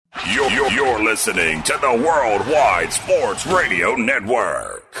You're listening to the Worldwide Sports Radio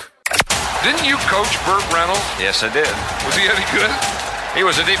Network. Didn't you coach Burt Reynolds? Yes, I did. Was he any good? He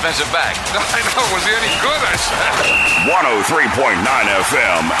was a defensive back. I know. Was he any good, I said? 103.9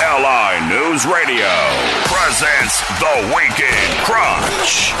 FM LI News Radio presents The Weekend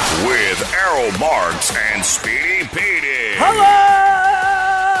Crunch with Errol Marks and Speedy Petey.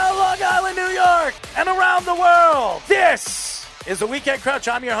 Hello, Long Island, New York, and around the world. This is The Weekend Crunch.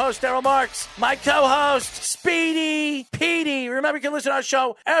 I'm your host, Errol Marks. My co-host, Speedy Petey. Remember, you can listen to our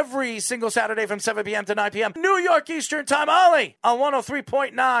show every single Saturday from 7 p.m. to 9 p.m. New York Eastern Time only on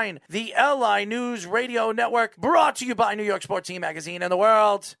 103.9, the LI News Radio Network, brought to you by New York Sports Team Magazine and the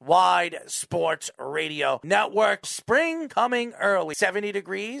Worldwide Sports Radio Network. Spring coming early. 70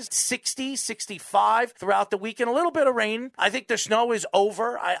 degrees, 60, 65 throughout the weekend. A little bit of rain. I think the snow is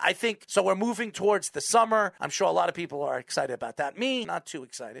over. I think so. We're moving towards the summer. I'm sure a lot of people are excited about that. Me, not too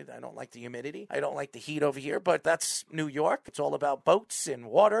excited. I don't like the humidity. I don't like the heat over here, but that's New York. It's all about boats and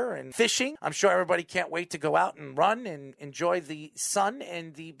water and fishing. I'm sure everybody can't wait to go out and run and enjoy the sun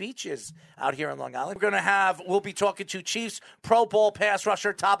and the beaches out here in Long Island. We'll be talking to Chiefs Pro Bowl pass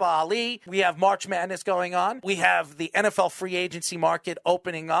rusher Taba Ali. We have March Madness going on. We have the NFL free agency market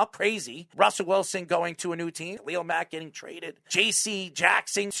opening up. Crazy. Russell Wilson going to a new team. Leo Mack getting traded. J.C.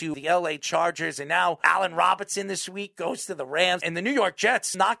 Jackson to the L.A. Chargers. And now Allen Robinson this week goes to the Rams. And the New York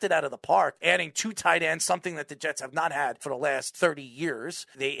Jets knocked it out of the park, adding 2 tight ends, something that the Jets have not had for the last 30 years.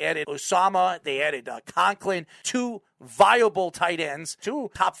 They added Osama. They added Conklin, 2 viable tight ends, 2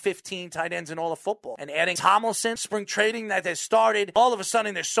 top 15 tight ends in all of football. And adding Tomlinson, spring trading that has started. All of a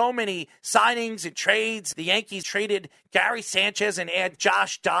sudden, there's so many signings and trades. The Yankees traded Gary Sanchez and add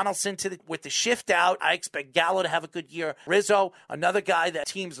Josh Donaldson with the shift out. I expect Gallo to have a good year. Rizzo, another guy that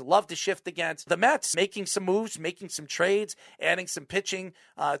teams love to shift against. The Mets making some moves, making some trades, adding some pitching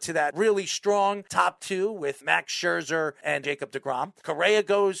to that really strong top 2 with Max Scherzer and Jacob deGrom. Correa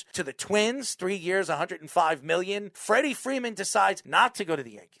goes to the Twins, 3 years, $105 million. Freddie Freeman decides not to go to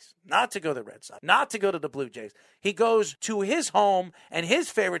the Yankees, not to go to the Red Sox, not to go to the Blue Jays. He goes to his home and his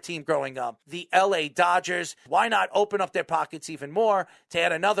favorite team growing up, the LA Dodgers. Why not open up their pockets even more to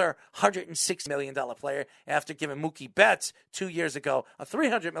add another $106 million player after giving Mookie Betts 2 years ago a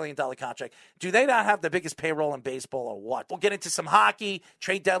 $300 million contract? Do they not have the biggest payroll in baseball or what? We'll get into some hockey.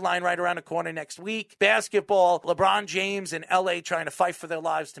 Trade deadline right around the corner next week. Basketball, LeBron James and LA trying to fight for their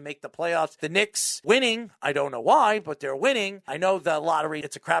lives to make the playoffs. The Knicks winning. I don't know why, but they're winning. I know the lottery,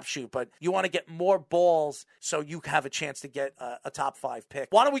 it's a crapshoot, but you want to get more balls so you have a chance to get a top 5 pick.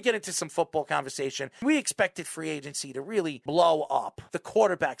 Why don't we get into some football conversation? We expected free agency to really blow up the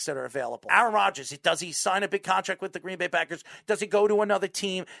quarterbacks that are available. Aaron Rodgers, does he sign a big contract with the Green Bay Packers? Does he go to another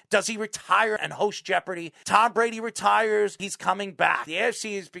team? Does he retire and host Jeopardy? Tom Brady retires. He's coming back. The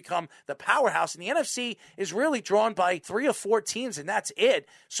AFC has become the powerhouse, and the NFC is really drawn by 3 or 4 teams, and that's it.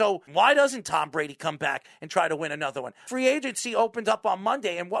 So why doesn't Tom Brady come back and try to win another one? Free agency opened up on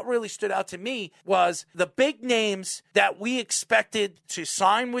Monday, and what really stood out to me was the big names that we expected to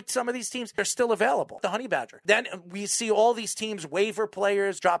sign with some of these teams are still available. The Honey Badger. Then we see all these teams waiver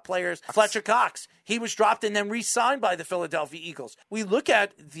players, drop players. Fletcher Cox, he was dropped and then re-signed by the Philadelphia Eagles. We look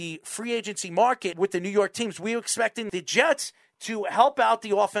at the free agency market with the New York teams. We were expecting the Jets to help out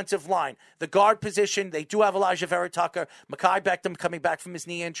the offensive line. The guard position, they do have Elijah Vera Tucker, Mekhi Beckham coming back from his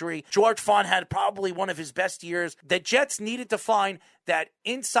knee injury. George Font had probably one of his best years. The Jets needed to find that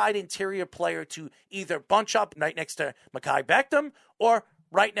inside interior player to either bunch up right next to Mekhi Beckham or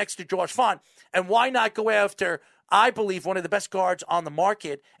right next to George Font. And why not go after, I believe, one of the best guards on the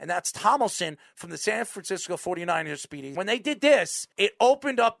market, and that's Tomlinson from the San Francisco 49ers, Speedy. When they did this, it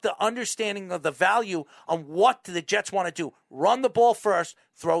opened up the understanding of the value on what the Jets want to do. Run the ball first,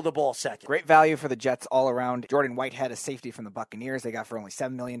 throw the ball second. Great value for the Jets all around. Jordan Whitehead, a safety from the Buccaneers, they got for only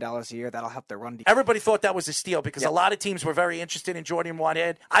 $7 million a year. That'll help their run. Everybody thought that was a steal because a lot of teams were very interested in Jordan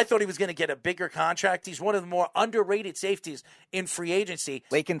Whitehead. I thought he was going to get a bigger contract. He's one of the more underrated safeties in free agency.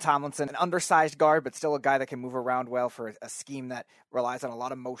 Laken Tomlinson, an undersized guard, but still a guy that can move around well for a scheme that relies on a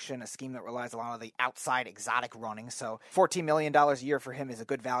lot of motion, a scheme that relies on a lot of the outside exotic running. So $14 million a year for him is a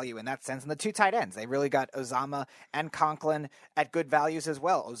good value in that sense. And the 2 tight ends, they really got Osama and Conklin at good values as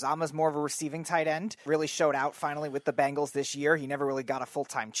well. Osama's more of a receiving tight end, really showed out finally with the Bengals this year. He never really got a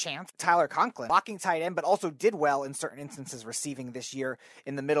full-time chance. Tyler Conklin, blocking tight end, but also did well in certain instances receiving this year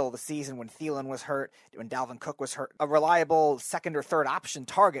in the middle of the season when Thielen was hurt, when Dalvin Cook was hurt. A reliable second or third option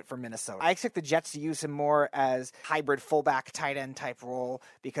target for Minnesota. I expect the Jets to use him more as this hybrid fullback tight end type role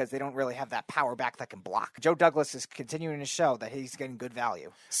because they don't really have that power back that can block. Joe Douglas is continuing to show that he's getting good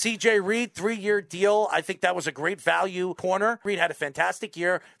value. CJ Reed, 3-year deal. I think that was a great value corner. Reed had a fantastic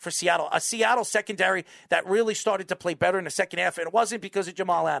year for Seattle. A Seattle secondary that really started to play better in the second half, and it wasn't because of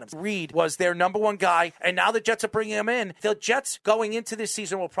Jamal Adams. Reed was their number one guy, and now the Jets are bringing him in. The Jets going into this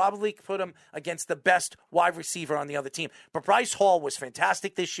season will probably put him against the best wide receiver on the other team. But Bryce Hall was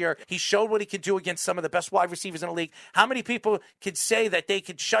fantastic this year. He showed what he could do against some of the best wide receivers in the league. How many people could say that they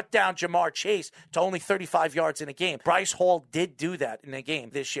could shut down Jamar Chase to only 35 yards in a game? Bryce Hall did do that in a game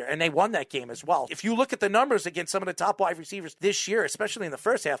this year, and they won that game as well. If you look at the numbers against some of the top wide receivers this year, especially in the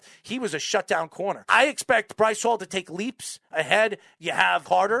first half, he was a shutdown corner. I expect Bryce Hall to take leaps ahead. You have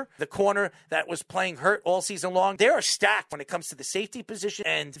Carter, the corner that was playing hurt all season long. They are stacked when it comes to the safety position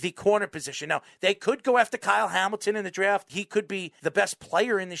and the corner position. Now, they could go after Kyle Hamilton in the draft. He could be the best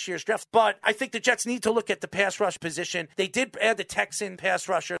player in this year's draft, but I think the Jets need to look at the pass rush position. They did add the Texan pass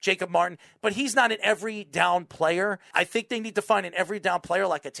rusher, Jacob Martin, but he's not an every down player. I think they need to find an every down player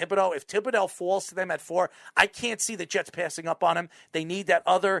like a Thibodeau. If Thibodeau falls to them at 4, I can't see the Jets passing up on him. They need that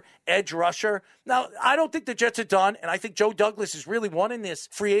other edge rusher. Now, I don't think the Jets are done, and I think Joe Douglas is really one in this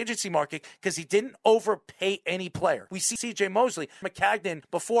free agency market because he didn't overpay any player. We see C.J. Mosley, McCagnon,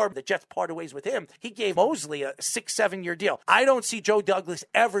 before the Jets parted ways with him, he gave Mosley a 6-7 year deal. I don't see Joe Douglas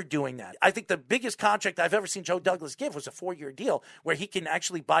ever doing that. I think the biggest contract I've ever seen Joe Douglas give was a 4-year deal where he can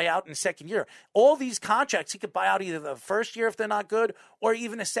actually buy out in the second year. All these contracts, he could buy out either the first year if they're not good or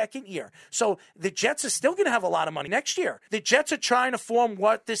even the second year. So the Jets are still going to have a lot of money next year. The Jets are trying to form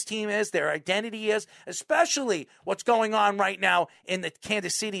what this team is, their identity is, especially what's going on right now in the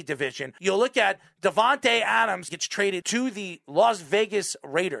Kansas City division. You'll look at Davante Adams gets traded to the Las Vegas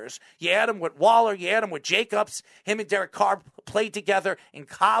Raiders. You add him with Waller, you add him with Jacobs. Him and Derek Carr played together in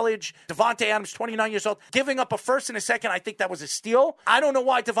college. Davante Adams, 29 years old, giving up a first and a second. I think that was a steal. I don't know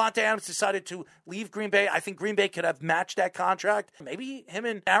why Davante Adams decided to leave Green Bay. I think Green Bay could have matched that contract. Maybe him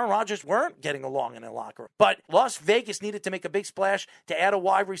and Aaron Rodgers weren't getting along in the locker room. But Las Vegas needed to make a big splash to add a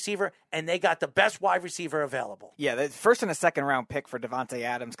wide receiver, and they got the best wide receiver available. Yeah, the first and a second round pick for Davante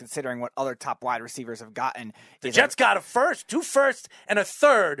Adams, considering what other top wide receivers have gotten. The Jets got a first, 2 firsts, and a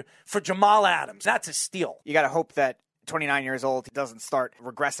third for Jamal Adams. That's a steal. You got to hope that 29 years old, he doesn't start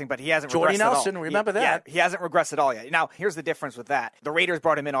regressing, but he hasn't Jordy regressed Nelson, at all. remember that. Yeah, he hasn't regressed at all yet. Now, here's the difference with that. The Raiders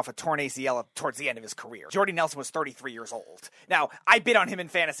brought him in off a torn ACL towards the end of his career. Jordy Nelson was 33 years old. Now, I bid on him in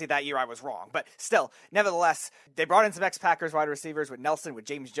fantasy that year. I was wrong. But still, nevertheless, they brought in some ex-Packers wide receivers with Nelson, with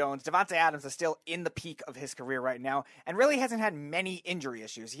James Jones. Davante Adams is still in the peak of his career right now and really hasn't had many injury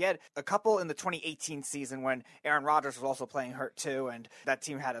issues. He had a couple in the 2018 season when Aaron Rodgers was also playing hurt too, and that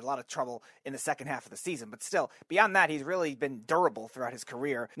team had a lot of trouble in the second half of the season. But still, beyond that, he's really been durable throughout his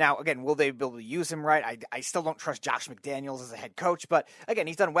career. Now, again, will they be able to use him right? I still don't trust Josh McDaniels as a head coach, but again,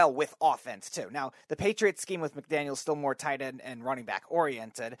 he's done well with offense too. Now, the Patriots scheme with McDaniels still more tight end and running back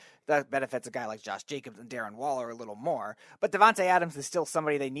oriented. That benefits a guy like Josh Jacobs and Darren Waller a little more. But Davante Adams is still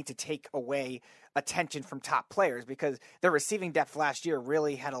somebody they need to take away attention from top players because their receiving depth last year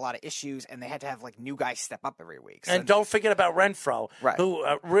really had a lot of issues and they had to have like new guys step up every week. And don't forget about Renfro, right, who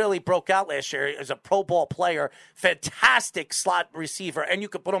really broke out last year as a Pro Bowl player, fantastic slot receiver, and you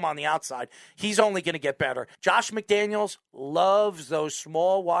could put him on the outside. He's only going to get better. Josh McDaniels loves those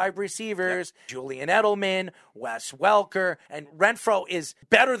small wide receivers, yep. Julian Edelman, Wes Welker, and Renfro is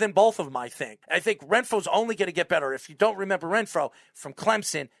better than both of them, I think. I think Renfro's only going to get better. If you don't remember Renfro from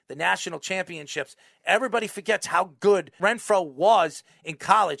Clemson, the national championships, everybody forgets how good Renfro was in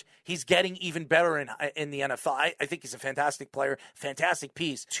college. He's getting even better in the NFL. I think he's a fantastic player, fantastic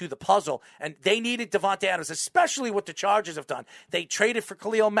piece to the puzzle. And they needed Davante Adams, especially what the Chargers have done. They traded for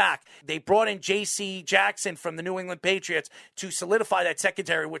Khalil Mack. They brought in J.C. Jackson from the New England Patriots to solidify that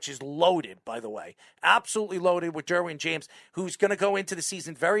secondary, which is loaded, by the way. Absolutely loaded with Derwin James, who's going to go into the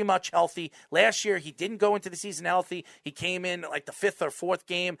season very much healthy. Last year, he didn't go into the season healthy. He came in like the 5th or 4th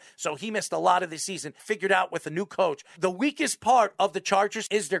game, so he missed a lot of the season. Figured out with a new coach. The weakest part of the Chargers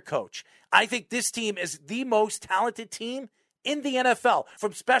is their coach. I think this team is the most talented team in the NFL,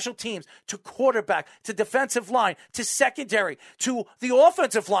 from special teams to quarterback to defensive line to secondary to the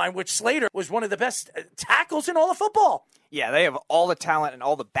offensive line, which Slater was one of the best tackles in all of football. Yeah, they have all the talent and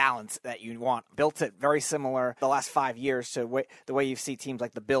all the balance that you want. Built it very similar the last 5 years to the way you see teams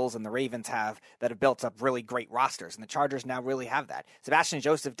like the Bills and the Ravens have that have built up really great rosters. And the Chargers now really have that. Sebastian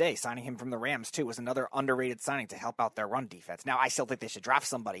Joseph Day, signing him from the Rams, too, was another underrated signing to help out their run defense. Now, I still think they should draft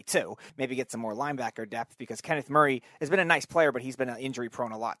somebody, too. Maybe get some more linebacker depth because Kenneth Murray has been a nice player, but he's been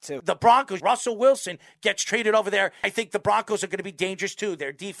injury-prone a lot, too. The Broncos, Russell Wilson gets traded over there. I think the Broncos are going to be dangerous, too.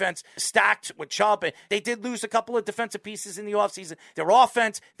 Their defense stacked with Chubb. And they did lose a couple of defensive pieces in the offseason. Their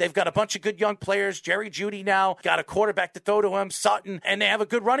offense, they've got a bunch of good young players. Jerry Jeudy now got a quarterback to throw to him, Sutton, and they have a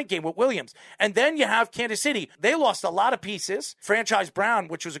good running game with Williams. And then you have Kansas City. They lost a lot of pieces. Franchise Brown,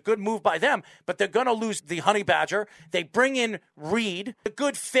 which was a good move by them, but they're going to lose the Honey Badger. They bring in Reed, a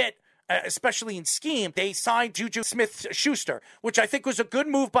good fit, especially in scheme. They signed Juju Smith-Schuster, which I think was a good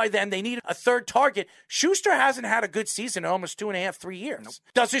move by them. They needed a third target. Schuster hasn't had a good season in almost 2.5, 3 years. Nope.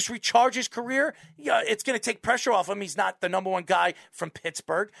 Does this recharge his career? Yeah, it's going to take pressure off him. He's not the number one guy from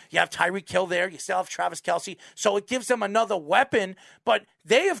Pittsburgh. You have Tyreek Hill there. You still have Travis Kelce. So it gives them another weapon, but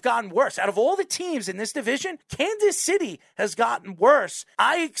they have gotten worse. Out of all the teams in this division, Kansas City has gotten worse.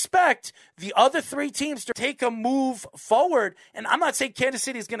 I expect the other three teams to take a move forward, and I'm not saying Kansas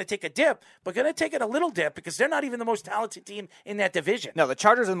City is going to take a dip, but going to take it a little dip because they're not even the most talented team in that division. No, the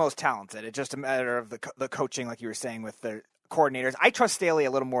Chargers are the most talented. It's just a matter of the coaching, like you were saying, with the coordinators. I trust Staley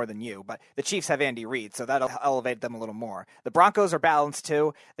a little more than you, but the Chiefs have Andy Reid, so that'll elevate them a little more. The Broncos are balanced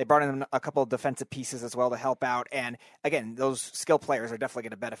too. They brought in a couple of defensive pieces as well to help out, and again, those skill players are definitely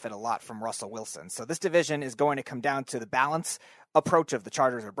going to benefit a lot from Russell Wilson. So this division is going to come down to the balance approach of the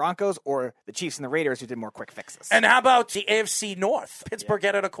Chargers or Broncos or the Chiefs and the Raiders who did more quick fixes. And how about the AFC North? Pittsburgh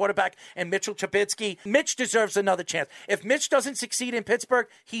added a quarterback and Mitchell Trubisky. Mitch deserves another chance. If Mitch doesn't succeed in Pittsburgh,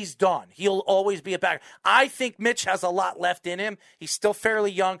 he's done. He'll always be a backer. I think Mitch has a lot left in him. He's still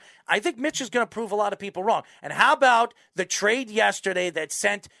fairly young. I think Mitch is going to prove a lot of people wrong. And how about the trade yesterday that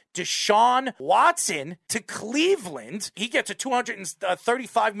sent Deshaun Watson to Cleveland? He gets a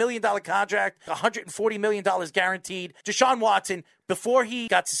 $235 million contract, $140 million guaranteed. Deshaun Watson, before he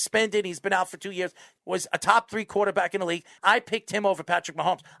got suspended, he's been out for 2 years, was a top 3 quarterback in the league. I picked him over Patrick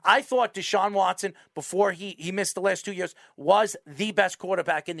Mahomes. I thought Deshaun Watson, before he missed the last 2 years, was the best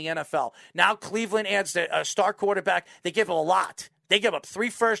quarterback in the NFL. Now Cleveland adds a star quarterback. They give him a lot. They give up 3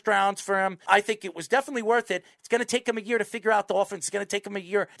 first rounds for him. I think it was definitely worth it. It's going to take him a year to figure out the offense. It's going to take him a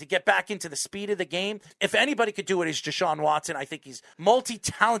year to get back into the speed of the game. If anybody could do it, it's Deshaun Watson. I think he's a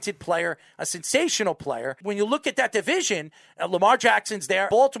multi-talented player, a sensational player. When you look at that division, Lamar Jackson's there.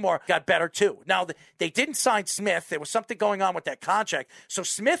 Baltimore got better too. Now, they didn't sign Smith. There was something going on with that contract. So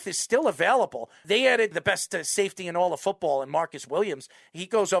Smith is still available. They added the best safety in all of football, and Marcus Williams. He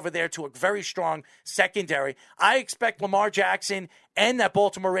goes over there to a very strong secondary. I expect Lamar Jackson and that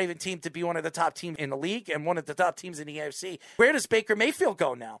Baltimore Raven team to be one of the top teams in the league and one of the top teams in the AFC. Where does Baker Mayfield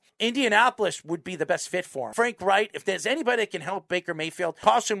go now? Indianapolis would be the best fit for him. Frank Wright, if there's anybody that can help Baker Mayfield,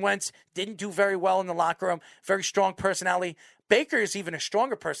 Carson Wentz didn't do very well in the locker room, very strong personality. Baker is even a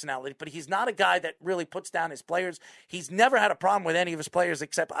stronger personality, but he's not a guy that really puts down his players. He's never had a problem with any of his players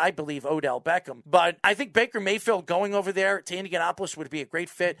except, I believe, Odell Beckham. But I think Baker Mayfield going over there to Indianapolis would be a great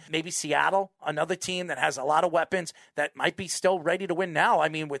fit. Maybe Seattle, another team that has a lot of weapons that might be still ready to win now. I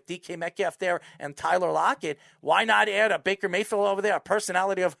mean, with DK Metcalf there and Tyler Lockett, why not add a Baker Mayfield over there, a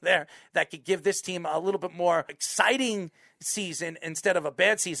personality over there that could give this team a little bit more exciting season instead of a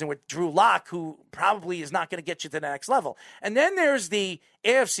bad season with Drew Lock, who probably is not going to get you to the next level. And then there's the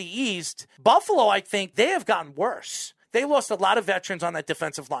AFC East. Buffalo, I think, they have gotten worse. They lost a lot of veterans on that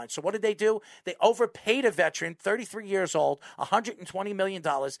defensive line. So what did they do? They overpaid a veteran, 33 years old, $120 million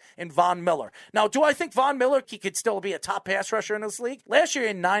in Von Miller. Now, do I think Von Miller could still be a top pass rusher in this league? Last year,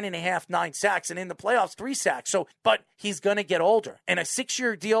 in 9 sacks, and in the playoffs, 3 sacks. But he's going to get older. And a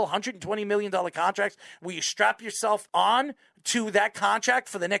 6-year deal, $120 million contract, where you strap yourself on to that contract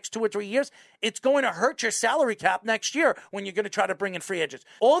for the next 2 or 3 years, it's going to hurt your salary cap next year when you're going to try to bring in free agents.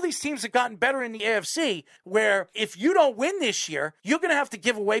 All these teams have gotten better in the AFC, where if you don't win this year, you're going to have to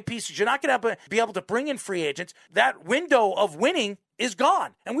give away pieces. You're not going to be able to bring in free agents. That window of winning is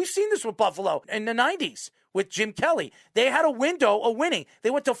gone. And we've seen this with Buffalo in the 90s. With Jim Kelly. They had a window of winning. They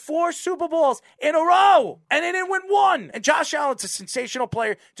went to 4 Super Bowls in a row, and they didn't win 1. And Josh Allen's a sensational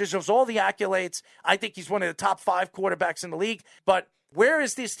player, deserves all the accolades. I think he's one of the top 5 quarterbacks in the league, but Where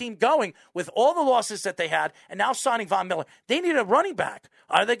is this team going with all the losses that they had and now signing Von Miller? They need a running back.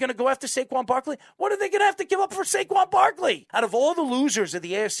 Are they going to go after Saquon Barkley? What are they going to have to give up for Saquon Barkley? Out of all the losers of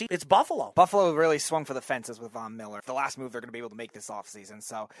the AFC, it's Buffalo. Buffalo really swung for the fences with Von Miller. The last move they're going to be able to make this offseason.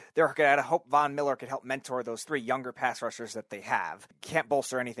 So they're going to hope Von Miller could help mentor those 3 younger pass rushers that they have. Can't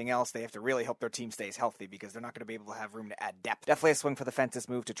bolster anything else. They have to really hope their team stays healthy because they're not going to be able to have room to add depth. Definitely a swing for the fences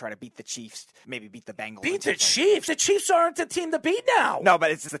move to try to beat the Chiefs, maybe beat the Bengals. Beat the Chiefs? The Chiefs aren't the team to beat now. No,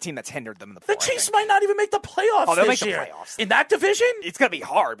 but it's the team that's hindered them in the Chiefs might not even make the playoffs they'll this make year. the playoffs. In that division? It's going to be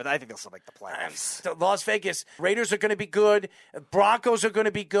hard, but I think they'll still make the playoffs. The Las Vegas Raiders are going to be good. Broncos are going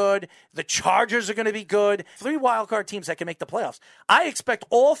to be good. The Chargers are going to be good. 3 wildcard teams that can make the playoffs. I expect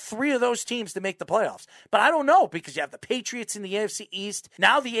all 3 of those teams to make the playoffs. But I don't know because you have the Patriots in the AFC East.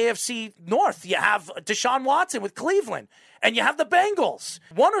 Now the AFC North, you have Deshaun Watson with Cleveland. And you have the Bengals.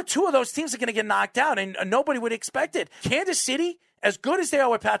 1 or 2 of those teams are going to get knocked out, and nobody would expect it. Kansas City, as good as they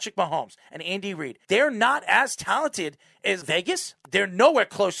are with Patrick Mahomes and Andy Reid, they're not as talented as Vegas. They're nowhere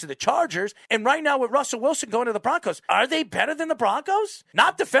close to the Chargers. And right now with Russell Wilson going to the Broncos, are they better than the Broncos?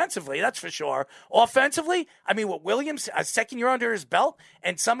 Not defensively, that's for sure. Offensively, I mean, with Williams, a second year under his belt,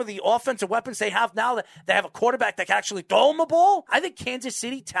 and some of the offensive weapons they have now, that they have a quarterback that can actually throw him the ball. I think Kansas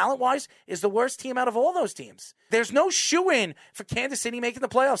City, talent-wise, is the worst team out of all those teams. There's no shoe-in for Kansas City making the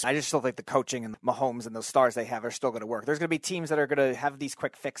playoffs. I just still think the coaching and Mahomes and those stars they have are still going to work. There's going to be teams that are going to have these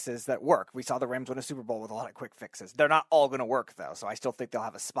quick fixes that work. We saw the Rams win a Super Bowl with a lot of quick fixes. They're not all going to work, though, so I still think they'll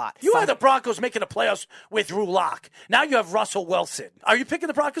have a spot. You had the Broncos making the playoffs with Drew Lock. Now you have Russell Wilson. Are you picking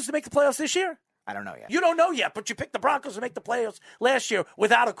the Broncos to make the playoffs this year? I don't know yet. You don't know yet, but you picked the Broncos to make the playoffs last year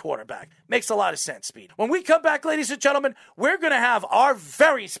without a quarterback. Makes a lot of sense, Speed. When we come back, ladies and gentlemen, we're going to have our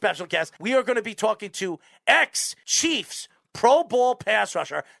very special guest. We are going to be talking to ex-Chiefs Pro Bowl pass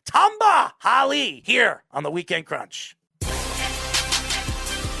rusher Tamba Hali here on the Weekend Crunch.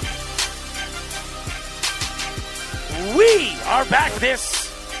 We are back.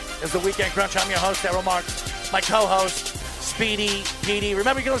 This is the Weekend Crunch. I'm your host, Errol Marks. My co-host, Speedy Petey.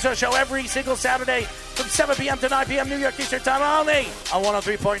 Remember, you can listen to our show every single Saturday from 7 p.m. to 9 p.m. New York Eastern Time only on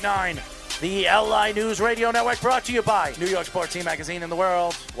 103.9. The LI News Radio Network, brought to you by New York Sports Team Magazine and the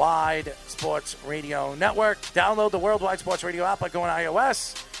Worldwide Sports Radio Network. Download the Worldwide Sports Radio app by going to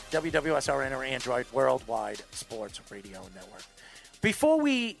iOS, WWSRN, or Android. Worldwide Sports Radio Network. Before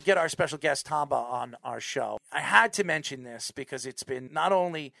we get our special guest, Tamba, on our show, I had to mention this because it's been not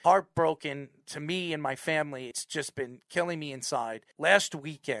only heartbroken to me and my family, it's just been killing me inside. Last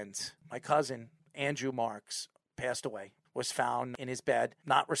weekend, my cousin, Andrew Marks, passed away, was found in his bed,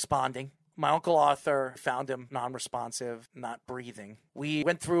 not responding. My Uncle Arthur found him non-responsive, not breathing. We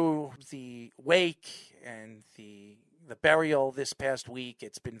went through the wake and the burial this past week.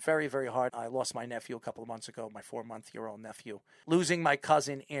 It's been very, very hard. I lost my nephew a couple of months ago, my 4-month-old nephew. Losing my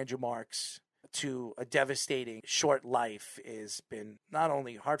cousin, Andrew Marks, to a devastating short life has been not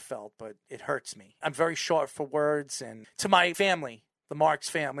only heartfelt, but it hurts me. I'm very short for words. And to my family, the Marks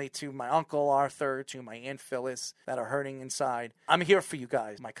family, to my Uncle Arthur, to my Aunt Phyllis that are hurting inside, I'm here for you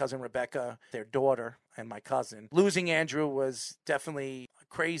guys. My cousin Rebecca, their daughter, and my cousin. Losing Andrew was definitely a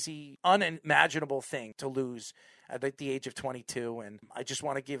crazy, unimaginable thing to lose at the age of 22, and I just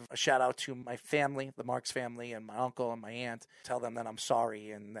want to give a shout out to my family, the Marks family, and my uncle and my aunt. Tell them that I'm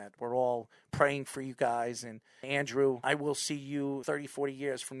sorry and that we're all praying for you guys. And Andrew, I will see you 30, 40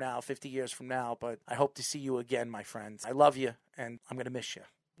 years from now, 50 years from now, but I hope to see you again, my friends. I love you, and I'm going to miss you.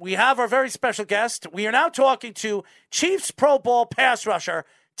 We have our very special guest. We are now talking to Chiefs Pro Bowl pass rusher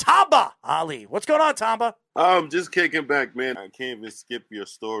Tamba Hali. What's going on, Tamba? I'm just kicking back, man. I can't even skip your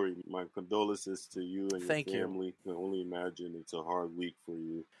story. My condolences to you and your family. I can only imagine it's a hard week for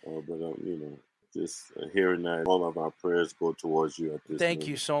you. Just hearing that, all of our prayers go towards you at this Thank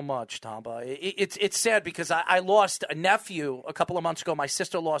you so much, Tamba. It's sad because I lost a nephew a couple of months ago. My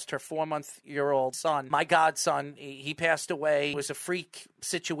sister lost her 4-month-old son. My godson, he passed away. It was a freak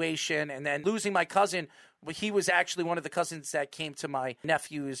situation. And then losing my cousin, he was actually one of the cousins that came to my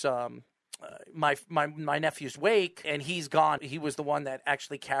nephew's my nephew's wake, and he's gone. He was the one that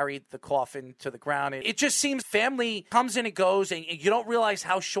actually carried the coffin to the ground. It just seems family comes and it goes, and you don't realize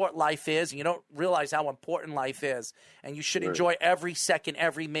how short life is, and you don't realize how important life is, and you should enjoy every second,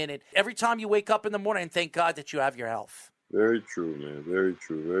 every minute, every time you wake up in the morning, and thank God that you have your health. Very true, man. Very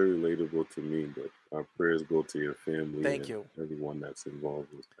true. Very relatable to me. But our prayers go to your family. Thank you. Everyone that's involved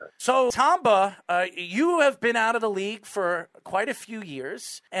with that. So, Tamba, you have been out of the league for quite a few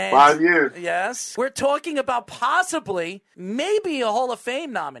years. And 5 years. Yes. We're talking about possibly, maybe a Hall of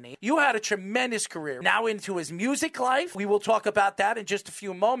Fame nominee. You had a tremendous career. Now into his music life. We will talk about that in just a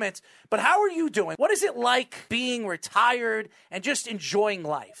few moments. But how are you doing? What is it like being retired and just enjoying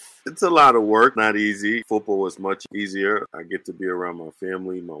life? It's a lot of work, not easy. Football was much easier. I get to be around my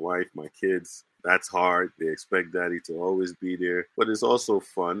family, my wife, my kids. That's hard. They expect daddy to always be there. But it's also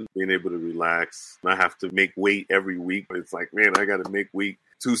fun being able to relax. I have to make weight every week. It's like, man, I got to make weight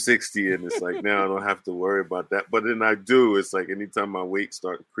 260. And it's like, now I don't have to worry about that. But then I do. It's like anytime my weight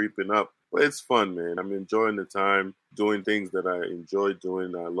starts creeping up. But it's fun, man. I'm enjoying the time, doing things that I enjoy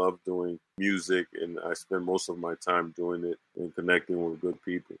doing. I love doing music. And I spend most of my time doing it and connecting with good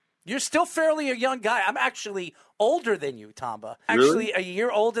people. You're still fairly a young guy. I'm actually older than you, Tamba. Really? Actually, a year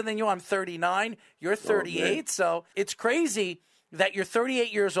older than you. I'm 39. You're 38. So it's crazy that you're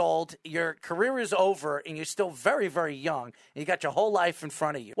 38 years old, your career is over, and you're still very, very young, and you got your whole life in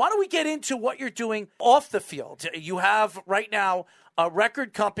front of you. Why don't we get into what you're doing off the field? You have right now a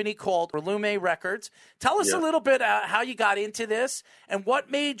record company called Relume Records. Tell us a little bit how you got into this and what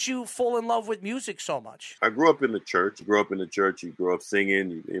made you fall in love with music so much. I grew up in the church. You grew up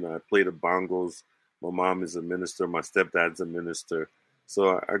singing. I played the bongos. My mom is a minister. My stepdad's a minister.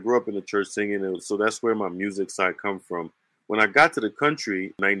 So I grew up in the church singing. So that's where my music side come from. When I got to the country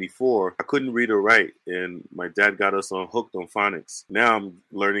in 94, I couldn't read or write, and my dad got us hooked on phonics. Now I'm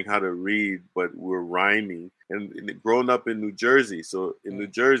learning how to read, but we're rhyming. And growing up in New Jersey, so in New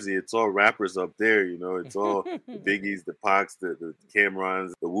Jersey, it's all rappers up there, It's all the Biggies, the Pacs, the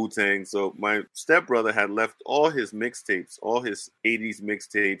Cam'rons, the Wu-Tang. So my stepbrother had left all his mixtapes, all his 80s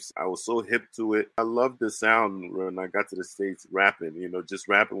mixtapes. I was so hip to it. I loved the sound when I got to the States rapping. Just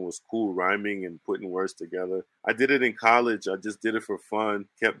rapping was cool, rhyming and putting words together. I did it in college. I just did it for fun,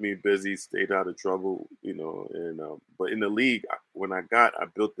 kept me busy, stayed out of trouble, but in the league, when I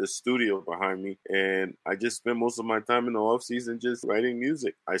built this studio behind me, and I just spent most of my time in the off season just writing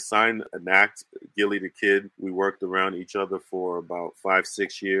music. I signed an act, Gilly the Kid. We worked around each other for about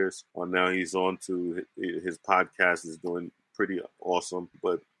 5-6 years. Now he's on to his podcast is doing pretty awesome.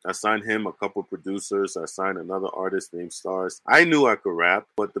 But I signed him, a couple producers. I signed another artist named Stars. I knew I could rap,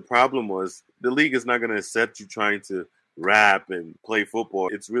 but the problem was the league is not going to accept you trying to rap and play football.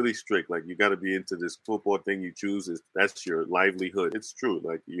 It's really strict. Like, you got to be into this football thing you choose. That's your livelihood. It's true.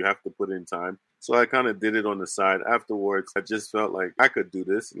 Like, you have to put in time. So I kind of did it on the side. Afterwards, I just felt like I could do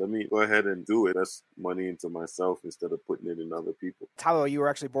this. Let me go ahead and do it. That's money into myself instead of putting it in other people. Tabo, you were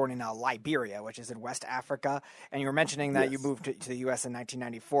actually born in Liberia, which is in West Africa, and you were mentioning that you moved to the U.S. in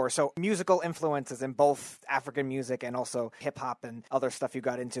 1994. So musical influences in both African music and also hip-hop and other stuff you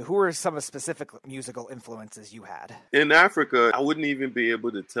got into. Who are some of the specific musical influences you had? In Africa, I wouldn't even be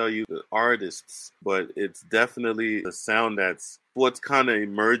able to tell you the artists, but it's definitely a sound that's what's kind of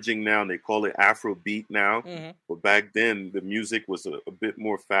emerging now. They call it Afrobeat now. Mm-hmm. But back then, the music was a bit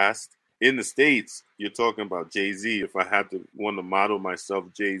more fast. In the States, you're talking about Jay-Z. If I had to want to model myself,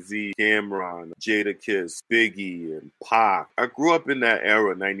 Jay-Z, Cam'ron, Jadakiss, Biggie, and Pac. I grew up in that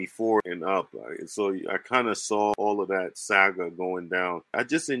era, 94 and up. So I kind of saw all of that saga going down. I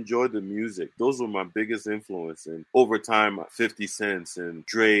just enjoyed the music. Those were my biggest influence. And over time, 50 Cent and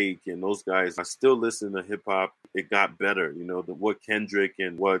Drake and those guys, I still listen to hip-hop. It got better. What Kendrick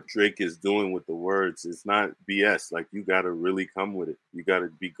and what Drake is doing with the words, it's not BS. Like, you got to really come with it. You got to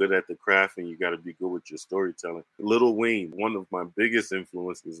be good at the craft, and you got to be good with your storytelling. Lil Wayne, one of my biggest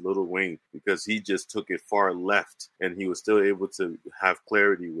influences was Lil Wayne, because he just took it far left and he was still able to have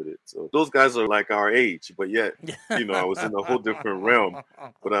clarity with it. So those guys are like our age, but yet, I was in a whole different realm,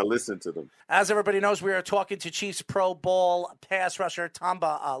 but I listened to them. As everybody knows, we are talking to Chiefs Pro Bowl pass rusher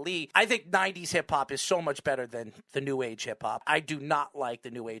Tamba Ali. I think 90s hip hop is so much better than the new age hip hop. I do not like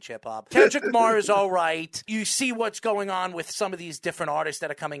the new age hip hop. Kendrick Lamar is all right. You see what's going on with some of these different artists that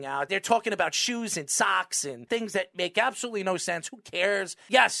are coming out. They're talking about shoes and socks and things that make absolutely no sense. Who cares?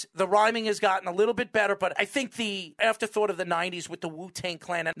 Yes, the rhyming has gotten a little bit better, but I think the afterthought of the 90s with the Wu-Tang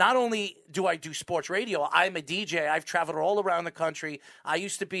Clan, and not only do I do sports radio, I'm a DJ. I've traveled all around the country. I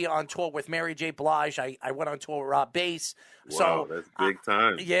used to be on tour with Mary J. Blige. I went on tour with Rob Bass. Wow, that's big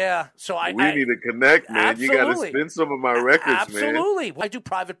time. Yeah. So we need to connect, man. Absolutely. You got to spin some of my records, Absolutely. man. I do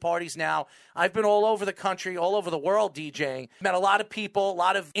private parties now. I've been all over the country, all over the world DJing. Met a lot of people, a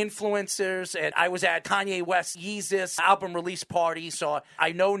lot of influencers, and I was at Kanye West Yeezus album release party, so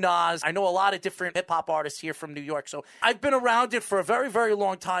I know Nas. I know a lot of different hip-hop artists here from New York, so I've been around it for a very, very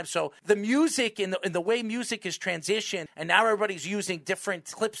long time. So the music and the way music is transitioned, and now everybody's using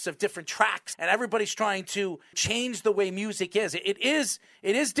different clips of different tracks, and everybody's trying to change the way music is. It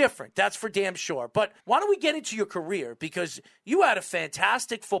is different. That's for damn sure. But why don't we get into your career? Because you had a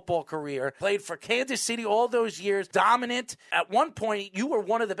fantastic football career, played for Kansas City all those years, dominant. At one point, you were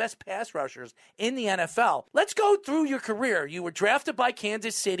one of the best pass rushers in the NFL. Let's go through your career. You were drafted by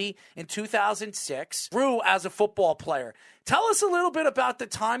Kansas City in 2006, grew as a football player. Tell us a little bit about the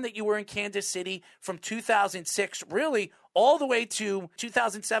time that you were in Kansas City from 2006, really all the way to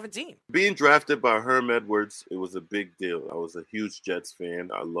 2017. Being drafted by Herm Edwards, it was a big deal. I was a huge Jets fan.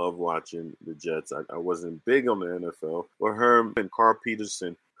 I love watching the Jets. I wasn't big on the NFL, but Herm and Carl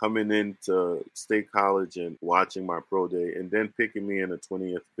Peterson coming into State College and watching my pro day and then picking me in the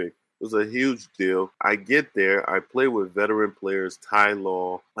 20th pick. It was a huge deal. I get there. I play with veteran players, Ty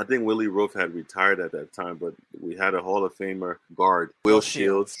Law. I think Willie Roof had retired at that time, but we had a Hall of Famer guard, Will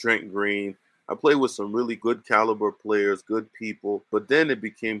Shields, Trent Green. I played with some really good caliber players, good people, but then it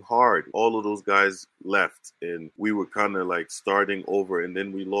became hard. All of those guys left, and we were kind of like starting over, and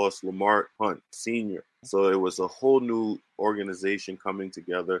then we lost Lamar Hunt, Sr. So it was a whole new organization coming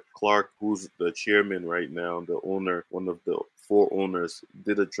together. Clark, who's the chairman right now, the owner, one of the 4 owners,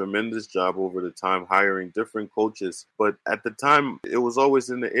 did a tremendous job over the time hiring different coaches. But at the time, it was always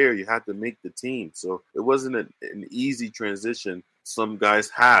in the air. You had to make the team. So it wasn't an easy transition. Some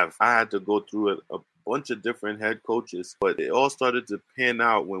guys have. I had to go through a bunch of different head coaches, but it all started to pan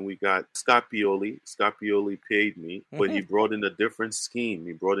out when we got Scott Pioli. Scott Pioli paid me, but he brought in a different scheme.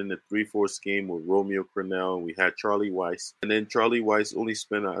 He brought in a 3-4 scheme with Romeo Crennel, and we had Charlie Weiss. And then Charlie Weiss only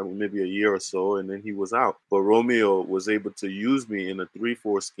spent maybe a year or so, and then he was out. But Romeo was able to use me in a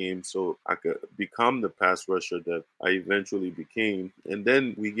 3-4 scheme so I could become the pass rusher that I eventually became. And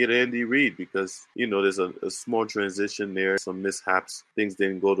then we get Andy Reid because, there's a small transition there, some mishaps. Things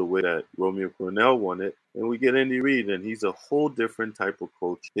didn't go the way that Romeo Crennel wanted. And we get Andy Reid, and he's a whole different type of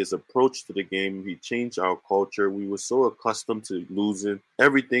coach. His approach to the game, he changed our culture. We were so accustomed to losing.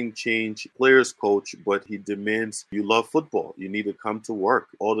 Everything changed. Players coach, but he demands you love football. You need to come to work.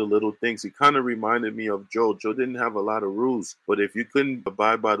 All the little things. He kind of reminded me of Joe. Joe didn't have a lot of rules, but if you couldn't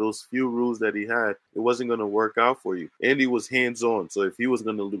abide by those few rules that he had, it wasn't going to work out for you. Andy was hands-on, so if he was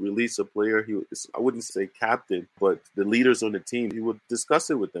going to release a player, I wouldn't say captain, but the leaders on the team, he would discuss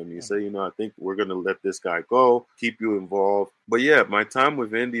it with them. He'd say, I think we're going to let this guy go, keep you involved. But yeah, my time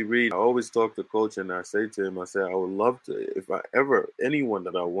with Andy Reid, I always talk to coach and I say to him, I would love to, if I ever, anyone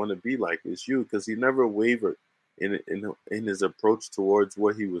that I want to be like is you, because he never wavered in his approach towards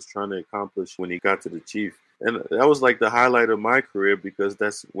what he was trying to accomplish when he got to the Chief. And that was like the highlight of my career because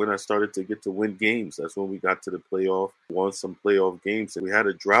that's when I started to get to win games. That's when we got to the playoff, won some playoff games. And we had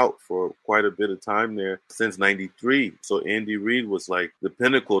a drought for quite a bit of time there since 93. So Andy Reid was like the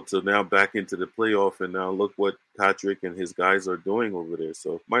pinnacle to now back into the playoff. And now look what Patrick and his guys are doing over there.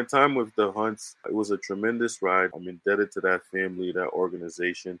 So my time with the Hunts, it was a tremendous ride. I'm indebted to that family, that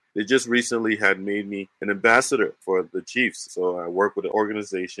organization. They just recently had made me an ambassador for the Chiefs. So I work with an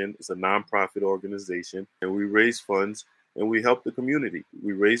organization. It's a nonprofit organization. And we raise funds and we help the community.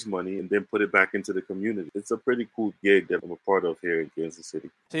 We raise money and then put it back into the community. It's a pretty cool gig that I'm a part of here in Kansas City.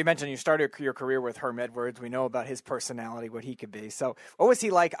 So you mentioned you started your career with Herm Edwards. We know about his personality, what he could be. So what was he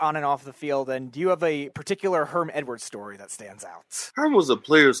like on and off the field? And do you have a particular Herm Edwards story that stands out? Herm was a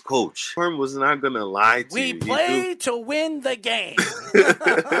player's coach. Herm was not going to lie to you. We play to win the game.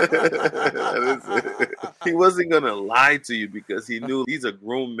 He wasn't going to lie to you because he knew these are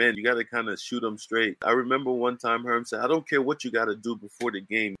grown men. You got to kind of shoot them straight. I remember one time Herm said, I don't care what you got to do before the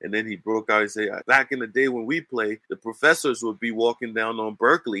game. And then he broke out and said, back in the day when we played, the professors would be walking down on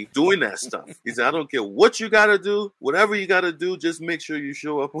Berkeley doing that stuff. He said, I don't care what you got to do, whatever you got to do, just make sure you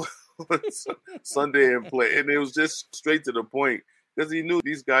show up on Sunday and play. And it was just straight to the point. Because he knew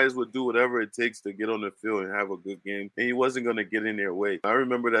these guys would do whatever it takes to get on the field and have a good game. And he wasn't going to get in their way. I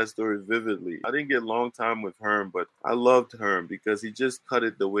remember that story vividly. I didn't get a long time with Herm, but I loved Herm because he just cut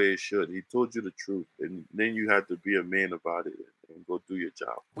it the way it should. He told you the truth. And then you had to be a man about it and go do your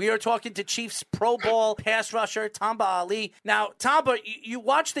job. We are talking to Chiefs Pro Bowl pass rusher Tamba Hali. Now, Tamba, you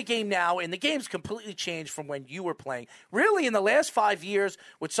watch the game now, and the game's completely changed from when you were playing. Really, in the last 5 years,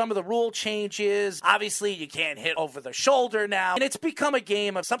 with some of the rule changes, obviously you can't hit over the shoulder now, and it's become a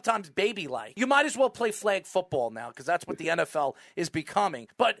game of sometimes baby-like. You might as well play flag football now, because that's what the NFL is becoming.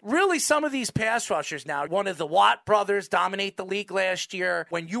 But really, some of these pass rushers now, one of the Watt brothers dominate the league last year.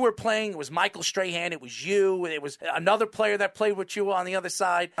 When you were playing, it was Michael Strahan, it was you, it was another player that played with you on the other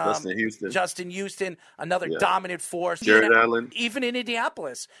side. Justin Houston, another dominant force. Jared Allen. Even in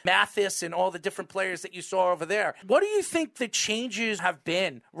Indianapolis, Mathis and all the different players that you saw over there. What do you think the changes have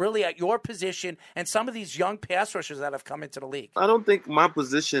been really at your position and some of these young pass rushers that have come into the league? I don't think my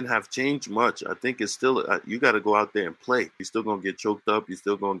position have changed much. I think it's still, you got to go out there and play. You're still going to get choked up. You're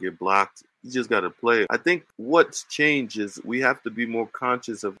still going to get blocked. You just got to play. I think what's changed is we have to be more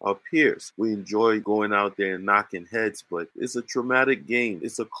conscious of our peers. We enjoy going out there and knocking heads, but it's a traumatic game.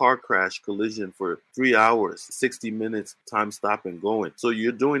 It's a car crash collision for 3 hours, 60 minutes, time stop and going. So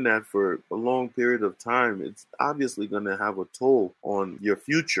you're doing that for a long period of time. It's obviously going to have a toll on your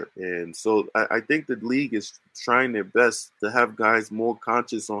future. And so I think the league is trying their best to have guys more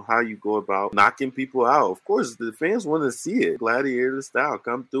conscious on how you go about knocking people out. Of course, the fans want to see it. Gladiator style.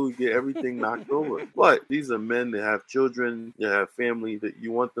 Come through, get everything knocked over. But these are men that have children, that have family, that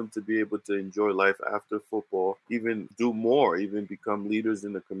you want them to be able to enjoy life after football, even do more, even become leaders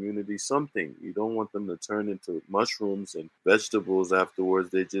in the community, something. You don't want them to turn into mushrooms and vegetables afterwards.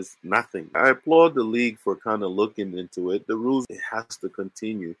 They're just nothing. I applaud the league for kind of looking into it. The rules, it has to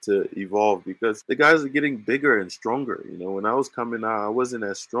continue to evolve because the guys are getting bigger and stronger. You know, when I was coming out, I wasn't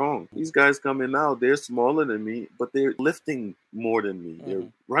as strong. These guys coming out, they're smaller than me, but they're lifting more than me. They're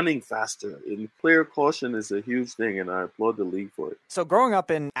running faster. And player caution is a huge thing, and I applaud the league for it. So growing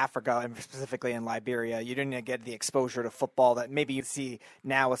up in Africa, and specifically in Liberia, you didn't get the exposure to football that maybe you see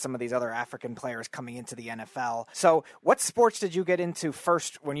now with some of these other African players coming into the NFL. So what sports did you get into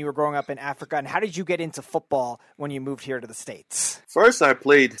first when you were growing up in Africa, and how did you get into football when you moved here to the States? First, I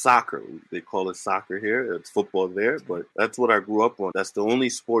played soccer. They call it soccer here. It's football there, but that's what I grew up on. That's the only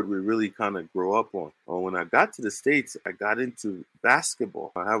sport we really kind of grew up on. When I got to the States, I got into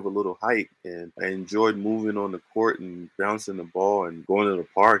basketball. I have a little height, and I enjoyed moving on the court and bouncing the ball and going to the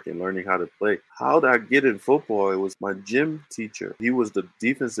park and learning how to play. How did I get in football? It was my gym teacher. He was the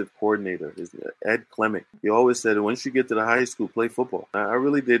defensive coordinator, Ed Clemick. He always said, once you get to the high school, play football. I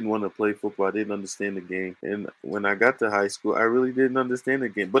really didn't want to play football. I didn't understand the game. And when I got to high school, I really didn't understand the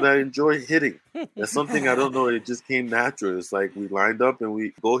game. But I enjoy hitting. That's something I don't know. It just came natural. It's like we lined up and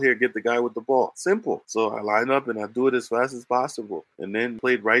we go here, get the guy with the ball. Simple. So I line up and I do it as fast as possible. And then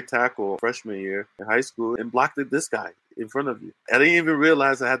played right tackle freshman year in high school and blocked this guy in front of you. I didn't even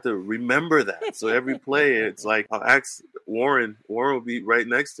realize I had to remember that. So every play, it's like I'll ask Warren. Warren will be right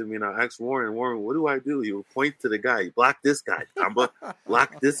next to me, and I'll ask Warren, what do I do? He will point to the guy. Block this guy.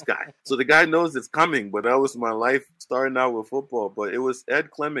 Block this guy. So the guy knows it's coming, but that was my life starting out with football. But it was Ed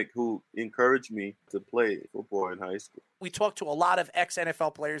Clemick who encouraged me to play football in high school. We talked to a lot of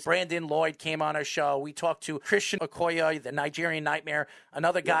ex-NFL players. Brandon Lloyd came on our show. We talked to Christian Okoye, the Nigerian Nightmare,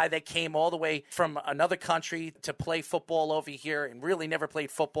 another guy that came all the way from another country to play football over here and really never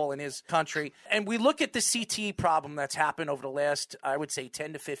played football in his country. And we look at the CTE problem that's happened over the last, I would say,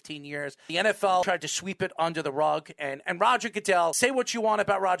 10 to 15 years. The NFL tried to sweep it under the rug. And Roger Goodell, say what you want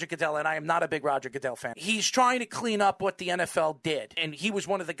about Roger Goodell, and I am not a big Roger Goodell fan. He's trying to clean up what the NFL did. And he was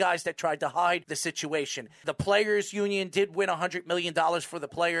one of the guys that tried to hide the situation. The Players Union did win $100 million for the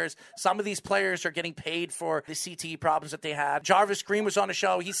players. Some of these players are getting paid for the CTE problems that they had. Jarvis Green was on the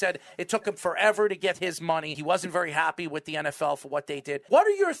show. He said it took him forever to get his money. He wasn't very happy with the NFL for what they did. What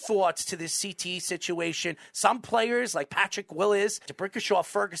are your thoughts to this CTE situation? Some players like Patrick Willis, DeBrickashaw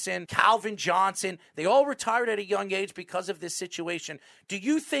Ferguson, Calvin Johnson, they all retired at a young age because of this situation. Do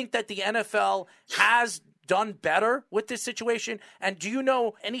you think that the NFL has done better with this situation? And do you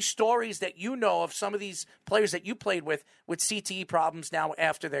know any stories that you know of some of these players that you played with CTE problems now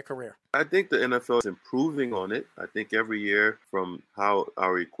after their career? I think the NFL is improving on it. I think every year from how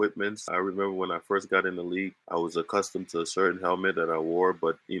our equipments, I remember when I first got in the league, I was accustomed to a certain helmet that I wore,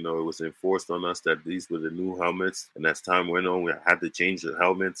 but it was enforced on us that these were the new helmets. And as time went on, we had to change the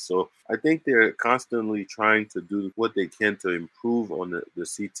helmets. So I think they're constantly trying to do what they can to improve on the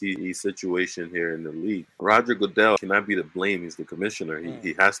CTE situation here in the league. Roger Goodell cannot be to blame. He's the commissioner.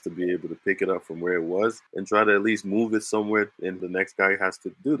 He has to be able to pick it up from where it was and try to at least move it somewhere, and the next guy has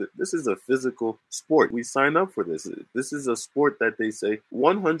to do that. This is a physical sport. We sign up for this. This is a sport that they say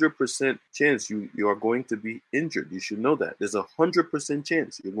 100% chance you are going to be injured. You should know that. There's 100%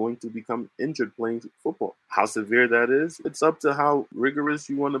 chance you're going to become injured playing football. How severe that is, it's up to how rigorous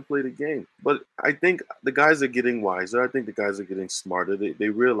you want to play the game. But I think the guys are getting wiser. I think the guys are getting smarter. They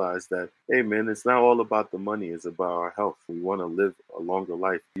realize that, hey, man, it's not all about the money. It's about our health. We want to live a longer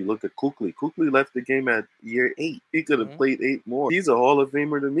life. You look at Kuechly. Kuechly left the game at year 8. He could have played 8 more. He's a Hall of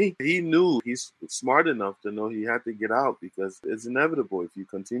Famer to me. He knew, he's smart enough to know he had to get out because it's inevitable. If you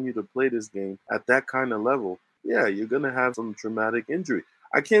continue to play this game at that kind of level, yeah, you're going to have some traumatic injury.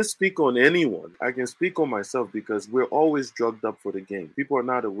 I can't speak on anyone. I can speak on myself because we're always drugged up for the game. People are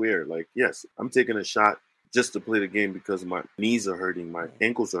not aware. Like, yes, I'm taking a shot just to play the game because my knees are hurting, my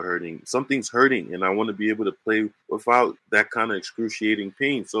ankles are hurting, something's hurting, and I want to be able to play without that kind of excruciating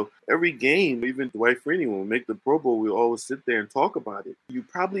pain. So every game, even Dwight Freeney, when we make the Pro Bowl, we always sit there and talk about it. You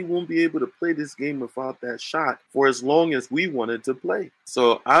probably won't be able to play this game without that shot for as long as we wanted to play.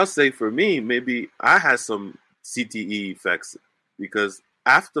 So I'll say for me, maybe I had some CTE effects because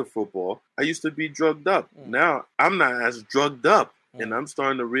after football, I used to be drugged up. Now I'm not as drugged up. And I'm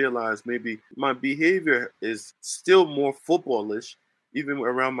starting to realize maybe my behavior is still more footballish, even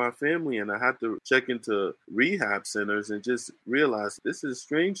around my family. And I had to check into rehab centers and just realize this is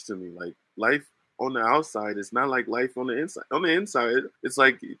strange to me. Like, life on the outside is not like life on the inside. On the inside, it's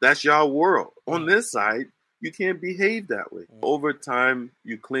like that's your world. On this side, you can't behave that way. Over time,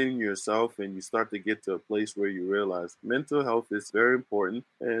 you clean yourself and you start to get to a place where you realize mental health is very important,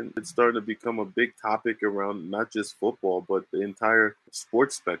 and it's starting to become a big topic around not just football, but the entire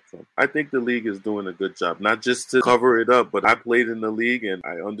sports spectrum. I think the league is doing a good job, not just to cover it up, but I played in the league and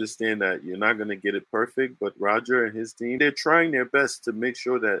I understand that you're not going to get it perfect, but Roger and his team, they're trying their best to make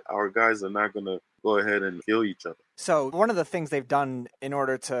sure that our guys are not going to go ahead and kill each other. So one of the things they've done in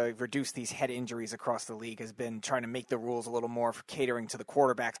order to reduce these head injuries across the league has been trying to make the rules a little more catering to the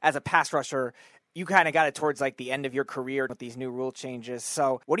quarterbacks. As a pass rusher, you kind of got it towards like the end of your career with these new rule changes.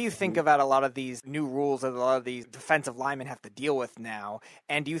 So what do you think about a lot of these new rules that a lot of these defensive linemen have to deal with now?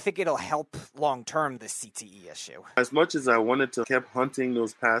 And do you think it'll help long-term this CTE issue? As much as I wanted to keep hunting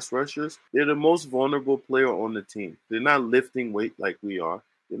those pass rushers, they're the most vulnerable player on the team. They're not lifting weight like we are.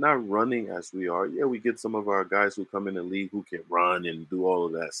 They're not running as we are. Yeah, we get some of our guys who come in the league who can run and do all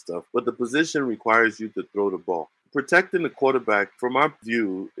of that stuff. But the position requires you to throw the ball. Protecting the quarterback, from my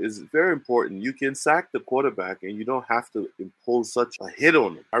view, is very important. You can sack the quarterback and you don't have to impose such a hit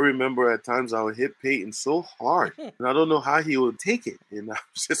on him. I remember at times I would hit Peyton so hard, and I don't know how he would take it. And I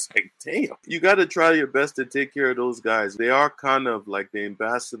was just like, damn. You got to try your best to take care of those guys. They are kind of like the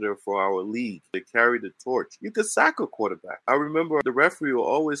ambassador for our league. They carry the torch. You could sack a quarterback. I remember the referee will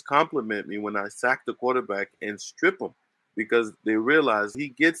always compliment me when I sack the quarterback and strip him, because they realize he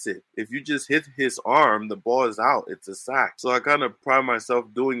gets it. If you just hit his arm, the ball is out. It's a sack. So I kind of pride myself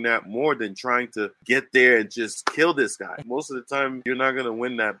doing that more than trying to get there and just kill this guy. Most of the time, you're not going to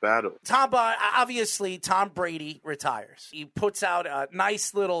win that battle. Obviously, Tom Brady retires. He puts out a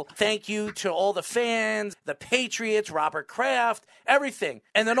nice little thank you to all the fans, the Patriots, Robert Kraft, everything.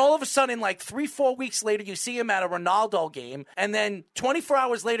 And then all of a sudden, like 3-4 weeks later, you see him at a Ronaldo game. And then 24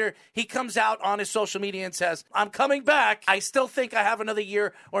 hours later, he comes out on his social media and says, I'm coming back. I still think I have another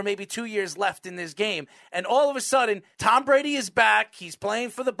year or maybe 2 years left in this game. And all of a sudden, Tom Brady is back. He's playing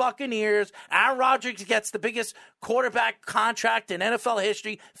for the Buccaneers. Aaron Rodgers gets the biggest quarterback contract in NFL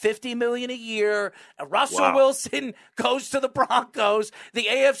history, $50 million a year. Russell Wilson goes to the Broncos. The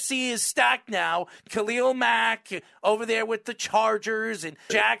AFC is stacked now. Khalil Mack over there with the Chargers and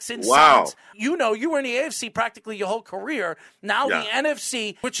Jackson Sons. You know, you were in the AFC practically your whole career. Now the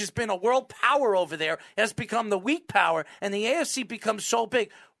NFC, which has been a world power over there, has become the weak power, and the AFC becomes so big.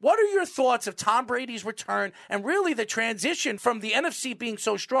 What are your thoughts of Tom Brady's return and really the transition from the NFC being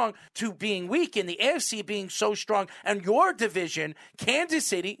so strong to being weak and the AFC being so strong, and your division, Kansas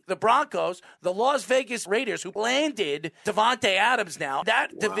City, the Broncos, the Las Vegas Raiders, who landed Devontae Adams now.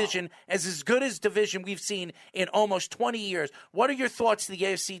 That division is as good as division we've seen in almost 20 years. What are your thoughts to the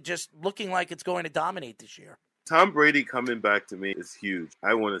AFC just looking like it's going to dominate this year? Tom Brady coming back to me is huge.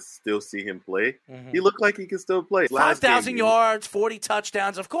 I want to still see him play. He looked like he can still play. 5,000 yards, 40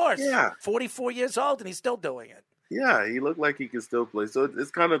 touchdowns, of course. Yeah. 44 years old, and he's still doing it. Yeah, he looked like he could still play. So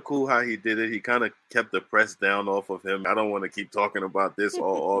it's kind of cool how he did it. He kind of kept the press down off of him. I don't want to keep talking about this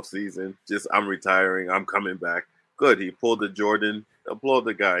all off season. Just, I'm retiring. I'm coming back. Good. He pulled the Jordan. Applaud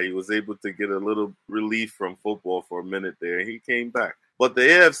the guy. He was able to get a little relief from football for a minute there. He came back. But the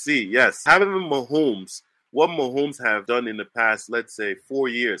AFC, yes, having Mahomes what Mahomes have done in the past, let's say 4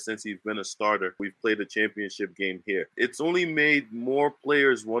 years since he's been a starter, we've played a championship game here. It's only made more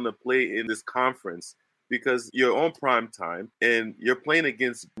players want to play in this conference because you're on prime time and you're playing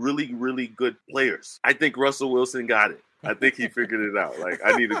against really, really good players. I think Russell Wilson got it. I think he figured it out. Like,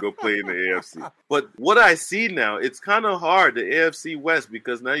 I need to go play in the AFC. But what I see now, it's kind of hard, the AFC West,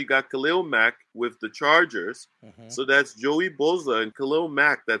 because now you got Khalil Mack with the Chargers. Mm-hmm. So that's Joey Bosa and Khalil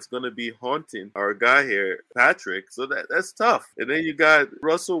Mack that's going to be haunting our guy here, Patrick. So that's tough. And then you got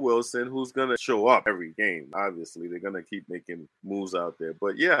Russell Wilson, who's going to show up every game. Obviously, they're going to keep making moves out there.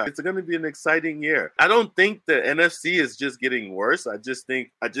 But yeah, it's going to be an exciting year. I don't think the NFC is just getting worse. I just think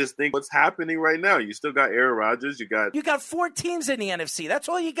what's happening right now. You still got Aaron Rodgers. You got 4 teams in the NFC. That's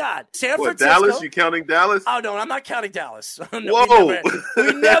all you got. San Francisco. Dallas? You counting Dallas? Oh, no, I'm not counting Dallas. No, Whoa.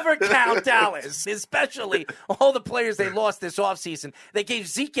 We never count Dallas, especially all the players they lost this offseason. They gave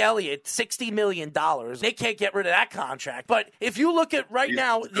Zeke Elliott $60 million. They can't get rid of that contract. But if you look at the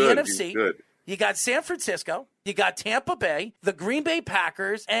NFC, you got San Francisco, you got Tampa Bay, the Green Bay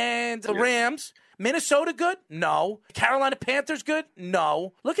Packers, and the Rams. Minnesota good? No. Carolina Panthers good?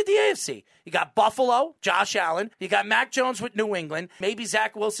 No. Look at the AFC. You got Buffalo, Josh Allen. You got Mac Jones with New England. Maybe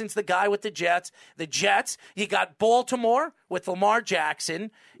Zach Wilson's the guy with the Jets. The Jets. You got Baltimore with Lamar Jackson.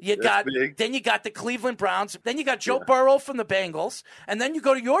 Then you got the Cleveland Browns. Then you got Joe Burrow from the Bengals. And then you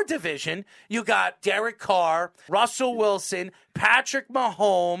go to your division. You got Derek Carr, Russell Wilson, Patrick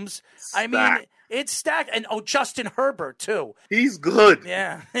Mahomes. I mean, it's stacked. And, Justin Herbert, too. He's good.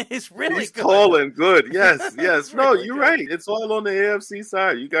 Yeah, he's really He's good. Tall and good. Yes. No, you're right. It's all on the AFC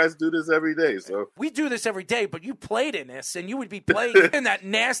side. You guys do this every day. So we do this every day, but you played in this, and you would be playing in that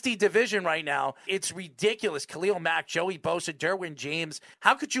nasty division right now. It's ridiculous. Khalil Mack, Joey Bosa, Derwin James.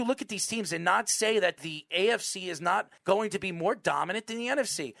 How could you look at these teams and not say that the AFC is not going to be more dominant than the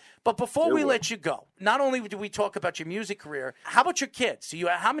NFC? But before we let you go, not only do we talk about your music career, how about your kids?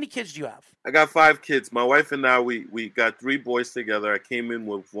 How many kids do you have? I got 5 kids. My wife and I, we got 3 boys together. I came in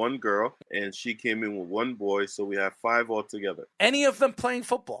with 1 girl, and she came in with 1 boy, so we have 5 altogether. Any of them playing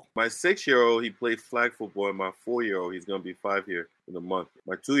football? My 6-year-old, he played flag football, and my 4-year-old, he's going to be 5 here in a month.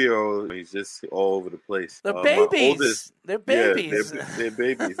 My 2-year-old, he's just all over the place. They're babies. Oldest, they're babies. They're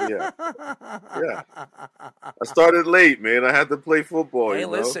babies, yeah. Yeah. I started late, man. I had to play football. Hey, you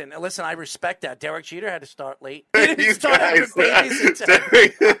know? listen, I respect that. Derek Jeter had to start late. He didn't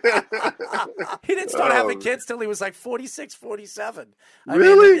start having kids till he was like 46, 47.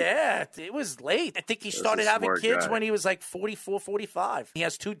 Really? Yeah, it was late. I think he started having kids when he was like 44, 45. He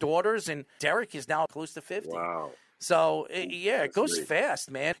has 2 daughters, and Derek is now close to 50. Wow. So, it goes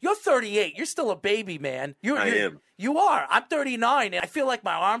fast, man. You're 38. You're still a baby, man. I am. You are. I'm 39, and I feel like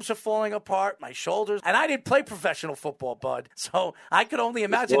my arms are falling apart, my shoulders. And I didn't play professional football, bud. So I could only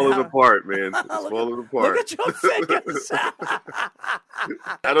imagine it's falling apart, man. It's falling apart. Look at your fingers.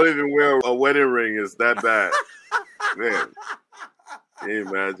 I don't even wear a wedding ring. It's that bad. Man. Can you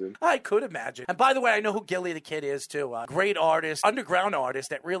imagine? I could imagine. And by the way, I know who Gilly the Kid is, too. A great artist, underground artist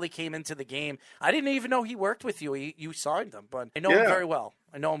that really came into the game. I didn't even know he worked with you. You signed him, but I know him very well.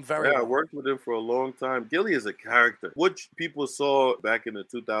 Yeah, I worked with him for a long time. Gilly is a character. What people saw back in the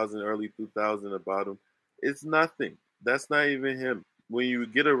early 2000 about him, it's nothing. That's not even him. When you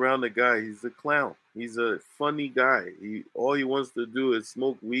get around the guy, he's a clown. He's a funny guy. All he wants to do is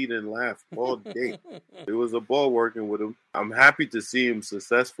smoke weed and laugh all day. It was a ball working with him. I'm happy to see him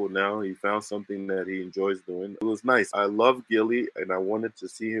successful now. He found something that he enjoys doing. It was nice. I love Gilly, and I wanted to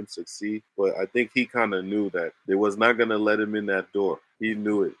see him succeed, but I think he kind of knew that they was not going to let him in that door. He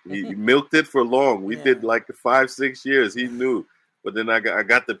knew it. He milked it for long. We did like 5-6 years. He knew. But then I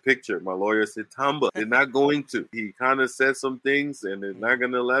got the picture. My lawyer said, Tamba, they're not going to. He kind of said some things, and they're not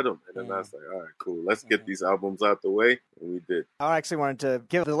going to let him. And then I was like, all right, cool. Let's get these albums out the way. And we did. I actually wanted to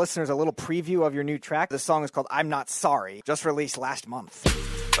give the listeners a little preview of your new track. The song is called I'm Not Sorry, just released last month.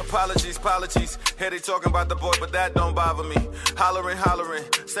 Apologies. Here they talking about the boy, but that don't bother me. Hollering,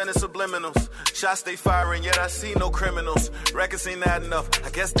 sending subliminals. Shots they firing, yet I see no criminals. Records ain't that enough, I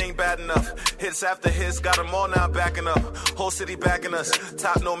guess they ain't bad enough. Hits after hits, got them all now backing up. Whole city backing us,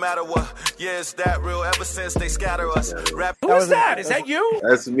 top no matter what. Yeah, it's that real ever since they scatter us. Rap. Who is that? Is that you?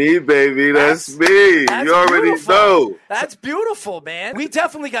 That's me, baby. That's me. You already know. That's beautiful, man. We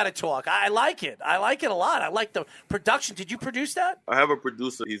definitely got to talk. I like it. I like it a lot. I like the production. Did you produce that? I have a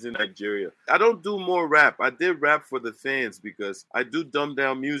producer. He's in Nigeria. I don't do more rap. I did rap for the fans because I do dumb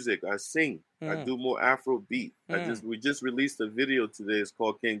down music. I sing. I do more Afro beat. We just released a video today. It's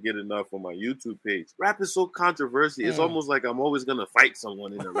called Can't Get Enough on my YouTube page. Rap is so controversial. It's almost like I'm always going to fight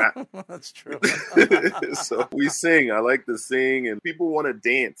someone in the rap. That's true. So we sing. I like to sing, and people want to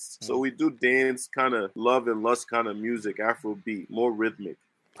dance. So we do dance, kind of love and lust kind of music, Afro beat, more rhythmic.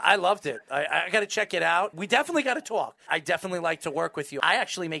 I loved it. I got to check it out. We definitely got to talk. I definitely like to work with you. I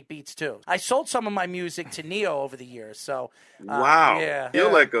actually make beats, too. I sold some of my music to Neo over the years. So, wow. Yeah.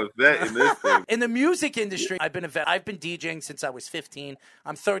 You're like a vet in this thing. In the music industry, I've been a vet. I've been DJing since I was 15.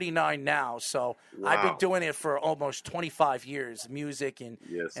 I'm 39 now. So I've been doing it for almost 25 years, music and,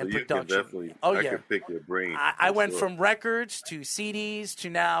 so and you production. Can definitely, I can pick your brain. I went from records to CDs to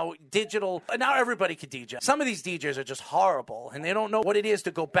now digital. Now everybody can DJ. Some of these DJs are just horrible, and they don't know what it is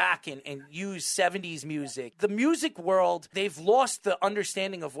to go back and use 70s music. The music world, they've lost the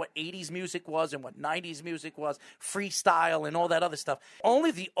understanding of what 80s music was and what 90s music was, freestyle and all that other stuff.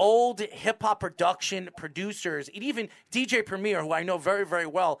 Only the old hip-hop production producers, and even DJ Premier, who I know very, very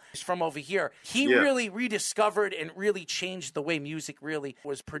well, is from over here. He really rediscovered and really changed the way music really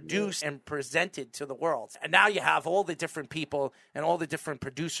was produced and presented to the world. And now you have all the different people and all the different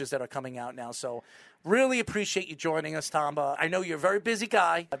producers that are coming out now. So really appreciate you joining us, Tamba. I know you're a very busy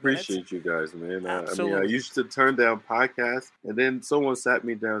guy. Appreciate you guys, man. Absolutely. I used to turn down podcasts, and then someone sat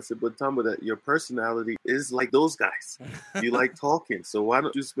me down and said, but Tamba, that your personality is like those guys. You like talking, so why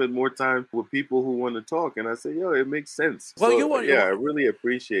don't you spend more time with people who want to talk? And I said, it makes sense. Well, I really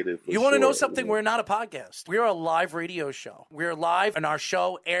appreciate it. You want to know something? We're not a podcast. We're a live radio show. We're live, and our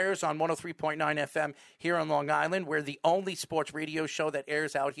show airs on 103.9 FM here on Long Island. We're the only sports radio show that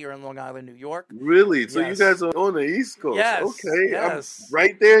airs out here in Long Island, New York. Really? So you guys are on the East Coast. Yes. Okay. Yes. I'm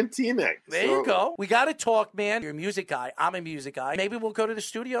right there in Teaneck. There you go. We got to talk, man. You're a music guy. I'm a music guy. Maybe we'll go to the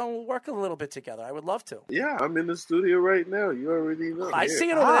studio and we'll work a little bit together. I would love to. Yeah, I'm in the studio right now. You already know. I see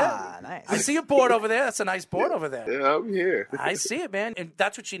it over there. Nice. I see a board over there. That's a nice board over there. Yeah, I'm here. I see it, man. And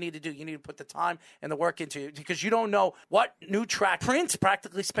that's what you need to do. You need to put the time and the work into it because you don't know what new track. Prince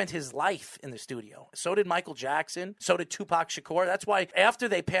practically spent his life in the studio. So did Michael Jackson. So did Tupac Shakur. That's why after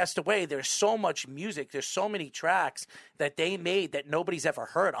they passed away, there's so much music. There's so many tracks that they made that nobody's ever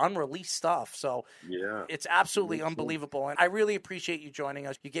heard, unreleased stuff. So it's absolutely unbelievable. And I really appreciate you joining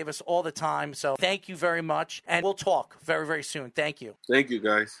us. You gave us all the time. So thank you very much. And we'll talk very, very soon. Thank you. Thank you,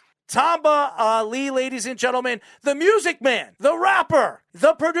 guys. Tamba Ali, ladies and gentlemen, the music man, the rapper,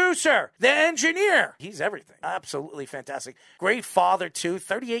 the producer, the engineer. He's everything. Absolutely fantastic. Great father, too.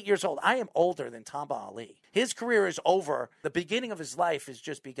 38 years old. I am older than Tamba Ali. His career is over. The beginning of his life has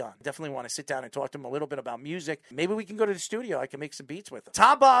just begun. Definitely want to sit down and talk to him a little bit about music. Maybe we can go to the studio. I can make some beats with him.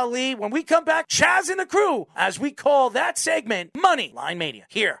 Tamba Ali, when we come back, Chaz and the crew, as we call that segment, Money Line Mania,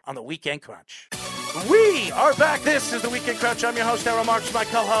 here on the Weekend Crunch. We are back. This is the Weekend Crunch. I'm your host, Errol Marks, my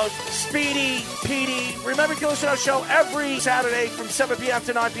co-host, Speedy Petey. Remember, you can listen to our show every Saturday from 7 p.m.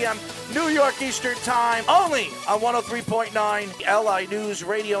 to 9 p.m. New York Eastern Time, only on 103.9 LI News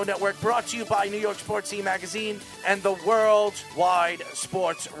Radio Network, brought to you by New York Sports Scene Magazine and the Worldwide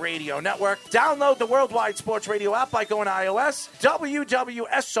Sports Radio Network. Download the Worldwide Sports Radio app by going to iOS,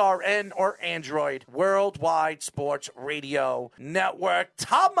 WWSRN, or Android. Worldwide Sports Radio Network.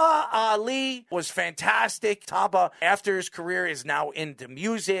 Tamba Ali was fantastic. Tamba, after his career, is now into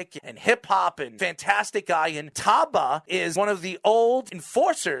music and hip-hop and fantastic guy. And Tamba is one of the old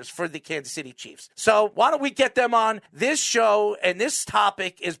enforcers for the Kansas City Chiefs. So why don't we get them on this show? And this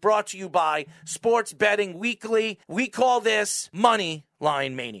topic is brought to you by Sports Betting Weekly. We call this Money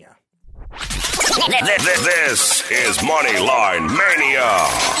Line Mania. This is Money Line Mania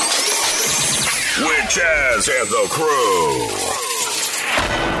with Chaz and the crew.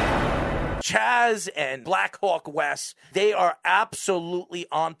 Chaz and Black Hawk West, they are absolutely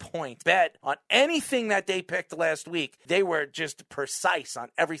on point. Bet on anything that they picked last week. They were just precise on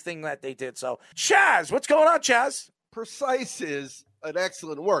everything that they did. So, Chaz, what's going on, Chaz? Precise is an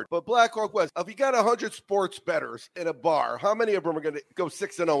excellent word. But Black Hawk West, if you got 100 sports bettors in a bar, how many of them are going to go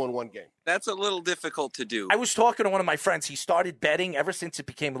 6-0 in one game? That's a little difficult to do. I was talking to one of my friends. He started betting ever since it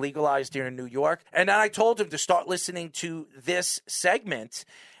became legalized here in New York. And then I told him to start listening to this segment.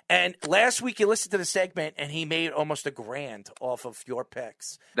 And last week, he listened to the segment, and he made almost $1,000 off of your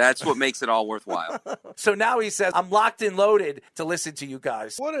picks. That's what makes it all worthwhile. So now he says, I'm locked and loaded to listen to you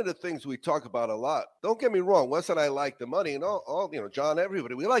guys. One of the things we talk about a lot, don't get me wrong, Wes and I like the money, and all John,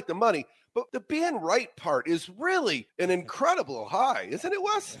 everybody, we like the money. But the being right part is really an incredible high, isn't it,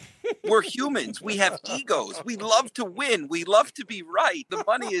 Wes? We're humans. We have egos. We love to win. We love to be right. The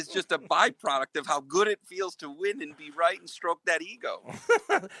money is just a byproduct of how good it feels to win and be right and stroke that ego.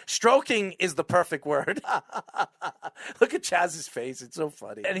 Stroking is the perfect word. Look at Chaz's face. It's so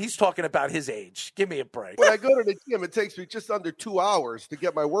funny. And he's talking about his age. Give me a break. When I go to the gym, it takes me just under 2 hours to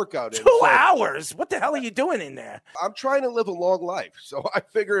get my workout in. 2 hours? What the hell are you doing in there? I'm trying to live a long life. So I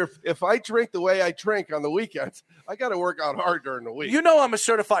figure if I drink the way I drink on the weekends, I got to work out hard during the week. You know I'm a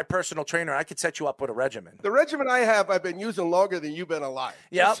certified personal trainer. I could set you up with a regimen. The regimen I have, I've been using longer than you've been alive.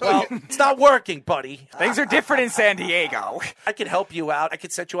 Yeah, well, it's not working, buddy. Things are different in San Diego. I could help you out. I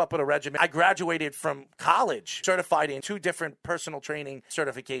could set you up with a regimen. I graduated from college, certified in 2 different personal training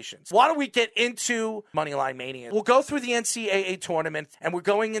certifications. Why don't we get into Moneyline Mania? We'll go through the NCAA tournament, and we're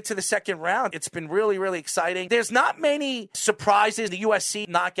going into the second round. It's been really, really exciting. There's not many surprises. The USC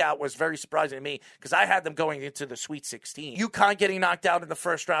knockout was very surprising to me because I had them going into the Sweet 16. UConn getting knocked out in the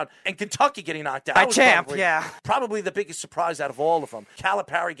first round, and Kentucky getting knocked out. By champ, Probably the biggest surprise out of all of them.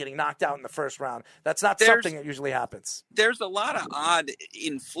 Calipari getting knocked out in the first round. That's not something that usually happens. There's a lot of odd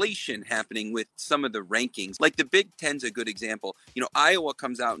inflation happening with some of the rankings. Like the Big Ten's a good example. You know, Iowa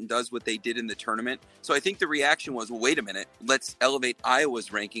comes out and does what they did in the tournament. So I think the reaction was, well, wait a minute, let's elevate Iowa's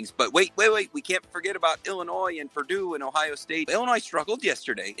rankings. But wait, we can't forget about Illinois and Purdue and Ohio State. Illinois struggled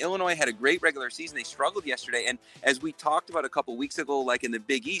yesterday. Illinois had a great regular season. They struggled yesterday. And as we talked about a couple weeks ago, like in the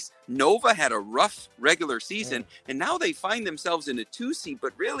Big East, Nova had a rough regular season. And now they find themselves in a 2 seed.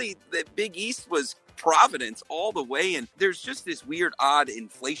 But really, the Big East was Providence all the way, and there's just this weird, odd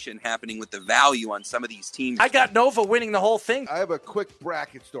inflation happening with the value on some of these teams. I got Nova winning the whole thing. I have a quick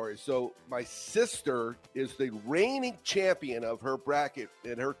bracket story. So my sister is the reigning champion of her bracket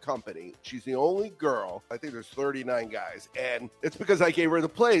in her company. She's the only girl. I think there's 39 guys, and it's because I gave her the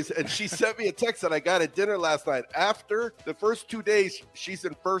plays, and she sent me a text that I got at dinner last night. After the first 2 days, she's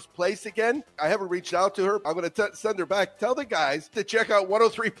in first place again. I haven't reached out to her. I'm going to send her back. Tell the guys to check out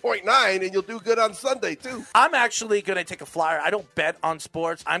 103.9, and you'll do good on Sunday too. I'm actually going to take a flyer. I don't bet on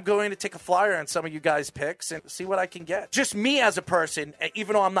sports. I'm going to take a flyer on some of you guys' picks and see what I can get. Just me as a person,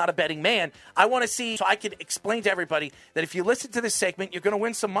 even though I'm not a betting man, I want to see so I can explain to everybody that if you listen to this segment, you're going to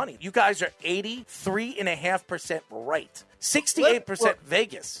win some money. You guys are 83.5% right. 68%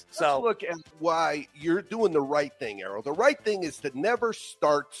 Vegas. So let's look at why you're doing the right thing, Errol. The right thing is to never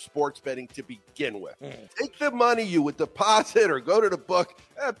start sports betting to begin with. Take the money you would deposit or go to the book,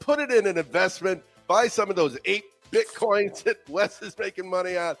 put it in an investment. Buy some of those 8 Bitcoins that Wes is making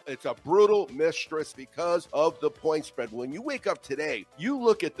money on. It's a brutal mistress because of the point spread. When you wake up today, you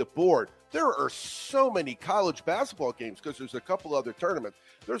look at the board. There are so many college basketball games because there's a couple other tournaments.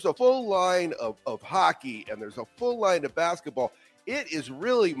 There's a full line of hockey and there's a full line of basketball. It is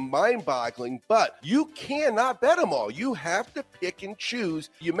really mind-boggling, but you cannot bet them all. You have to pick and choose.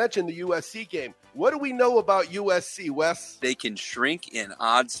 You mentioned the USC game. What do we know about USC, Wes? They can shrink in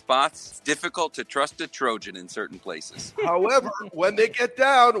odd spots. It's difficult to trust a Trojan in certain places. However, when they get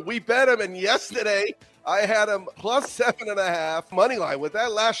down, we bet them. And yesterday, I had them plus 7.5 money line. With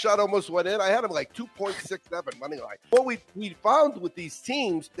that last shot almost went in, I had them like 2.67 money line. What we found with these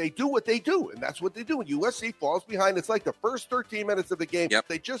teams, they do what they do, and that's what they do. When USC falls behind, it's like the first 13 minutes of the game. Yep.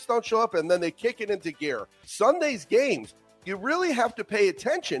 They just don't show up, and then they kick it into gear. Sunday's games, you really have to pay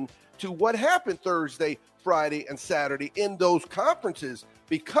attention to what happened Thursday, Friday, and Saturday in those conferences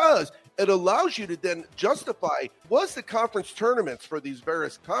because it allows you to then justify, was the conference tournaments for these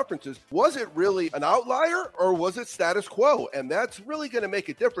various conferences, was it really an outlier or was it status quo? And that's really going to make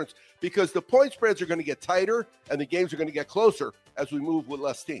a difference because the point spreads are going to get tighter and the games are going to get closer as we move with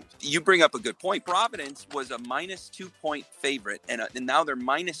less teams. You bring up a good point. Providence was a minus 2-point favorite, and now they're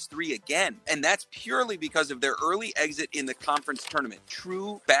minus 3 again. And that's purely because of their early exit in the conference tournament.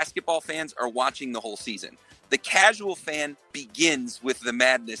 True basketball fans are watching the whole season. The casual fan begins with the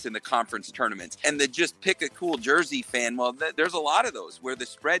madness in the conference tournaments. And the just pick a cool jersey fan, well, there's a lot of those where the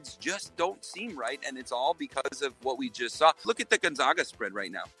spreads just don't seem right. And it's all because of what we just saw. Look at the Gonzaga spread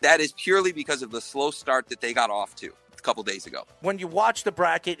right now. That is purely because of the slow start that they got off to a couple days ago. When you watch the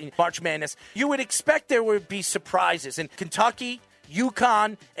bracket in March Madness, you would expect there would be surprises. In Kentucky,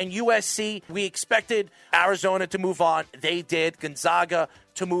 UConn, and USC, we expected Arizona to move on. They did. Gonzaga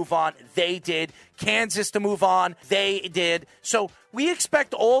to move on. They did. Kansas to move on. They did. So we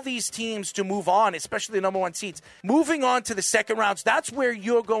expect all these teams to move on, especially the number one seeds. Moving on to the second rounds, that's where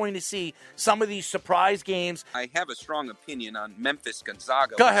you're going to see some of these surprise games. I have a strong opinion on Memphis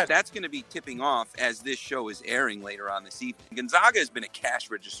Gonzaga. Go ahead. That's going to be tipping off as this show is airing later on this evening. Gonzaga has been a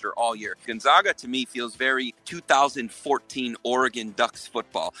cash register all year. Gonzaga, to me, feels very 2014 Oregon Ducks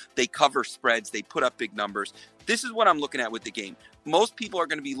football. They cover spreads. They put up big numbers. This is what I'm looking at with the game. Most people are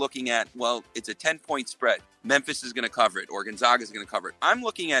going to be looking at, well, it's a 10-point spread. Memphis is going to cover it or Gonzaga is going to cover it. I'm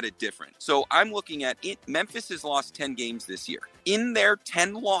looking at it different. So I'm looking at it. Memphis has lost 10 games this year. In their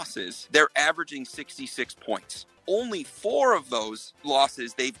 10 losses, they're averaging 66 points. Only 4 of those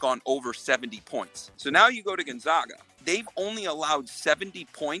losses, they've gone over 70 points. So now you go to Gonzaga. They've only allowed 70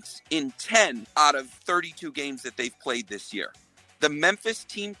 points in 10 out of 32 games that they've played this year. The Memphis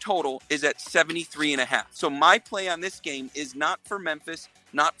team total is at 73.5. So my play on this game is not for Memphis,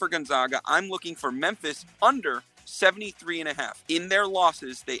 not for Gonzaga. I'm looking for Memphis under 73.5. In their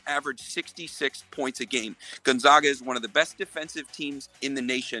losses, they average 66 points a game. Gonzaga is one of the best defensive teams in the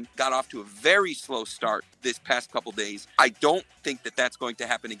nation. Got off to a very slow start this past couple days. I don't think that that's going to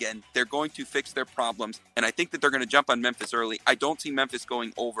happen again. They're going to fix their problems, and I think that they're going to jump on Memphis early. I don't see Memphis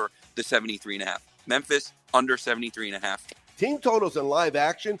going over the 73.5. Memphis under 73.5. Team totals in live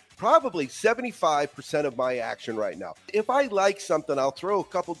action, probably 75% of my action right now. If I like something, I'll throw a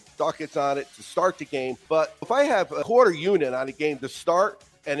couple ducats on it to start the game. But if I have a quarter unit on a game to start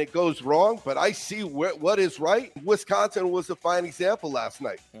and it goes wrong, but I see what is right, Wisconsin was a fine example last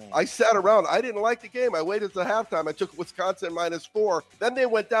night. I sat around. I didn't like the game. I waited till halftime. I took Wisconsin -4. Then they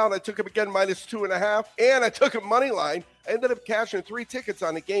went down. I took them again -2.5. And I took a money line. I ended up cashing 3 tickets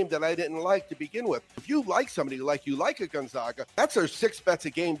on a game that I didn't like to begin with. If you like somebody like you like a Gonzaga, that's our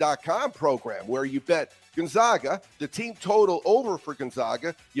 6betsagame.com program where you bet Gonzaga, the team total over for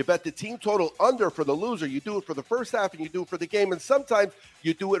Gonzaga. You bet the team total under for the loser. You do it for the first half and you do it for the game. And sometimes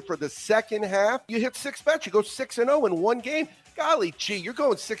you do it for the second half. You hit 6 bets. You go 6-0 in one game. Golly gee, you're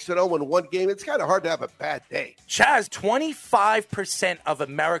going 6-0 in one game. It's kind of hard to have a bad day. Chaz, 25% of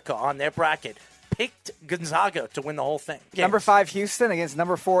America on their bracket picked Gonzaga to win the whole thing. Number 5, Houston against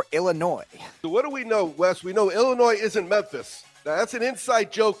number 4, Illinois. So what do we know, Wes? We know Illinois isn't Memphis. Now, that's an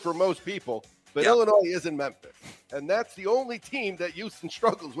inside joke for most people, but Illinois isn't Memphis. And that's the only team that Houston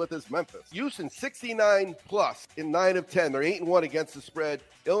struggles with is Memphis. Houston 69+ in 9 of 10. They're 8-1 against the spread.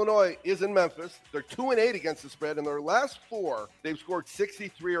 Illinois is in Memphis. They're 2-8 against the spread. In their last 4, they've scored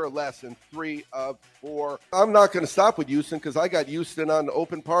 63 or less in 3 of 4. I'm not going to stop with Houston because I got Houston on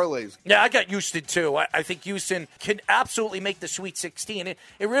open parlays. Yeah, I got Houston too. I think Houston can absolutely make the Sweet 16. It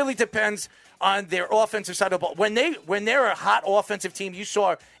really depends on their offensive side of the ball. When they're a hot offensive team, you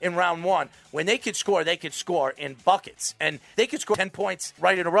saw in round 1, when they could score in buckets. And they could score 10 points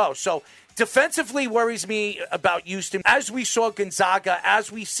right in a row. So defensively worries me about Houston. As we saw Gonzaga,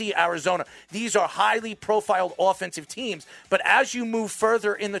 as we see Arizona, these are highly profiled offensive teams. But as you move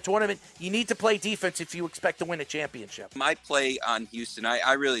further in the tournament, you need to play defense if you expect to win a championship. My play on Houston,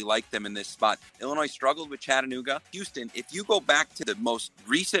 I really like them in this spot. Illinois struggled with Chattanooga. Houston, if you go back to the most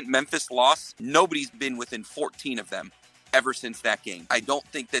recent Memphis loss, nobody's been within 14 of them ever since that game. I don't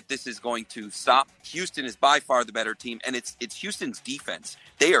think that this is going to stop. Houston is by far the better team, and it's Houston's defense.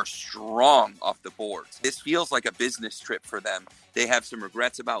 They are strong off the boards. This feels like a business trip for them. They have some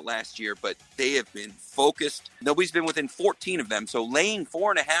regrets about last year, but they have been focused. Nobody's been within 14 of them, so laying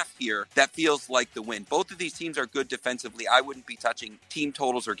 4.5 here, that feels like the win. Both of these teams are good defensively. I wouldn't be touching team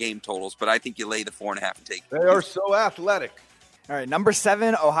totals or game totals, but I think you lay the 4.5 and take. They are so athletic. All right, number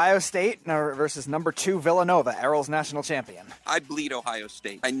 7, Ohio State versus number 2, Villanova, Errol's national champion. I bleed Ohio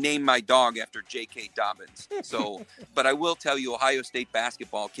State. I named my dog after J.K. Dobbins. But I will tell you, Ohio State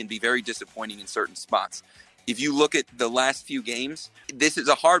basketball can be very disappointing in certain spots. If you look at the last few games, this is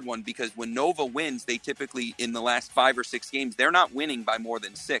a hard one because when Nova wins, they typically, in the last 5 or 6 games, they're not winning by more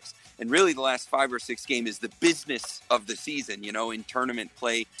than 6. And really the last 5 or 6 games is the business of the season, in tournament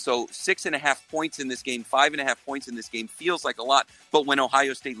play. So 6.5 points in this game, 5.5 points in this game feels like a lot. But when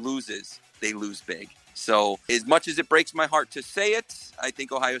Ohio State loses, they lose big. So as much as it breaks my heart to say it, I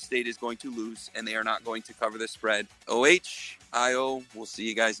think Ohio State is going to lose, and they are not going to cover the spread. IO, we'll see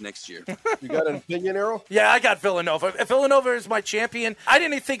you guys next year. You got an opinion, Errol? Yeah, I got Villanova. If Villanova is my champion, I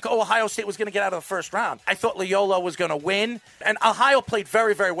didn't think Ohio State was going to get out of the first round. I thought Loyola was going to win, and Ohio played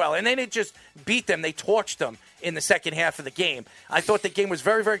very, very well. And they didn't just beat them, they torched them in the second half of the game. I thought the game was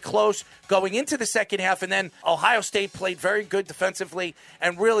very, very close going into the second half, and then Ohio State played very good defensively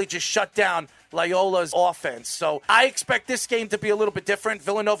and really just shut down Loyola's offense. So I expect this game to be a little bit different.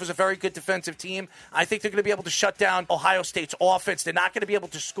 Villanova's a very good defensive team. I think they're going to be able to shut down Ohio State's offense. They're not going to be able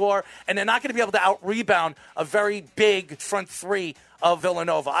to score, and they're not going to be able to out-rebound a very big front three of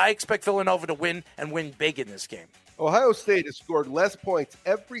Villanova. I expect Villanova to win and win big in this game. Ohio State has scored less points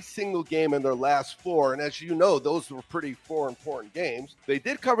every single game in their last 4, and as you know, those were pretty 4 important games. They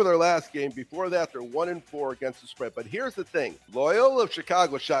did cover their last game. Before that, they're 1-4 against the spread. But here's the thing. Loyola of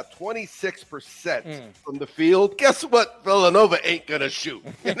Chicago shot 26% from the field. Guess what Villanova ain't going to shoot?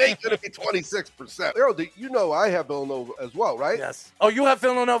 It ain't going to be 26%. Errol, you know I have Villanova as well, right? Yes. Oh, you have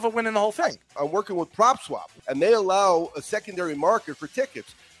Villanova winning the whole thing? I'm working with PropSwap, and they allow a secondary market for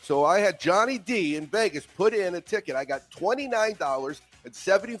tickets. So I had Johnny D in Vegas put in a ticket. I got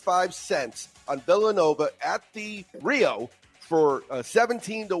 $29.75 on Villanova at the Rio for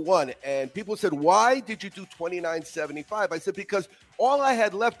 17-1. And people said, why did you do $29.75? I said, because all I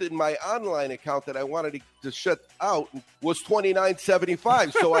had left in my online account that I wanted to shut out was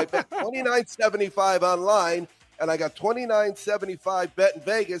 $29.75. So I bet $29.75 online, and I got $29.75 bet in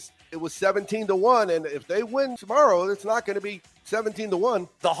Vegas. It was 17-1, and if they win tomorrow, it's not going to be 17-1.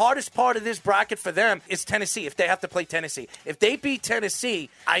 The hardest part of this bracket for them is Tennessee, if they have to play Tennessee. If they beat Tennessee,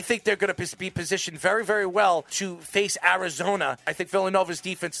 I think they're going to be positioned very, very well to face Arizona. I think Villanova's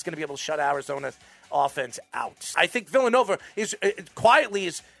defense is going to be able to shut Arizona's offense out. I think Villanova is quietly,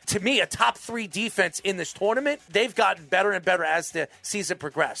 to me, a top 3 defense in this tournament. They've gotten better and better as the season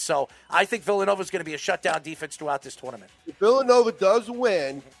progressed. So I think Villanova is going to be a shutdown defense throughout this tournament. If Villanova does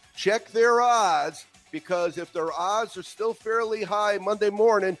win, check their odds, because if their odds are still fairly high Monday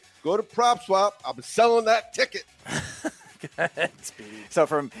morning, go to PropSwap. I'll be selling that ticket. So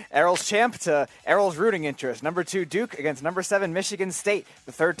from Errol's champ to Errol's rooting interest, number 2 Duke against number 7 Michigan State,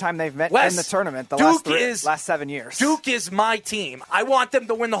 the third time they've met in the tournament last 7 years. Duke is my team. I want them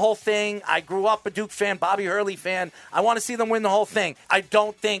to win the whole thing. I grew up a Duke fan, Bobby Hurley fan. I want to see them win the whole thing. I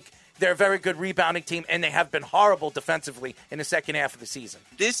don't think they're a very good rebounding team, and they have been horrible defensively in the second half of the season.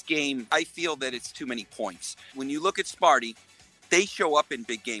 This game, I feel that it's too many points. When you look at Sparty, they show up in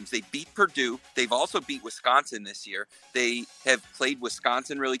big games. They beat Purdue. They've also beat Wisconsin this year. They have played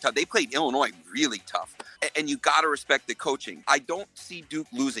Wisconsin really tough. They played Illinois really tough. And you got to respect the coaching. I don't see Duke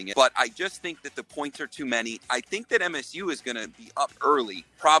losing it, but I just think that the points are too many. I think that MSU is going to be up early,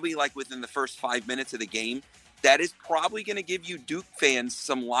 probably like within the first 5 minutes of the game. That is probably going to give you Duke fans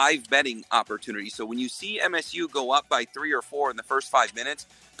some live betting opportunities. So when you see MSU go up by 3 or 4 in the first 5 minutes,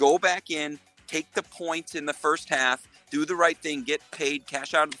 go back in, take the points in the first half, do the right thing, get paid,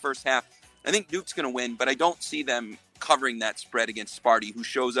 cash out in the first half. I think Duke's going to win, but I don't see them covering that spread against Sparty, who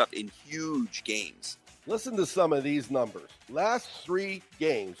shows up in huge games. Listen to some of these numbers. Last 3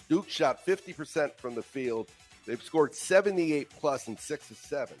 games, Duke shot 50% from the field. They've scored 78-plus in 6 of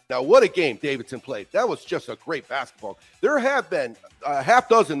 7. Now, what a game Davidson played. That was just a great basketball. There have been a half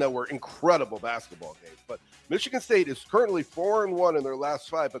dozen that were incredible basketball games, but Michigan State is currently 4-1 in their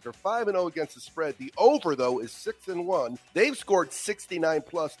last 5, but they're 5-0 against the spread. The over, though, is 6-1. They've scored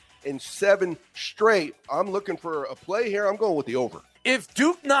 69-plus in 7 straight. I'm looking for a play here. I'm going with the over. If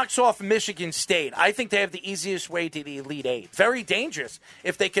Duke knocks off Michigan State, I think they have the easiest way to the Elite Eight. Very dangerous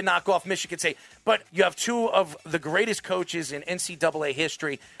if they can knock off Michigan State. But you have 2 of the greatest coaches in NCAA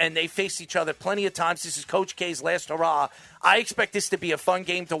history, and they face each other plenty of times. This is Coach K's last hurrah. I expect this to be a fun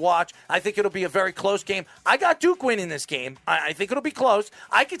game to watch. I think it'll be a very close game. I got Duke winning this game. I think it'll be close.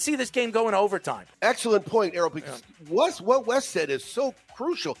 I could see this game going overtime. Excellent point, Errol, because what Wes said is so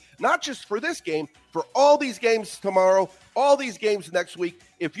crucial, not just for this game, for all these games tomorrow, all these games next week.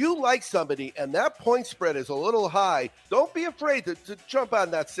 If you like somebody and that point spread is a little high, don't be afraid to jump on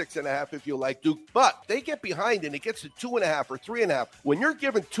that 6.5 if you like Duke. But they get behind and it gets to 2.5 or 3.5. When you're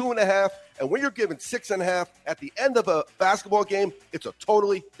given 2.5 and when you're given 6.5 at the end of a basketball game, it's a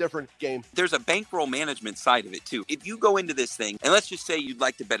totally different game. There's a bankroll management side of it too. If you go into this thing, and let's just say you'd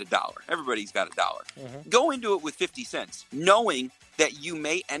like to bet $1. Everybody's got $1. Mm-hmm. Go into it with 50 cents, knowing that you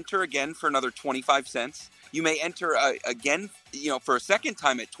may enter again for another 25 cents. You may enter again, for a second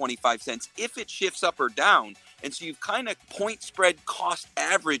time at 25 cents if it shifts up or down. And so you've kind of point spread cost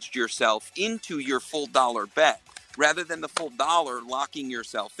averaged yourself into your full dollar bet rather than the full dollar locking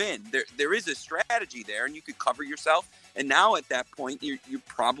yourself in. There is a strategy there, and you could cover yourself. And now at that point, you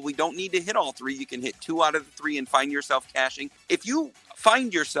probably don't need to hit all 3. You can hit 2 out of the 3 and find yourself cashing. If you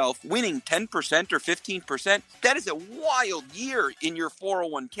find yourself winning 10% or 15%, that is a wild year in your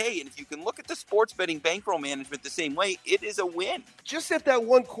 401k. And if you can look at the sports betting bankroll management the same way, it is a win. Just if that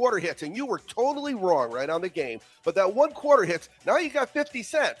 1 quarter hits, and you were totally wrong right on the game, but that 1 quarter hits, now you got 50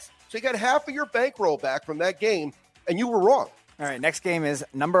 cents. So you got half of your bankroll back from that game, and you were wrong. All right, next game is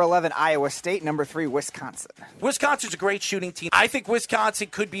number 11, Iowa State, number 3, Wisconsin. Wisconsin's a great shooting team. I think Wisconsin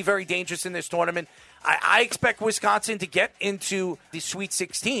could be very dangerous in this tournament. I expect Wisconsin to get into the Sweet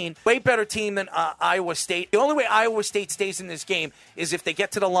 16. Way better team than Iowa State. The only way Iowa State stays in this game is if they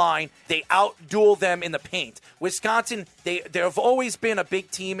get to the line, they outduel them in the paint. Wisconsin, they've always been a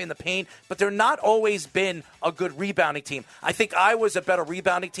big team in the paint, but they're not always been a good rebounding team. I think Iowa's a better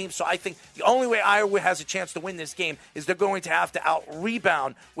rebounding team, so I think the only way Iowa has a chance to win this game is they're going to have to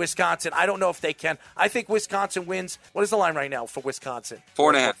out-rebound Wisconsin. I don't know if they can. I think Wisconsin wins. What is the line right now for Wisconsin?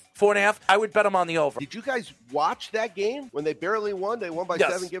 4.5. 4.5. I would bet them on the over. Did you guys watch that game when they barely won? They won by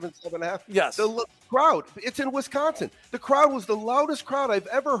 7, given 7.5? Yes. The crowd, it's in Wisconsin. The crowd was the loudest crowd I've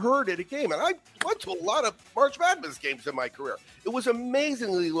ever heard at a game. And I went to a lot of March Madness games in my career. It was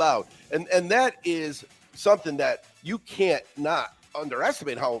amazingly loud. And that is something that you can't not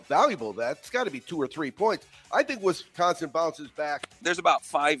underestimate how valuable that. It's got to be 2 or 3 points. I think Wisconsin bounces back. There's about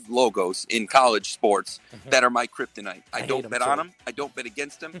 5 logos in college sports that are my kryptonite. I don't bet on them. I don't bet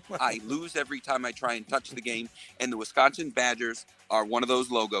against them. I lose every time I try and touch the game. And the Wisconsin Badgers are one of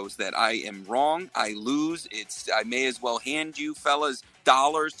those logos that I am wrong. I lose. I may as well hand you fellas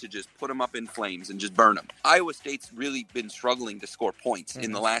dollars to just put them up in flames and just burn them. Iowa State's really been struggling to score points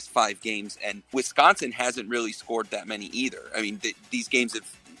in the last 5 games, and Wisconsin hasn't really scored that many either. I mean, these games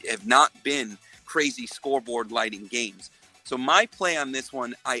have not been crazy scoreboard lighting games. So my play on this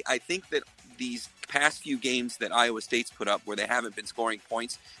one, I think that these past few games that Iowa State's put up where they haven't been scoring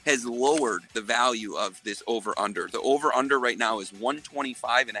points has lowered the value of this over-under. The over-under right now is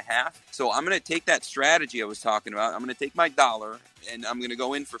 125.5. So I'm going to take that strategy I was talking about. I'm going to take my dollar and I'm going to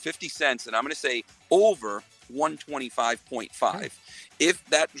go in for 50 cents and I'm going to say over 125.5. If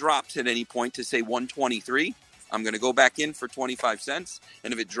that drops at any point to say 123, I'm going to go back in for 25 cents.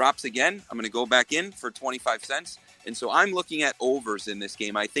 And if it drops again, I'm going to go back in for 25 cents. And so I'm looking at overs in this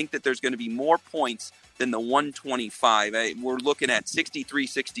game. I think that there's going to be more points than the 125. We're looking at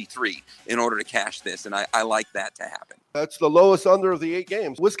 63-63 in order to cash this. And I like that to happen. That's the lowest under of the 8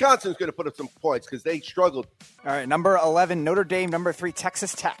 games. Wisconsin's going to put up some points because they struggled. All right, number 11, Notre Dame. Number 3,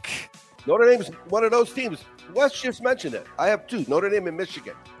 Texas Tech. Notre Dame's one of those teams. Wes just mentioned it. I have 2, Notre Dame and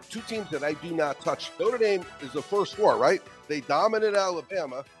Michigan. 2 teams that I do not touch. Notre Dame is the first 4, right? They dominated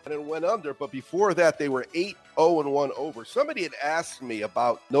Alabama and then went under, but before that, they were 8-0-1 over. Somebody had asked me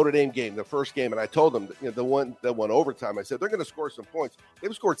about Notre Dame game, the first game, and I told them, the one that won overtime, I said, they're going to score some points.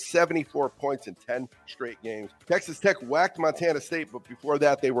 They've scored 74 points in 10 straight games. Texas Tech whacked Montana State, but before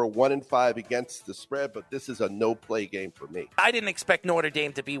that, they were 1-5 against the spread, but this is a no-play game for me. I didn't expect Notre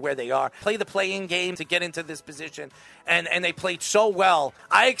Dame to be where they are. Play the play-in game to get into this position, and they played so well.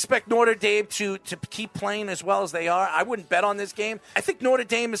 I expect Notre Dame to keep playing as well as they are. I wouldn't bet on this game. I think Notre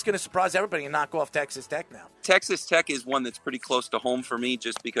Dame is going to surprise everybody and knock off Texas Tech now. Texas Tech is one that's pretty close to home for me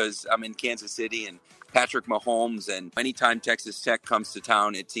just because I'm in Kansas City and Patrick Mahomes, and anytime Texas Tech comes to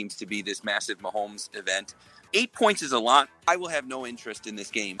town, it seems to be this massive Mahomes event. 8 points is a lot. I will have no interest in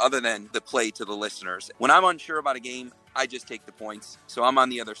this game other than the play to the listeners. When I'm unsure about a game, I just take the points. So I'm on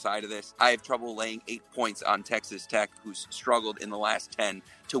the other side of this. I have trouble laying 8 points on Texas Tech, who's struggled in the last 10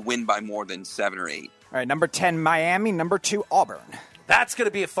 to win by more than 7 or 8. All right, number 10, Miami. Number 2, Auburn. That's going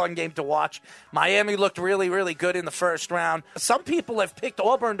to be a fun game to watch. Miami looked really, really good in the first round. Some people have picked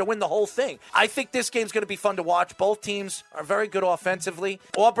Auburn to win the whole thing. I think this game's going to be fun to watch. Both teams are very good offensively.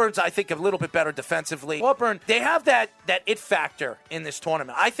 Auburn's, I think, a little bit better defensively. Auburn, they have that it factor in this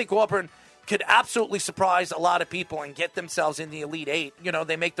tournament. I think Auburn could absolutely surprise a lot of people and get themselves in the Elite Eight. You know,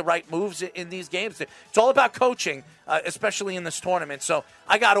 they make the right moves in these games. It's all about coaching, especially in this tournament. So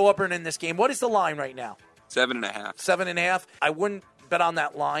I got Auburn in this game. What is the line right now? 7.5. 7.5. I wouldn't bet on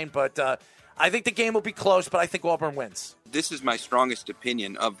that line, but I think the game will be close, but I think Auburn wins. This is my strongest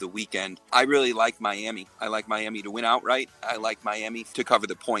opinion of the weekend. I really like Miami. I like Miami to win outright. I like Miami to cover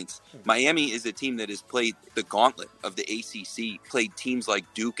the points. Miami is a team that has played the gauntlet of the ACC, played teams like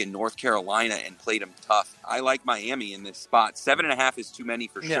Duke and North Carolina and played them tough. I like Miami in this spot. 7.5 is too many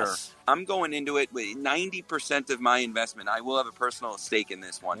for sure. I'm going into it with 90% of my investment. I will have a personal stake in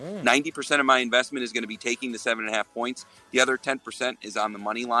this one. 90% of my investment is going to be taking the 7.5 points. The other 10% is on the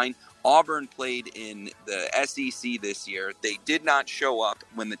money line. Auburn played in the SEC this year. They did not show up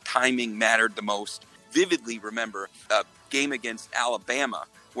when the timing mattered the most. Vividly remember a game against Alabama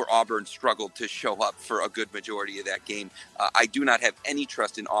where Auburn struggled to show up for a good majority of that game. I do not have any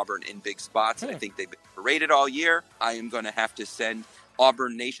trust in Auburn in big spots. I think they've been berated all year. I am going to have to send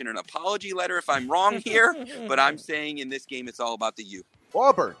Auburn Nation an apology letter if I'm wrong here, but I'm saying in this game it's all about the U.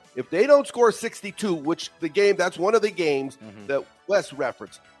 Auburn, if they don't score 62, which the game, that's one of the games that Wes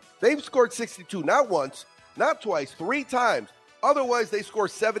referenced. They've scored 62, not once, not twice, 3 times. Otherwise, they score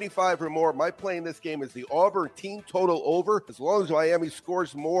 75 or more. My play in this game is the Auburn team total over. As long as Miami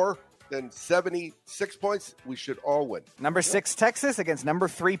scores more than 76 points, we should all win. Number 6, Texas against number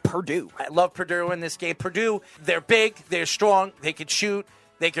 3, Purdue. I love Purdue in this game. Purdue, they're big, they're strong, they can shoot,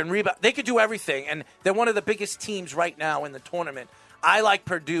 they can rebound, they can do everything, and they're one of the biggest teams right now in the tournament. I like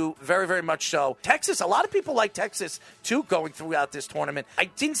Purdue very, very much so. Texas, a lot of people like Texas, too, going throughout this tournament. I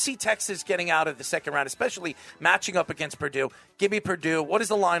didn't see Texas getting out of the second round, especially matching up against Purdue. Give me Purdue. What is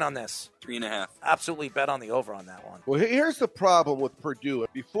the line on this? 3.5. Absolutely bet on the over on that one. Well, here's the problem with Purdue.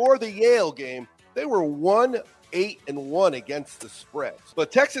 Before the Yale game, they were 1-8-1 against the spreads.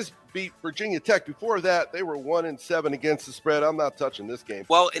 But Texas beat Virginia Tech. Before that, they were 1-7 against the spread. I'm not touching this game.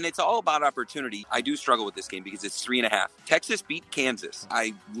 Well, and it's all about opportunity. I do struggle with this game because it's 3.5. Texas beat Kansas.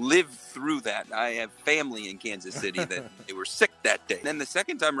 I lived through that. I have family in Kansas City that they were sick that day. And then the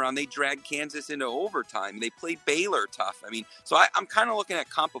second time around, they dragged Kansas into overtime. They played Baylor tough. I mean, so I'm kind of looking at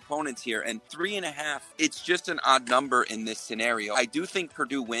comp opponents here, and 3.5, it's just an odd number in this scenario. I do think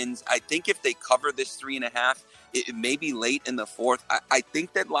Purdue wins. I think if they cover this 3.5, it may be late in the fourth. I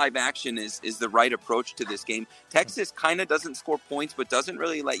think that live action is the right approach to this game. Texas kind of doesn't score points, but doesn't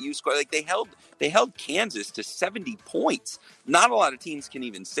really let you score. Like they held Kansas to 70 points. Not a lot of teams can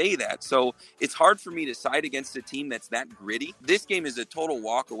even say that. So it's hard for me to side against a team that's that gritty. This game is a total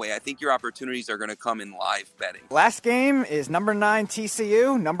walk away. I think your opportunities are going to come in live betting. Last game is number 9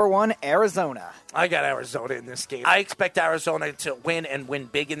 TCU, number 1 Arizona. I got Arizona in this game. I expect Arizona to win and win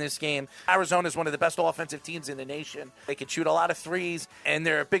big in this game. Arizona is one of the best offensive teams in the nation. They can shoot a lot of threes, and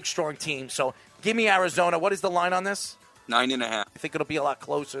they're a big, strong team. So give me Arizona. What is the line on this? 9.5. I think it'll be a lot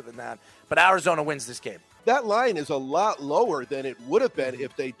closer than that. But Arizona wins this game. That line is a lot lower than it would have been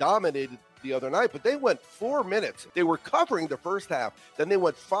if they dominated the other night, but they went 4 minutes. They were covering the first half. Then they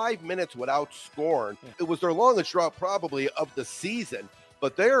went 5 minutes without scoring. It was their longest drought probably of the season,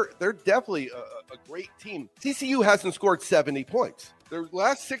 but they're definitely a great team. TCU hasn't scored 70 points. Their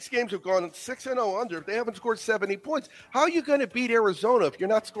last 6 games have gone 6-0 under. If they haven't scored 70 points, how are you going to beat Arizona if you're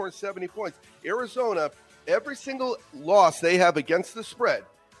not scoring 70 points? Arizona, every single loss they have against the spread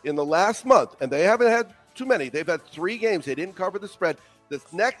in the last month, and they haven't had too many. They've had 3 games. They didn't cover the spread.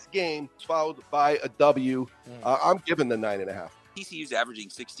 This next game is followed by a W. I'm giving the 9.5. TCU's averaging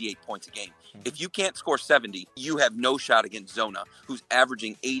 68 points a game. If you can't score 70, you have no shot against Zona, who's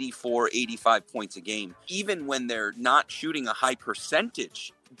averaging 84, 85 points a game. Even when they're not shooting a high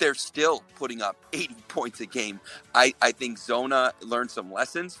percentage, they're still putting up 80 points a game. I think Zona learned some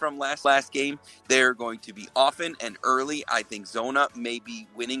lessons from last game. They're going to be often and early. I think Zona may be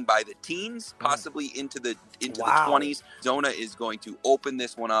winning by the teens, possibly into the 20s. Zona is going to open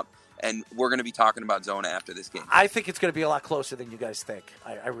this one up, and we're going to be talking about Zona after this game. I think it's going to be a lot closer than you guys think.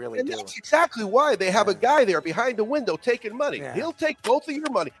 I really do. That's exactly why they have a guy there behind the window taking money. Yeah. He'll take both of your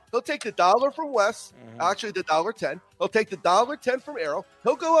money. He'll take the $1 from Wes, actually the $1.10. He'll take the $1.10 from Arrow.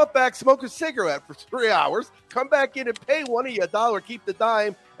 He'll go up back, smoke a cigarette for 3 hours, come back in and pay one of you $1, keep the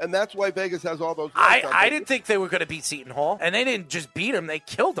dime, and that's why Vegas has all those. I didn't think they were going to beat Seton Hall, and they didn't just beat him; they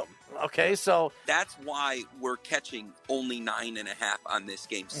killed him. Okay, so that's why we're catching only 9.5 on this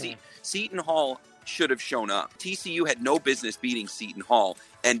game. Seton Hall should have shown up. TCU had no business beating Seton Hall,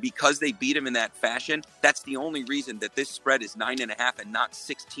 and because they beat him in that fashion, that's the only reason that this spread is 9.5 and not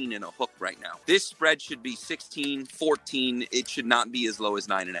 16 in a hook right now. This spread should be 16, 14. It should not be as low as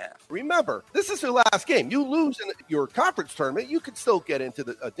 9.5. Remember, this is your last game. You lose in your conference tournament, you could still get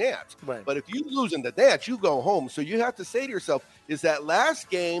into a dance. Right. But if you lose in the dance, you go home. So you have to say to yourself, is that last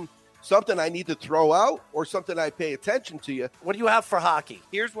game something I need to throw out or something I pay attention to you? What do you have for hockey?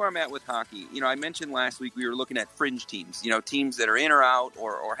 Here's where I'm at with hockey. I mentioned last week we were looking at fringe teams, teams that are in or out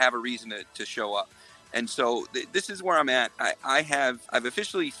or have a reason to show up. And so this is where I'm at. I've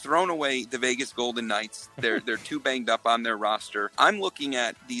officially thrown away the Vegas Golden Knights. They're too banged up on their roster. I'm looking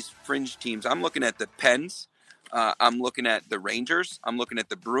at these fringe teams. I'm looking at the Pens. I'm looking at the Rangers. I'm looking at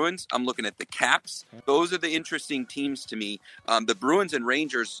the Bruins. I'm looking at the Caps. Those are the interesting teams to me. The Bruins and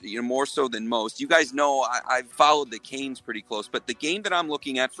Rangers, more so than most. You guys know I've followed the Canes pretty close, but the game that I'm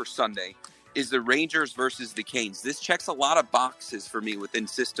looking at for Sunday is the Rangers versus the Canes. This checks a lot of boxes for me within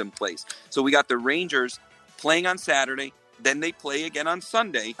system plays. So we got the Rangers playing on Saturday. Then they play again on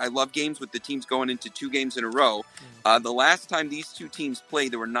Sunday. I love games with the teams going into 2 games in a row. The last time these 2 teams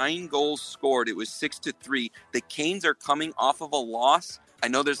played, there were 9 goals scored. It was 6-3. The Canes are coming off of a loss. I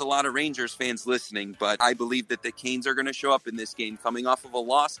know there's a lot of Rangers fans listening, but I believe that the Canes are going to show up in this game, coming off of a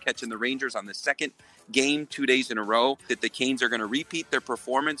loss, catching the Rangers on the second game 2 days in a row, that the Canes are going to repeat their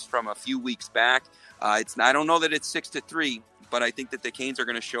performance from a few weeks back. I don't know that it's 6-3. But I think that the Canes are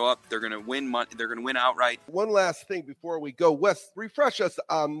going to show up. They're going to win money. They're going to win outright. One last thing before we go. Wes, refresh us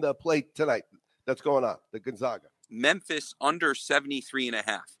on the play tonight that's going on, the Gonzaga. Memphis under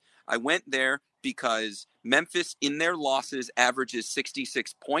 73.5. I went there because Memphis in their losses averages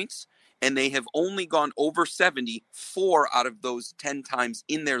 66 points, and they have only gone over 70 4 out of those 10 times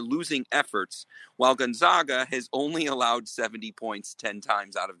in their losing efforts, while Gonzaga has only allowed 70 points 10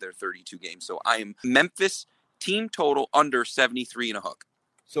 times out of their 32 games. So I am Memphis team total under 73 and a hook.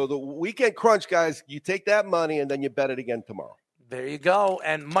 So the weekend crunch, guys, you take that money and then you bet it again tomorrow. There you go.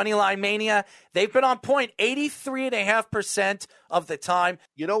 And Moneyline Mania, they've been on point 83.5% of the time.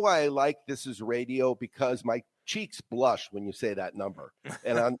 You know why I like this is radio? Because my cheeks blush when you say that number.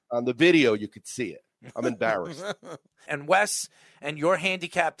 And on the video, you could see it. I'm embarrassed. And Wes and your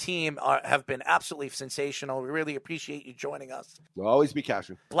handicap team have been absolutely sensational. We really appreciate you joining us. We'll always be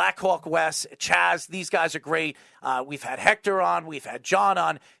cashing. Blackhawk Wes, Chaz, these guys are great. We've had Hector on. We've had John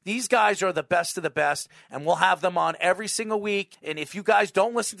on. These guys are the best of the best, and we'll have them on every single week. And if you guys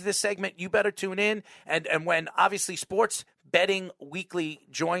don't listen to this segment, you better tune in. And when, obviously, Sports Betting Weekly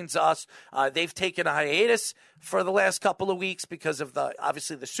joins us, they've taken a hiatus for the last couple of weeks because of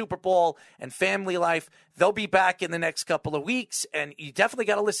obviously the Super Bowl and family life. They'll be back in the next couple of weeks, and you definitely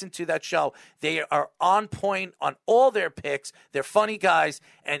got to listen to that show. They are on point on all their picks. They're funny guys,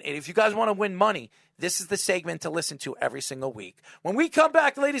 and if you guys want to win money, this is the segment to listen to every single week. When we come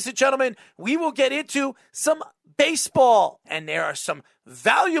back, ladies and gentlemen, we will get into some baseball, and there are some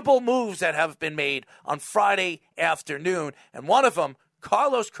valuable moves that have been made on Friday afternoon, and one of them,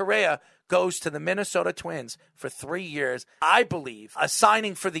 Carlos Correa, goes to the Minnesota Twins for 3 years. I believe a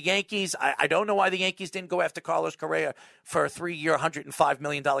signing for the Yankees. I don't know why the Yankees didn't go after Carlos Correa for a 3-year, $105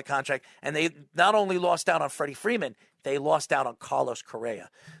 million contract, and they not only lost out on Freddie Freeman, they lost out on Carlos Correa.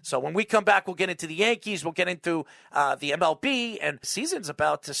 So when we come back, we'll get into the Yankees. We'll get into the MLB, and the season's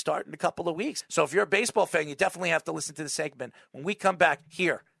about to start in a couple of weeks. So if you're a baseball fan, you definitely have to listen to the segment when we come back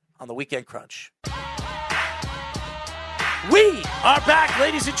here on the Weekend Crunch. We are back,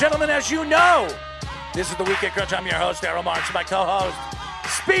 ladies and gentlemen, as you know. This is the Weekend Crunch. I'm your host, Errol Marks, my co-host,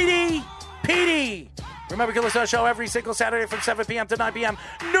 Speedy Petey. Remember, you can listen to our show every single Saturday from 7 p.m. to 9 p.m.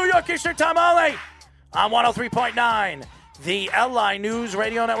 New York Eastern Time only on 103.9, the LI News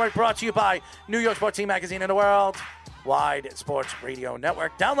Radio Network, brought to you by New York Sports Team Magazine and the Worldwide Sports Radio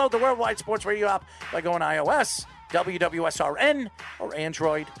Network. Download the Worldwide Sports Radio app by going to iOS, WWSRN, or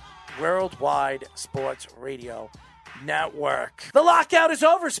Android, Worldwide Sports Radio Network. The lockout is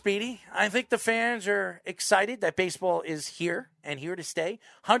over, Speedy. I think the fans are excited that baseball is here and here to stay.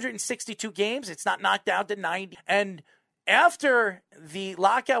 162 games. It's not knocked down to 90. And after the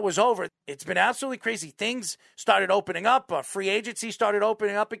lockout was over, it's been absolutely crazy. Things started opening up. Free agency started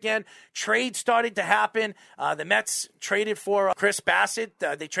opening up again. Trades started to happen. The Mets traded for Chris Bassett.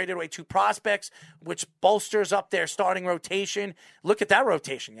 They traded away 2 prospects, which bolsters up their starting rotation. Look at that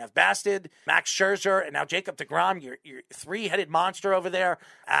rotation. You have Bassett, Max Scherzer, and now Jacob deGrom, your 3-headed monster over there.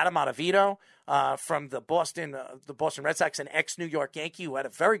 Adam Ottavino. From the Boston Red Sox, an ex-New York Yankee who had a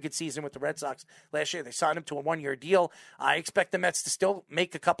very good season with the Red Sox last year. They signed him to a 1-year deal. I expect the Mets to still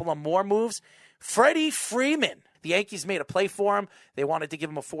make a couple of more moves. Freddie Freeman, the Yankees made a play for him. They wanted to give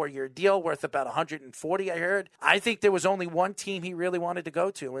him a 4-year deal worth about $140, I heard. I think there was only one team he really wanted to go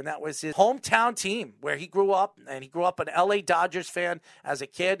to, and that was his hometown team where he grew up, and he grew up an L.A. Dodgers fan as a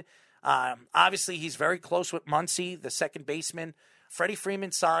kid. Obviously, he's very close with Muncy, the second baseman. Freddie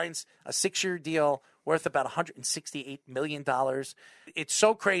Freeman signs a 6-year deal worth about $168 million. It's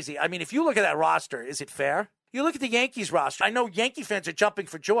so crazy. I mean, if you look at that roster, is it fair? You look at the Yankees roster. I know Yankee fans are jumping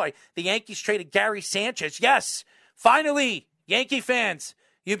for joy. The Yankees traded Gary Sanchez. Yes, finally, Yankee fans,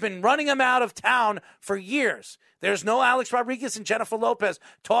 you've been running him out of town for years. There's no Alex Rodriguez and Jennifer Lopez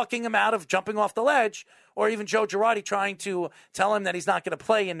talking him out of jumping off the ledge, or even Joe Girardi trying to tell him that he's not going to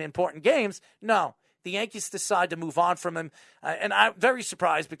play in important games. No. The Yankees decide to move on from him, and I'm very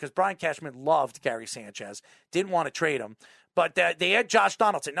surprised because Brian Cashman loved Gary Sanchez, didn't want to trade him, but they had Josh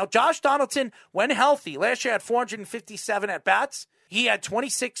Donaldson. Now, Josh Donaldson, when healthy, last year had 457 at-bats. He had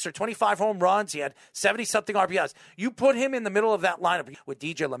 26 or 25 home runs. He had 70-something RBIs. You put him in the middle of that lineup with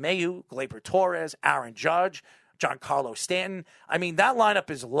DJ LeMahieu, Gleyber Torres, Aaron Judge, Giancarlo Stanton. I mean, that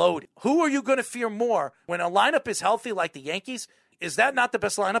lineup is loaded. Who are you going to fear more when a lineup is healthy like the Yankees? Is that not the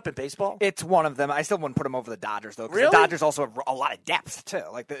best lineup in baseball? It's one of them. I still wouldn't put them over the Dodgers, though. Because Really? the Dodgers also have a lot of depth, too.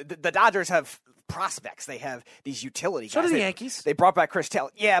 Like, the Dodgers have prospects. They have these utility guys. So do the Yankees. They brought back Chris Taylor.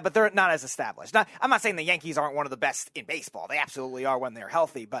 Yeah, but they're not as established. I'm not saying the Yankees aren't one of the best in baseball. They absolutely are when they're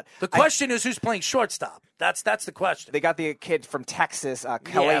healthy. But the question is who's playing shortstop. That's the question. They got the kid from Texas,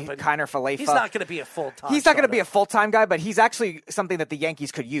 Kelly Kiner-Falefa. He's not going to be a full-time. He's not going to be a full-time guy, but he's actually something that the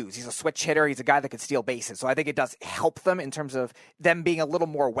Yankees could use. He's a switch hitter. He's a guy that could steal bases. So I think it does help them in terms of them being a little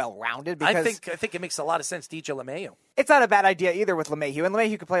more well-rounded. Because I think it makes a lot of sense. DJ LeMahieu. It's not a bad idea either with LeMahieu, and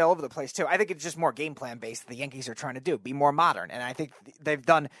LeMahieu could play all over the place too. I think it's just more game plan based. The Yankees are trying to do be more modern, and I think they've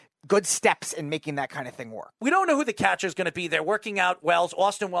done good steps in making that kind of thing work. We don't know who the catcher is going to be. They're working out Wells.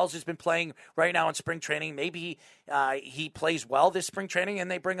 Austin Wells has been playing right now in spring training. Maybe he plays well this spring training,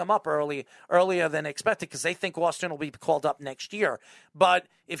 and they bring him up earlier than expected because they think Austin will be called up next year. But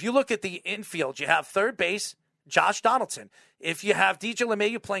if you look at the infield, you have third base, Josh Donaldson. If you have DJ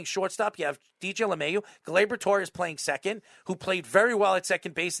LeMahieu playing shortstop, you have DJ LeMahieu. Gleyber Torres playing second, who played very well at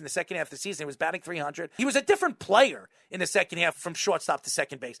second base in the second half of the season. He was batting .300. He was a different player in the second half from shortstop to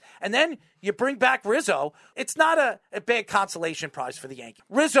second base. And then you bring back Rizzo. It's not a bad consolation prize for the Yankees.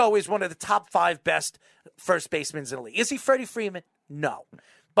 Rizzo is one of the top 5 best first basemen in the league. Is he Freddie Freeman? No.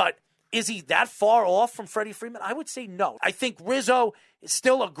 But is he that far off from Freddie Freeman? I would say no. I think Rizzo is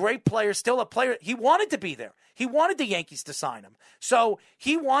still a great player, still a player. He wanted to be there. He wanted the Yankees to sign him. So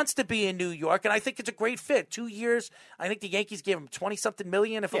he wants to be in New York, and I think it's a great fit. 2 years, I think the Yankees gave him $20-something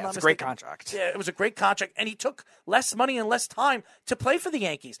million, if I'm not mistaken. It's a great contract. Yeah, it was a great contract, and he took less money and less time to play for the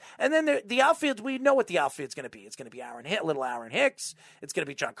Yankees. And then the outfield, we know what the outfield's going to be. It's going to be little Aaron Hicks. It's going to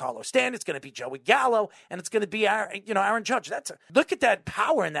be Giancarlo Stanton. It's going to be Joey Gallo, and it's going to be Aaron Judge. Look at that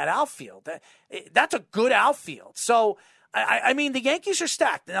power in that outfield. That's a good outfield. So I mean, the Yankees are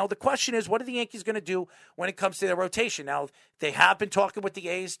stacked. Now, the question is, what are the Yankees going to do when it comes to their rotation? Now, they have been talking with the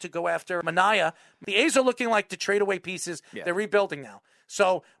A's to go after Manaea. The A's are looking like to trade away pieces. Yeah. They're rebuilding now.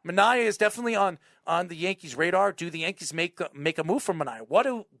 So Manaea is definitely on the Yankees' radar. Do the Yankees make a move for Manaea?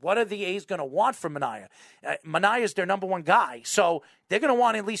 What are the A's going to want from Manaea? Manaea is their number one guy. So they're going to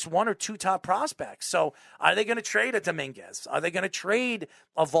want at least 1 or 2 top prospects. So are they going to trade a Dominguez? Are they going to trade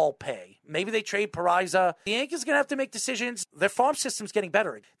a Volpe? Maybe they trade Peraza. The Yankees are going to have to make decisions. Their farm system's getting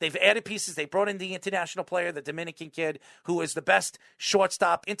better. They've added pieces. They brought in the international player, the Dominican kid, who is the best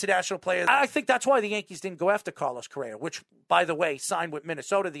shortstop international player. I think that's why the Yankees didn't go after Carlos Correa, which, by the way, signed with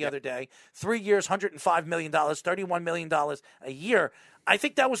Minnesota the other day. 3 years, $105 million, $31 million a year. I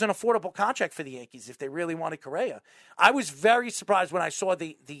think that was an affordable contract for the Yankees if they really wanted Correa. I was very surprised when I saw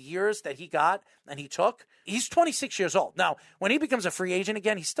the years that he got and he took. He's 26 years old. Now, when he becomes a free agent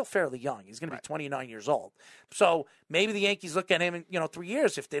again, he's still fairly young. He's going to be 29 years old. So maybe the Yankees look at him in 3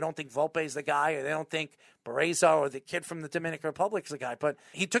 years if they don't think Volpe is the guy or they don't think Peraza or the kid from the Dominican Republic is the guy. But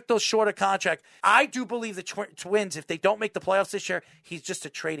he took those shorter contracts. I do believe the Twins, if they don't make the playoffs this year, he's just a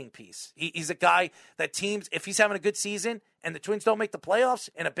trading piece. He's a guy that teams, if he's having a good season and the Twins don't make the playoffs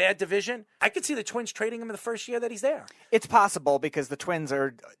in a bad division, I could see the Twins trading him in the first year that he's there. It's possible because the Twins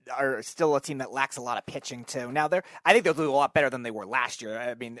are still a team that lacks a lot of pitching too. Now I think they'll do a lot better than they were last year.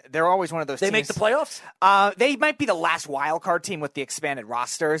 I mean, they're always one of those teams. They make the playoffs? They might be the last wild card team with the expanded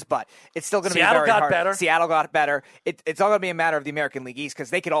rosters, but it's still going to be very hard. Better. Seattle got better. It's all going to be a matter of the American League East because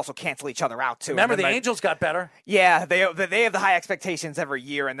they could also cancel each other out too. Remember, the Angels got better. Yeah, they have the high expectations every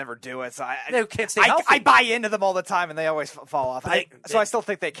year and never do it. So they can't stay healthy. I buy into them all the time and they always fall off. So I still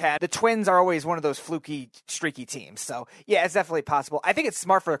think they can. The Twins are always one of those fluky, streaky teams. So, yeah, it's definitely possible. I think it's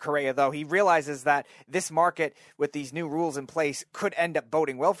smart for Correa, though. He realizes that this market, with these new rules in place, could end up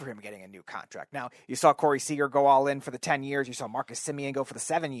boding well for him getting a new contract. Now, you saw Corey Seager go all in for the 10 years. You saw Marcus Semien go for the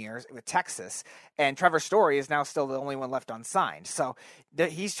 7 years with Texas. And Trevor Story is now still the only one left unsigned. So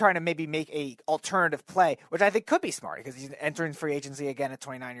he's trying to maybe make a alternative play, which I think could be smart because he's entering free agency again at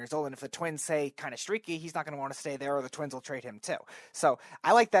 29 years old. And if the Twins say kind of streaky, he's not going to want to stay there or the Twins will trade him too. So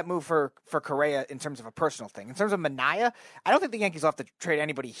I like that move for Correa in terms of a personal thing. In terms of Manaea, I don't think the Yankees will have to trade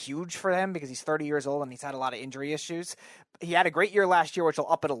anybody huge for him because he's 30 years old and he's had a lot of injury issues. He had a great year last year, which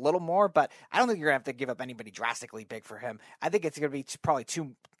will up it a little more, but I don't think you're going to have to give up anybody drastically big for him. I think it's going to be probably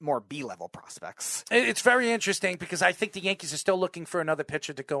 2 more B-level prospects. It's very interesting because I think the Yankees are still looking for another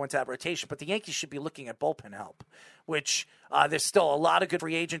pitcher to go into that rotation, but the Yankees should be looking at bullpen help, which there's still a lot of good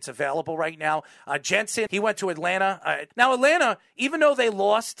free agents available right now. Jensen, he went to Atlanta. Now, Atlanta, even though they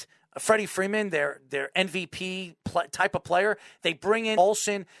lost Freddie Freeman, their MVP type of player, they bring in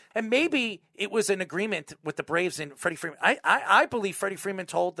Olsen, and maybe it was an agreement with the Braves and Freddie Freeman. I believe Freddie Freeman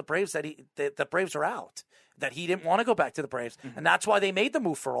told the Braves that the Braves are out. that he didn't want to go back to the Braves, and that's why they made the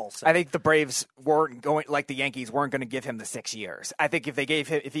move for Olsen. I think the Braves weren't going, like the Yankees, weren't going to give him the 6 years. I think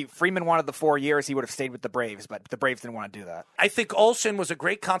if Freeman wanted the 4 years, he would have stayed with the Braves, but the Braves didn't want to do that. I think Olsen was a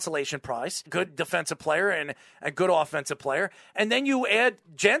great consolation prize, good defensive player and a good offensive player, and then you add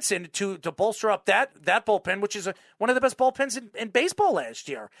Jensen to bolster up that bullpen, which is one of the best bullpens in baseball last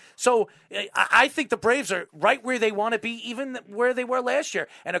year. So I think the Braves are right where they want to be, even where they were last year.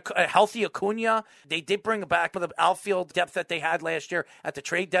 And a healthy Acuna, they did bring back the outfield depth that they had last year at the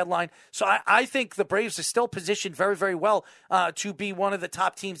trade deadline. So I think the Braves are still positioned very, very well to be one of the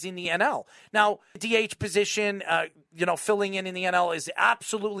top teams in the NL. Now, DH position, filling in the NL is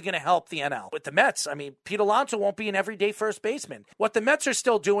absolutely going to help the NL. With the Mets, I mean, Pete Alonso won't be an everyday first baseman. What the Mets are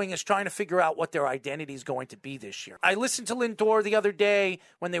still doing is trying to figure out what their identity is going to be this year. I listened to Lindor the other day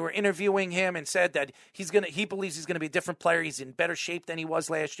when they were interviewing him and said that he believes he's going to be a different player. He's in better shape than he was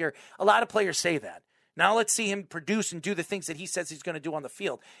last year. A lot of players say that. Now let's see him produce and do the things that he says he's going to do on the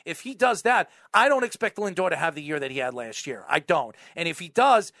field. If he does that, I don't expect Lindor to have the year that he had last year. I don't. And if he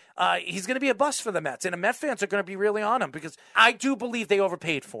does, he's going to be a bust for the Mets. And the Met fans are going to be really on him because I do believe they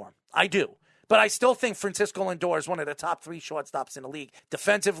overpaid for him. I do. But I still think Francisco Lindor is one of the top 3 shortstops in the league.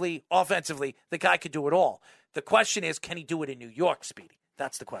 Defensively, offensively, the guy could do it all. The question is, can he do it in New York, Speedy?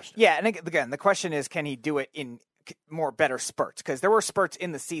 That's the question. Yeah, and again, the question is, can he do it in more better spurts? Because there were spurts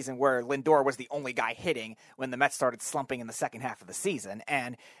in the season where Lindor was the only guy hitting when the Mets started slumping in the second half of the season.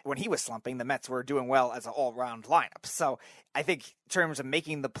 And when he was slumping, the Mets were doing well as an all-round lineup. So I think in terms of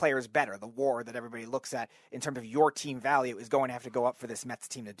making the players better, the WAR that everybody looks at in terms of your team value is going to have to go up for this Mets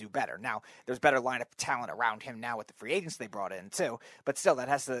team to do better. Now, there's better lineup talent around him now with the free agents they brought in too, but still that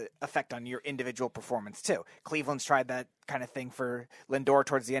has to affect on your individual performance too. Cleveland's tried that kind of thing for Lindor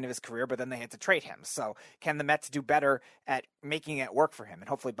towards the end of his career, but then they had to trade him. So can the Mets do better at making it work for him? And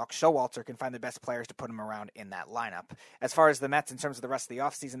hopefully Buck Showalter can find the best players to put him around in that lineup. As far as the Mets in terms of the rest of the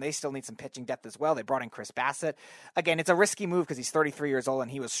offseason, they still need some pitching depth as well. They brought in Chris Bassett. Again, it's a risky move because he's 33 years old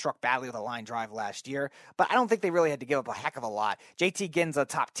and he was struck badly with a line drive last year, but I don't think they really had to give up a heck of a lot. JT Ginn's a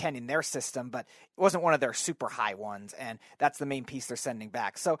top 10 in their system, but it wasn't one of their super high ones, and that's the main piece they're sending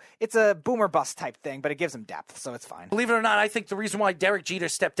back. So it's a boomer bust type thing, but it gives them depth, so it's fine. Believe it or not, I think the reason why Derek Jeter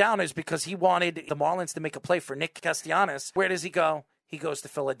stepped down is because he wanted the Marlins to make a play for Nick Castellanos. Where does he go? He goes to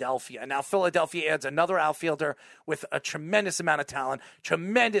Philadelphia. And now Philadelphia adds another outfielder with a tremendous amount of talent,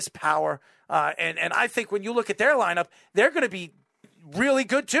 tremendous power. And I think when you look at their lineup, they're going to be really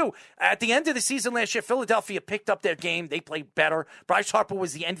good too. At the end of the season last year, Philadelphia picked up their game. They played better. Bryce Harper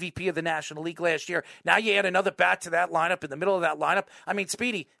was the MVP of the National League last year. Now you add another bat to that lineup, in the middle of that lineup. I mean,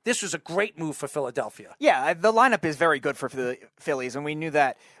 Speedy, this was a great move for Philadelphia. Yeah, the lineup is very good for the Phillies, and we knew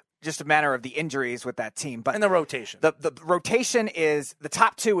that just a matter of the injuries with that team. But and the rotation. The rotation is, the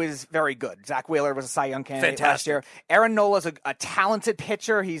top 2 is very good. Zach Wheeler was a Cy Young candidate last year. Aaron Nola's a talented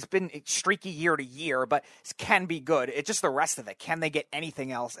pitcher. He's been streaky year to year, but can be good. It's just the rest of it. Can they get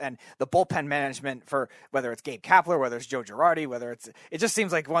anything else? And the bullpen management for whether it's Gabe Kapler, whether it's Joe Girardi, it just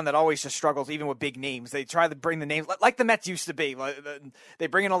seems like one that always just struggles, even with big names. They try to bring the names, like the Mets used to be. They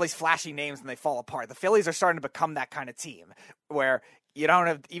bring in all these flashy names and they fall apart. The Phillies are starting to become that kind of team where you don't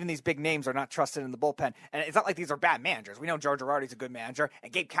have, even these big names are not trusted in the bullpen. And it's not like these are bad managers. We know Joe Girardi's a good manager,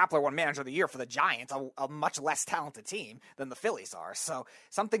 and Gabe Kapler won Manager of the Year for the Giants, a much less talented team than the Phillies are. So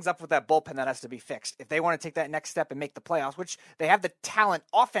something's up with that bullpen that has to be fixed. If they want to take that next step and make the playoffs, which they have the talent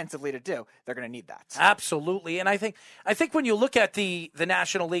offensively to do, they're going to need that. Absolutely. And I think when you look at the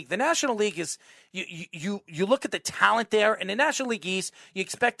National League is, you look at the talent there. In the National League East, you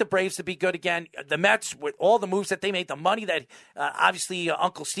expect the Braves to be good again. The Mets, with all the moves that they made, the money that obviously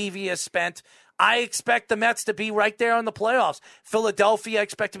Uncle Stevie has spent, I expect the Mets to be right there in the playoffs. Philadelphia, I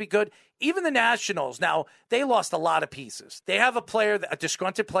expect to be good. Even the Nationals, now, they lost a lot of pieces. They have a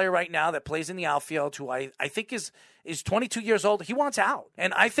disgruntled player right now that plays in the outfield who I think is 22 years old. He wants out.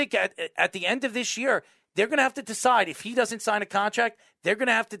 And I think at the end of this year, they're going to have to decide, if he doesn't sign a contract, they're going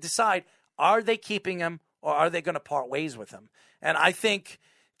to have to decide, are they keeping him or are they going to part ways with him? And I think,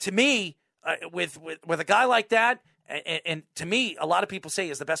 to me, with a guy like that, and to me, a lot of people say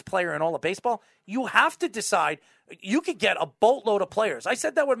is the best player in all of baseball, you have to decide. You could get a boatload of players. I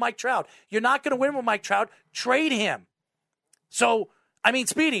said that with Mike Trout. You're not going to win with Mike Trout. Trade him. So, I mean,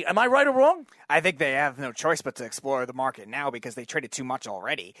 Speedy, am I right or wrong? I think they have no choice but to explore the market now because they traded too much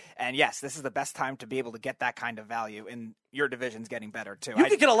already. And yes, this is the best time to be able to get that kind of value, and your division's getting better too. You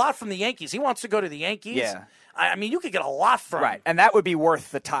could get a lot from the Yankees. He wants to go to the Yankees. Yeah. I mean, you could get a lot from him. And that would be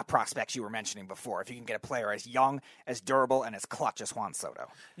worth the top prospects you were mentioning before, if you can get a player as young, as durable, and as clutch as Juan Soto.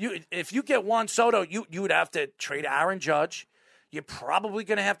 If you get Juan Soto, you would have to trade Aaron Judge. You're probably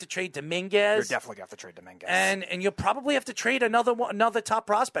going to have to trade Dominguez. You're definitely going to have to trade Dominguez. And you'll probably have to trade another top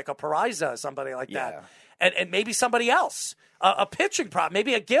prospect, a Pariza, somebody like that. And maybe somebody else, a pitching prop,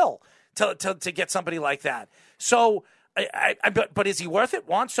 maybe a Gill to get somebody like that. So, but is he worth it?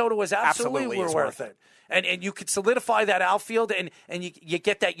 Juan Soto is absolutely worth it. And you could solidify that outfield, and you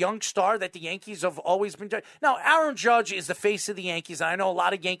get that young star that the Yankees have always been doing. Now, Aaron Judge is the face of the Yankees, and I know a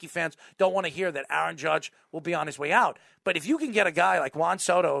lot of Yankee fans don't want to hear that Aaron Judge will be on his way out. But if you can get a guy like Juan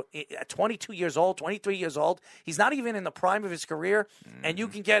Soto at 22 years old, 23 years old, he's not even in the prime of his career, and you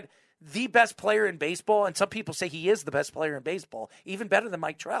can get the best player in baseball, and some people say he is the best player in baseball, even better than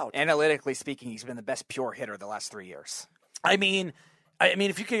Mike Trout. Analytically speaking, he's been the best pure hitter the last 3 years. I mean,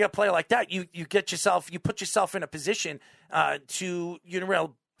 if you could get a player like that, you put yourself in a position to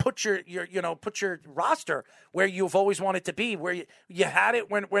put your roster where you've always wanted to be, where you had it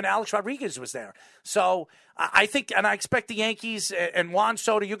when Alex Rodriguez was there. So I think, and I expect the Yankees and Juan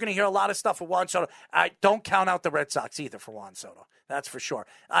Soto. You're going to hear a lot of stuff with Juan Soto. Don't count out the Red Sox either for Juan Soto. That's for sure.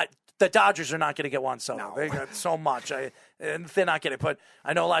 The Dodgers are not going to get Juan Soto. No. They got so much, and they're not going to put.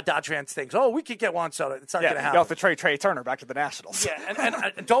 I know a lot of Dodger fans think, we could get Juan Soto. It's not going to happen. You'll have to trade Trey Turner back to the Nationals. Yeah,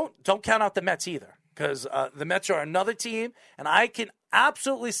 and don't count out the Mets either, because the Mets are another team, and I can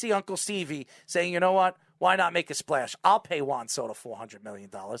absolutely see Uncle Stevie saying, you know what? Why not make a splash? I'll pay Juan Soto $400 million.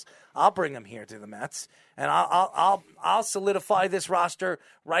 I'll bring him here to the Mets, and I'll solidify this roster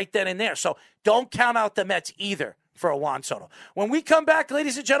right then and there. So don't count out the Mets either for a Juan Soto. When we come back,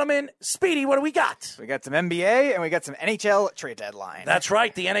 ladies and gentlemen, Speedy, what do we got? We got some NBA and we got some NHL trade deadline. That's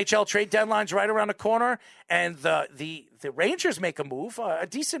right. The NHL trade deadline's right around the corner, and the Rangers make a move, a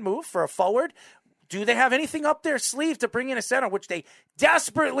decent move for a forward. Do they have anything up their sleeve to bring in a center, which they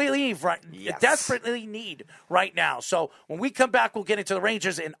desperately need right now? So when we come back, we'll get into the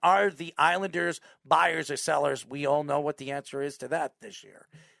Rangers, and are the Islanders buyers or sellers? We all know what the answer is to that this year.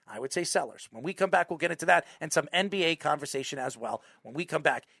 I would say sellers. When we come back, we'll get into that and some NBA conversation as well. When we come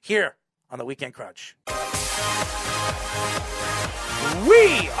back here on the Weekend Crunch.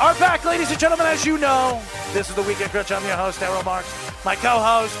 We are back, ladies and gentlemen. As you know, this is the Weekend Crunch. I'm your host, Errol Marks. My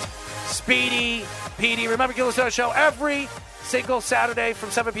co-host, Speedy Petey. Remember, you can listen to the show every single Saturday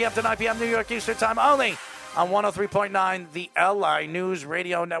from 7 p.m. to 9 p.m. New York Eastern Time, only on 103.9, the LI News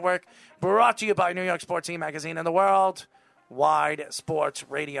Radio Network. Brought to you by New York Sports Team Magazine and the Worldwide Sports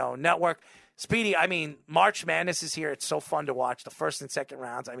Radio Network. Speedy, March Madness is here. It's so fun to watch the first and second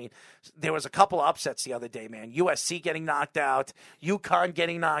rounds. There was a couple upsets the other day, man. USC getting knocked out, UConn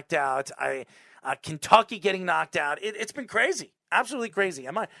getting knocked out, Kentucky getting knocked out. It's been crazy. Absolutely crazy.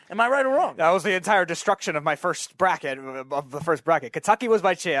 Am I right or wrong? That was the entire destruction of my first bracket, Kentucky was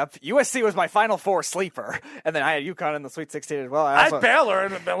my champ. USC was my Final Four sleeper. And then I had UConn in the Sweet 16 as well. I had Baylor,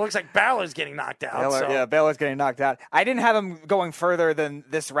 and it looks like Baylor's getting knocked out. Yeah, Baylor's getting knocked out. I didn't have them going further than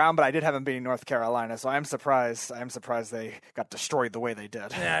this round, but I did have them beating North Carolina, so I'm surprised. They got destroyed the way they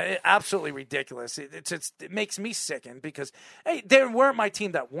did. Yeah, absolutely ridiculous. It makes me sickened because, hey, they weren't my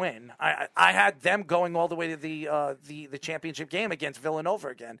team that win. I had them going all the way to the championship game against Villanova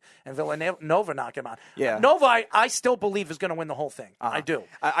again, and Villanova knocked him out. Yeah. Nova, I still believe is going to win the whole thing. I do.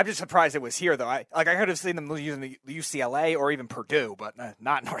 I'm just surprised it was here, though. I could have seen them using the UCLA or even Purdue, but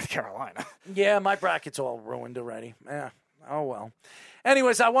not North Carolina. Yeah, my bracket's all ruined already. Yeah. Oh, well.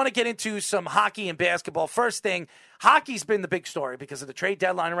 Anyways, I want to get into some hockey and basketball. First thing, hockey's been the big story because of the trade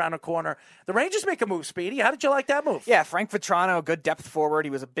deadline around the corner. The Rangers make a move, Speedy. How did you like that move? Yeah, Frank Vetrano, good depth forward.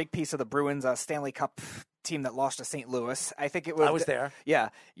 He was a big piece of the Bruins Stanley Cup team that lost to St. Louis. I think it was. I was there. Yeah,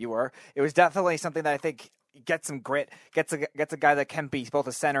 you were. It was definitely something that I think gets some grit, gets a guy that can be both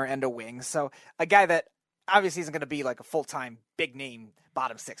a center and a wing. So a guy that obviously isn't going to be like a full-time big name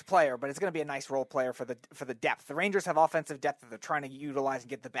bottom six player, but it's going to be a nice role player for the depth. The Rangers have offensive depth that they're trying to utilize and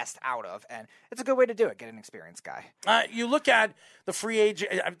get the best out of, and it's a good way to do it. Get an experienced guy. You look at the free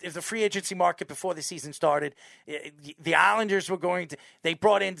agency market before the season started. The Islanders they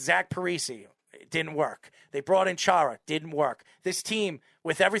brought in Zach Parise. It didn't work. They brought in Chara. Didn't work. This team,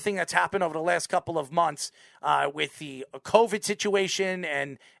 with everything that's happened over the last couple of months, with the COVID situation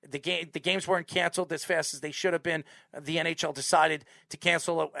and the games weren't canceled as fast as they should have been. The NHL decided to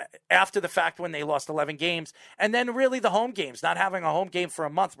cancel after the fact when they lost 11 games. And then really the home games, not having a home game for a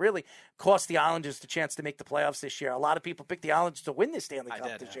month, really cost the Islanders the chance to make the playoffs this year. A lot of people picked the Islanders to win the Stanley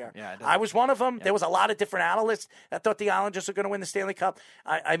Cup this year. Yeah, I was one of them. Yeah. There was a lot of different analysts that thought the Islanders are going to win the Stanley Cup.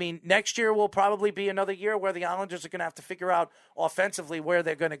 Next year will probably be another year where the Islanders are going to have to figure out offensively where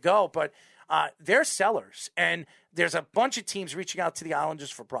they're going to go. But they're sellers, and there's a bunch of teams reaching out to the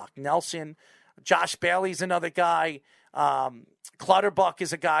Islanders for Brock Nelson. Josh Bailey's another guy. Clutterbuck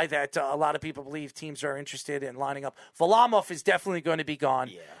is a guy that a lot of people believe teams are interested in lining up. Varlamov is definitely going to be gone.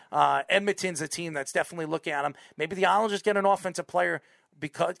 Yeah. Edmonton's a team that's definitely looking at him. Maybe the Islanders get an offensive player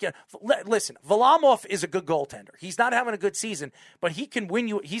because, listen, Varlamov is a good goaltender. He's not having a good season, but he can win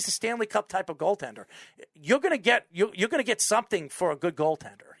you. He's a Stanley Cup type of goaltender. You're going to get something for a good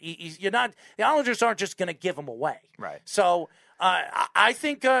goaltender. You're not. The Islanders aren't just going to give him away. Right. So. I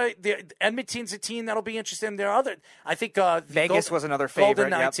think Edmonton's a team that'll be interested in their other. I think Vegas was another favorite.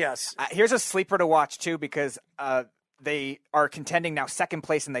 Golden Knights, yes. Here's a sleeper to watch too because they are contending now second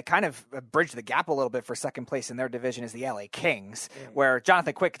place, and they kind of bridged the gap a little bit for second place in their division is the LA Kings, where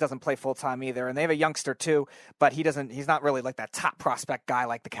Jonathan Quick doesn't play full time either, and they have a youngster too, but he's not really like that top prospect guy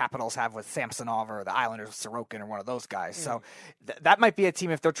like the Capitals have with Samsonov or the Islanders with Sorokin or one of those guys. So that might be a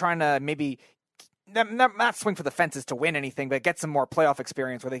team if they're trying to maybe. Not swing for the fences to win anything, but get some more playoff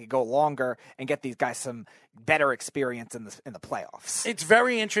experience where they could go longer and get these guys some better experience in the playoffs. It's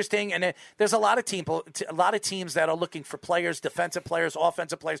very interesting, and there's a lot of teams that are looking for players, defensive players,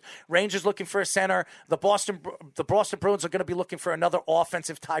 offensive players. Rangers looking for a center. The Boston Bruins are going to be looking for another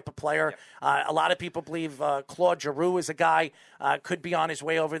offensive type of player. Yep. A lot of people believe Claude Giroux is a guy could be on his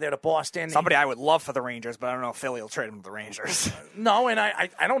way over there to Boston. Somebody I would love for the Rangers, but I don't know if Philly will trade him to the Rangers. No, and I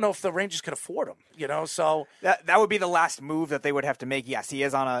don't know if the Rangers could afford him. So that would be the last move that they would have to make. Yes, he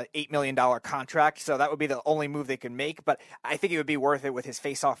is on a $8 million contract, so that would be the only move they could make. But I think it would be worth it with his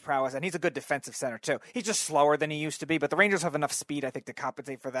face-off prowess, and he's a good defensive center too. He's just slower than he used to be, but the Rangers have enough speed, I think, to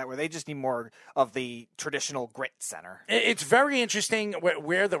compensate for that. Where they just need more of the traditional grit center. It's very interesting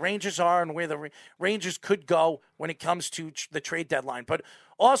where the Rangers are and where the Rangers could go when it comes to the trade deadline, but.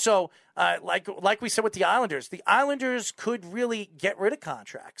 Also, like we said with the Islanders could really get rid of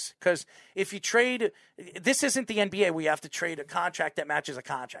contracts because if you trade, this isn't the NBA where you have to trade a contract that matches a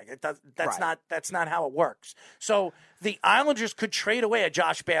contract. That's not how it works. So the Islanders could trade away a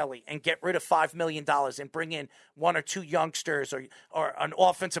Josh Bailey and get rid of $5 million and bring in one or two youngsters or an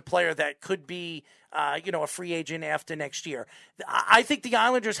offensive player that could be a free agent after next year. I think the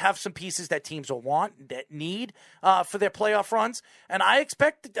Islanders have some pieces that teams will want, that need for their playoff runs, and I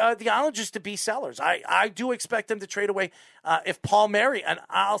expect the Islanders to be sellers. I do expect them to trade away if Paul Mary, and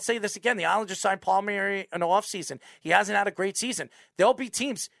I'll say this again, the Islanders signed Paul Mary in the offseason. He hasn't had a great season. There'll be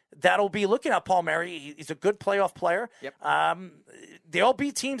teams that'll be looking at Paul Mary. He's a good playoff player. Yep. There'll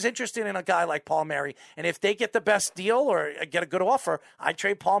be teams interested in a guy like Paul Mary, and if they get the best deal or get a good offer, I'd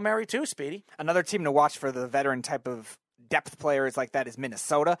trade Paul Mary too, Speedy. Another team to watch for the veteran type of depth players like that is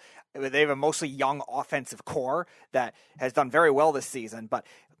Minnesota. They have a mostly young offensive core that has done very well this season, but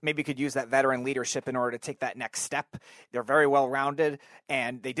maybe could use that veteran leadership in order to take that next step. They're very well-rounded,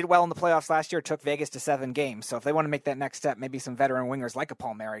 and they did well in the playoffs last year, took Vegas to 7 games. So if they want to make that next step, maybe some veteran wingers like a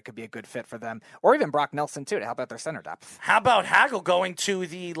Paul Mary could be a good fit for them, or even Brock Nelson, too, to help out their center depth. How about Hagel going to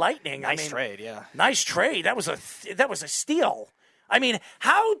the Lightning? Nice trade, yeah. Nice trade. That was a steal. I mean,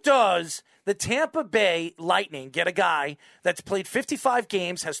 how does the Tampa Bay Lightning get a guy that's played 55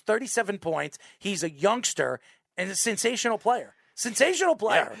 games, has 37 points, he's a youngster, and a sensational player? Sensational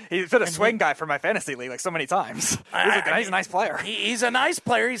player. Yeah, he's been a swing guy for my fantasy league like so many times. He's a nice player. He's a nice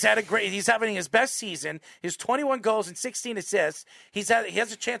player. He's having his best season. His 21 goals and 16 assists. He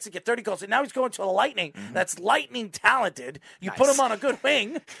has a chance to get 30 goals. And now he's going to the Lightning. Mm-hmm. That's lightning talented. You put him on a good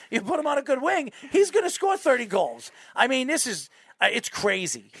wing. He's going to score 30 goals. I mean, this is it's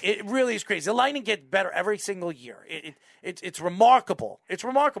crazy. It really is crazy. The Lightning get better every single year. It's remarkable. It's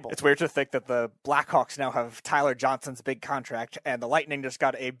remarkable. It's weird to think that the Blackhawks now have Tyler Johnson's big contract, and the Lightning just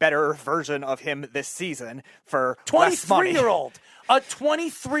got a better version of him this season for less money. 23-year-old. A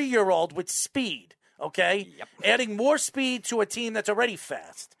 23-year-old with speed, okay? Yep. Adding more speed to a team that's already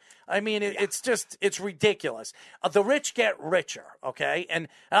fast. I mean, it's ridiculous. The rich get richer, okay? And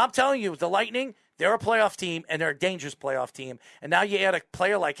I'm telling you, the Lightning, they're a playoff team, and they're a dangerous playoff team. And now you add a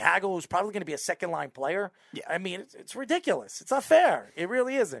player like Hagel, who's probably going to be a second-line player. Yeah. I mean, it's ridiculous. It's not fair. It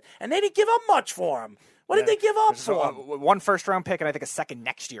really isn't. And they didn't give up much for him. What did they give up for him? One first-round pick and I think a second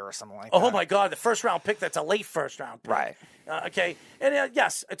next year or something like that. Oh, my God. The first-round pick, that's a late first-round pick. Right. Okay. And,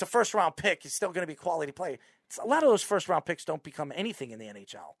 yes, it's a first-round pick. It's still going to be quality play. A lot of those first-round picks don't become anything in the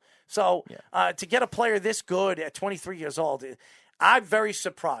NHL. So to get a player this good at 23 years old, I'm very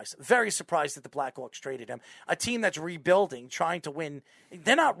surprised that the Blackhawks traded him. A team that's rebuilding, trying to win.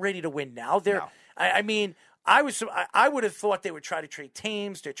 They're not ready to win now. I mean, I would have thought they would try to trade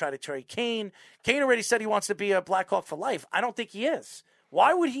Tames. They try to trade Kane. Kane already said he wants to be a Blackhawk for life. I don't think he is.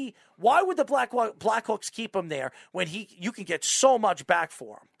 Why would Why would the Blackhawks keep him there when you can get so much back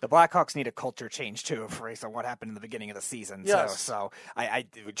for him? The Blackhawks need a culture change, too, based on what happened in the beginning of the season. Yes. So I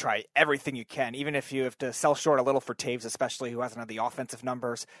would try everything you can, even if you have to sell short a little for Taves, especially, who hasn't had the offensive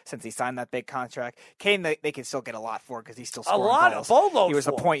numbers since he signed that big contract. Kane, they can still get a lot for because he's still scoring goals. A boatload. He was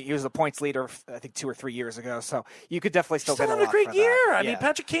the points leader, I think, 2 or 3 years ago. So you could definitely still get a lot for that. Still having a great year. I mean,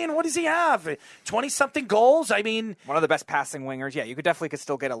 Patrick Kane, what does he have? 20-something goals? I mean, one of the best passing wingers. Yeah, you could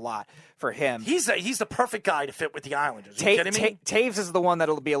still get a lot for him. He's the perfect guy to fit with the Islanders. Are you kidding me? Taves is the one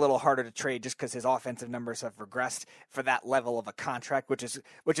that'll be a little harder to trade just because his offensive numbers have regressed for that level of a contract, which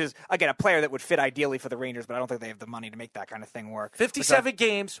is again a player that would fit ideally for the Rangers, but I don't think they have the money to make that kind of thing work. 57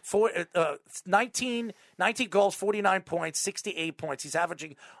 games, 19 goals, 49 points, 68 points. He's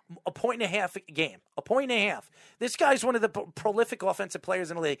averaging a point and a half a game. A point and a half. This guy's one of the prolific offensive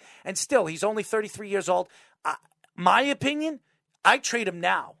players in the league, and still he's only 33 years old. My opinion, I trade him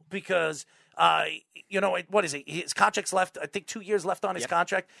now because what is he? His contract's left. I think 2 years left on his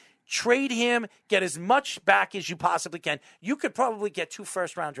contract. Trade him, get as much back as you possibly can. You could probably get 2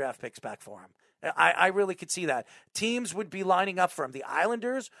 first-round draft picks back for him. I really could see that. Teams would be lining up for him. The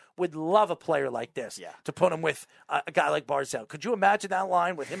Islanders would love a player like this to put him with a guy like Barzal. Could you imagine that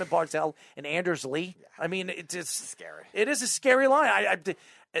line with him and Barzal and Anders Lee? Yeah. I mean, it's scary. It is a scary line.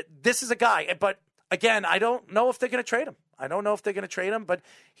 This is a guy, but again, I don't know if they're going to trade him. But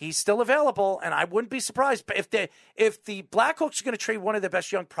he's still available, and I wouldn't be surprised. But if the Blackhawks are going to trade one of their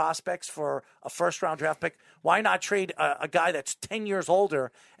best young prospects for a first-round draft pick, why not trade a guy that's 10 years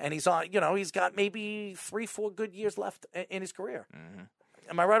older and he's got maybe 3-4 good years left in his career? Mm-hmm.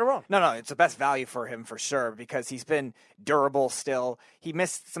 Am I right or wrong? No, it's the best value for him for sure because he's been durable still. He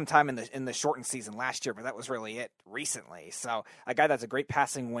missed some time in the shortened season last year, but that was really it recently. So a guy that's a great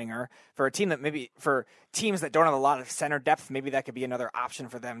passing winger for a team that for teams that don't have a lot of center depth, maybe that could be another option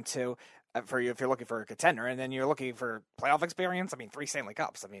for them too. For you, if you're looking for a contender, and then you're looking for playoff experience, 3 Stanley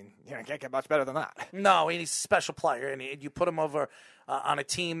Cups. You can't get much better than that. No, he's a special player, and you put him over on a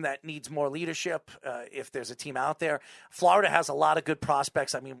team that needs more leadership. If there's a team out there, Florida has a lot of good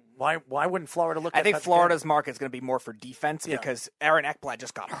prospects. Why wouldn't Florida look? I think Florida's market is going to be more for defense because Aaron Ekblad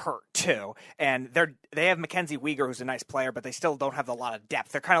just got hurt too, and they have Mackenzie Weegar, who's a nice player, but they still don't have a lot of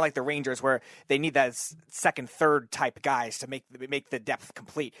depth. They're kind of like the Rangers, where they need that second, third type guys to make the depth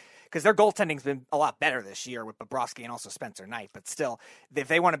complete. Because their goaltending's been a lot better this year with Bobrovsky and also Spencer Knight. But still, if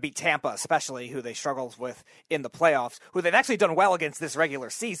they want to beat Tampa, especially, who they struggled with in the playoffs, who they've actually done well against this regular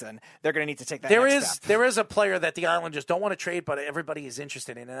season, they're going to need to take that next step. There is a player that the Islanders don't want to trade, but everybody is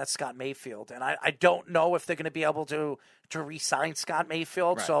interested in, and that's Scott Mayfield. And I don't know if they're going to be able to re-sign Scott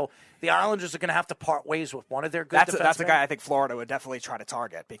Mayfield. Right. So the Islanders are going to have to part ways with one of their good defensemen. That's a guy I think Florida would definitely try to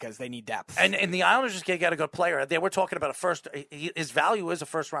target because they need depth. And the Islanders just get a good player. They were talking about his value is a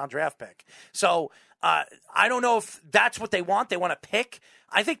first-round draft pick. So I don't know if that's what they want. They want to pick.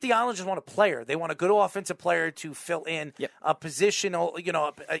 I think the Islanders want a player. They want a good offensive player to fill in a positional,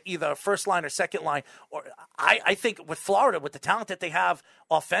 either a first line or second line. Or I think with Florida, with the talent that they have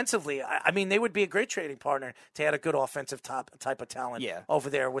offensively, they would be a great trading partner to add a good offensive type of talent over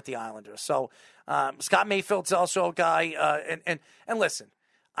there with the Islanders. So Scott Mayfield's also a guy. And listen,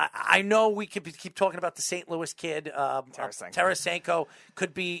 I know we could keep talking about the St. Louis kid. Tarasenko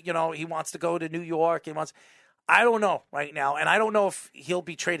could be, he wants to go to New York. I don't know right now, and I don't know if he'll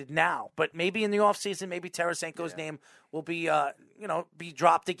be traded now. But maybe in the offseason, maybe Tarasenko's name will be, be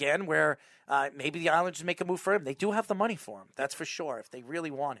dropped again, where maybe the Islanders make a move for him. They do have the money for him, that's for sure, if they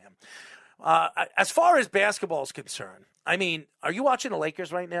really want him. As far as basketball is concerned, are you watching the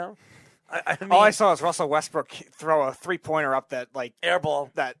Lakers right now? All I saw was Russell Westbrook throw a 3-pointer up that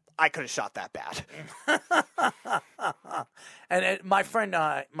airball that I could have shot that bad. And my friend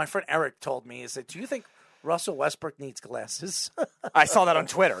Eric told me, do you think Russell Westbrook needs glasses? I saw that on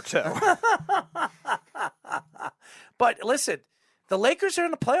Twitter too. But listen, the Lakers are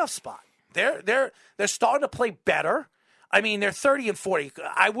in a playoff spot. They're starting to play better. They're 30-40.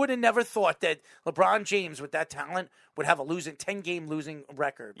 I would have never thought that LeBron James, with that talent, would have a 10-game losing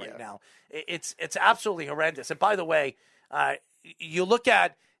record right now. It's absolutely horrendous. And by the way, you look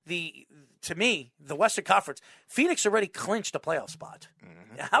at to me, the Western Conference, Phoenix already clinched a playoff spot.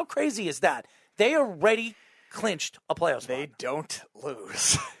 Mm-hmm. How crazy is that? They already clinched a playoff spot. They don't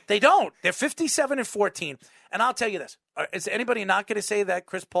lose. They don't. They're 57-14. And I'll tell you this: is anybody not going to say that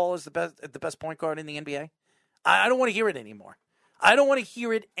Chris Paul is the best point guard in the NBA? I don't want to hear it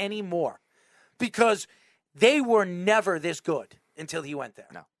anymore. Because they were never this good until he went there.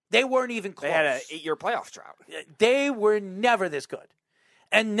 No. They weren't even close. They had an 8-year playoff drought. They were never this good.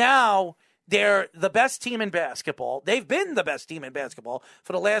 And now They're the best team in basketball. They've been the best team in basketball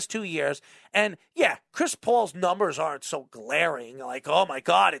for the last 2 years. And, yeah, Chris Paul's numbers aren't so glaring. Like, oh, my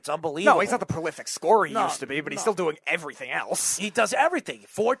God, it's unbelievable. No, he's not the prolific scorer he used to be, but he's still doing everything else. He does everything.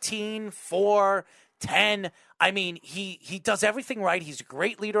 14, 4, 10. I mean, he does everything right. He's a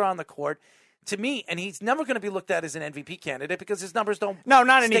great leader on the court. To me, and he's never going to be looked at as an MVP candidate because his numbers don't. No,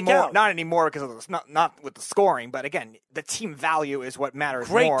 not stick anymore. out. Not anymore because of not with the scoring. But again, the team value is what matters.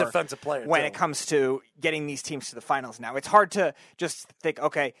 Great more defensive player when too. it comes to getting these teams to the finals. Now it's hard to just think,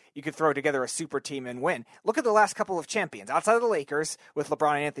 okay, you could throw together a super team and win. Look at the last couple of champions outside of the Lakers with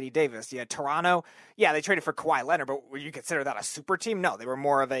LeBron and Anthony Davis. You had Toronto. Yeah, they traded for Kawhi Leonard, but would you consider that a super team? No, they were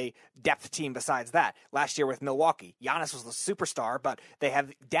more of a depth team. Besides that, last year with Milwaukee, Giannis was the superstar, but they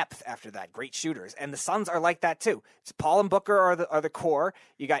have depth after that. Great shooters, and the Suns are like that too. It's Paul and Booker are the core.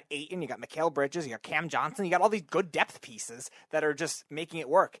 You got Ayton, you got Mikal Bridges, you got Cam Johnson, you got all these good depth pieces that are just making it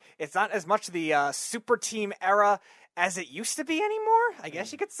work. It's not as much the super team era as it used to be anymore, I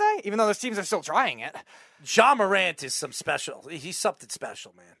guess you could say, even though those teams are still trying it. Ja Morant is some special. He's something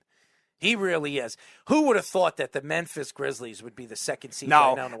special, man. He really is. Who would have thought that the Memphis Grizzlies would be the second seed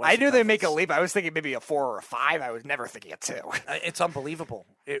right now in the Western I knew they'd make a Conference? leap. I was thinking maybe a 4 or a 5. I was never thinking a 2. It's unbelievable.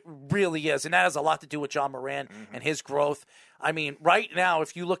 It really is. And that has a lot to do with Ja Morant and his growth. I mean, right now,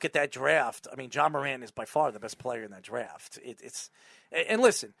 if you look at that draft, I mean, Ja Morant is by far the best player in that draft. And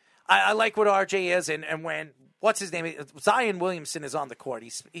listen, I like what RJ is, and when, what's his name? Zion Williamson is on the court.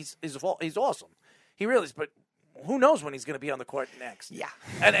 He's awesome. He really is, but who knows when he's going to be on the court next? Yeah.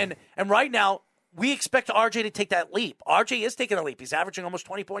 And right now, we expect RJ to take that leap. RJ is taking a leap. He's averaging almost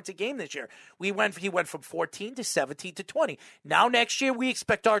 20 points a game this year. He went from 14 to 17 to 20. Now next year, we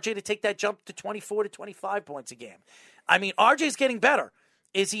expect RJ to take that jump to 24 to 25 points a game. I mean, RJ's getting better.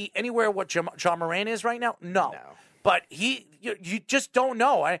 Is he anywhere what Ja Morant is right now? No. But you just don't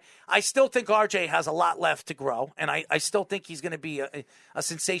know. I still think RJ has a lot left to grow, and I still think he's going to be a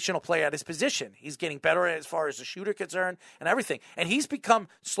sensational player at his position. He's getting better as far as the shooter concerned and everything. And he's become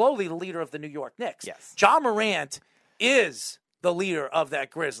slowly the leader of the New York Knicks. Yes. Ja Morant is the leader of that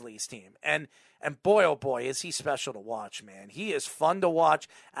Grizzlies team. And boy, oh boy, is he special to watch, man. He is fun to watch,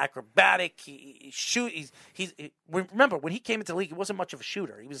 acrobatic. Remember, when he came into the league, he wasn't much of a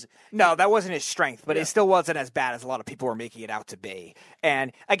shooter. No, that wasn't his strength, but it still wasn't as bad as a lot of people were making it out to be.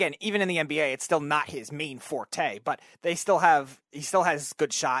 And again, even in the NBA, it's still not his main forte, but he still has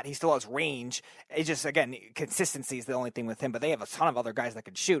good shot. He still has range. It's just, again, consistency is the only thing with him, but they have a ton of other guys that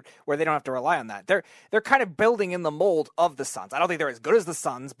can shoot where they don't have to rely on that. They're kind of building in the mold of the Suns. I don't think they're as good as the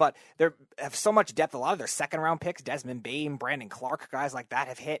Suns, but they have so much depth. A lot of their second-round picks, Desmond Bane, Brandon Clark, guys like that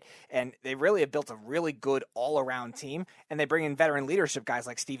have hit, and they really have built a really good all-around team, and they bring in veteran leadership guys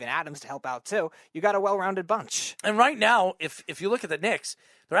like Steven Adams to help out too. You got a well-rounded bunch. And right now, if you look at the Knicks,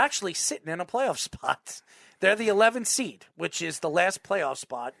 they're actually sitting in a playoff spot. They're the 11th seed, which is the last playoff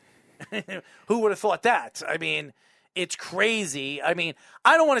spot. Who would have thought that? I mean, it's crazy. I mean,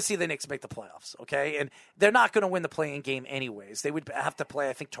 I don't want to see the Knicks make the playoffs, okay? And they're not going to win the play-in game anyways. They would have to play,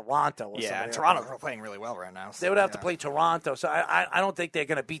 I think, Toronto or something. Yeah, Toronto's playing really well right now. So, they would have to play Toronto. So I don't think they're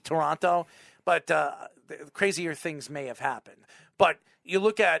going to beat Toronto, but crazier things may have happened. But you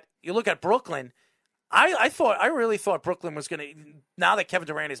look at Brooklyn. I really thought Brooklyn was going to, now that Kevin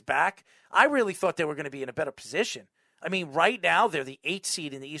Durant is back, I really thought they were going to be in a better position. I mean, right now, they're the 8th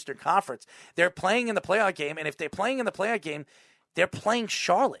seed in the Eastern Conference. They're playing in the playoff game, and if they're playing in the playoff game, they're playing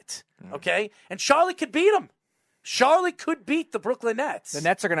Charlotte, okay? And Charlotte could beat them. Charlotte could beat the Brooklyn Nets. The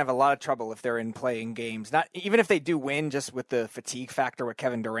Nets are going to have a lot of trouble if they're in playing games. Not even if they do win, just with the fatigue factor with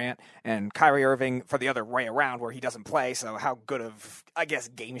Kevin Durant and Kyrie Irving for the other way around, where he doesn't play. So how good of, I guess,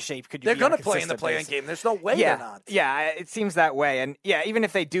 game shape could you? They're be going to play in the playing game. There's no way they're not. Yeah, it seems that way. And yeah, even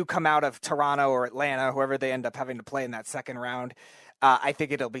if they do come out of Toronto or Atlanta, whoever they end up having to play in that second round, I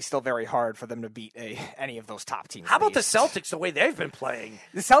think it'll be still very hard for them to beat any of those top teams. How about the Celtics? The way they've been playing,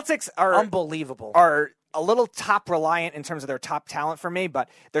 the Celtics are unbelievable. Are a little top reliant in terms of their top talent for me, but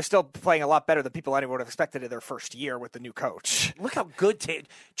they're still playing a lot better than people anyone would have expected in their first year with the new coach. Look how good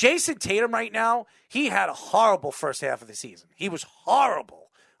Jason Tatum right now. He had a horrible first half of the season. He was horrible.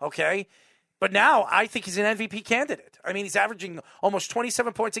 Okay. But now I think he's an MVP candidate. I mean, he's averaging almost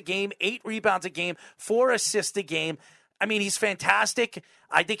 27 points a game, 8 rebounds a game, 4 assists a game. I mean, he's fantastic.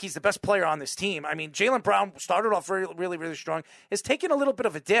 I think he's the best player on this team. I mean, Jaylen Brown started off really, really strong. Has taken a little bit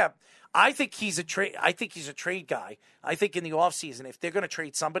of a dip. I think he's a trade. I think he's a trade guy. I think in the offseason, if they're going to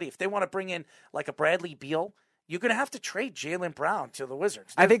trade somebody, if they want to bring in like a Bradley Beal you're going to have to trade Jaylen Brown to the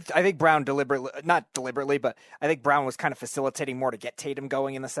Wizards. I think Brown not deliberately, but I think Brown was kind of facilitating more to get Tatum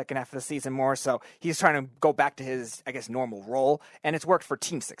going in the second half of the season more. So he's trying to go back to his, I guess, normal role, and it's worked for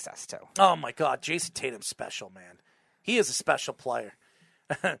team success too. Oh my God, Jason Tatum's special, man. He is a special player.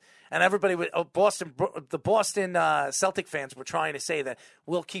 And everybody the Boston Celtic fans were trying to say that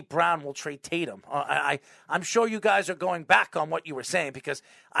we'll keep Brown, we'll trade Tatum. I'm sure you guys are going back on what you were saying, because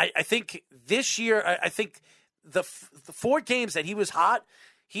I think this year, I think the 4 games that he was hot,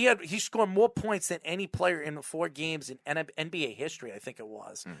 he scored more points than any player in the 4 games in NBA history, I think it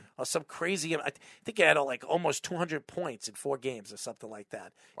was. Or some crazy, I think he had like almost 200 points in 4 games or something like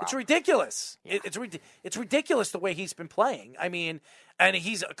that. Wow. It's ridiculous. Yeah. It's ridiculous the way he's been playing. I mean, and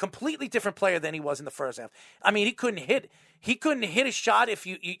he's a completely different player than he was in the first half. I mean, he couldn't hit a shot if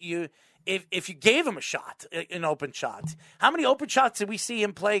you gave him a shot, an open shot. How many open shots did we see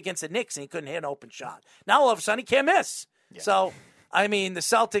him play against the Knicks and he couldn't hit an open shot? Now all of a sudden he can't miss. Yeah. So, I mean, the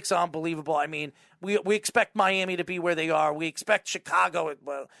Celtics are unbelievable. I mean, we expect Miami to be where they are. We expect Chicago.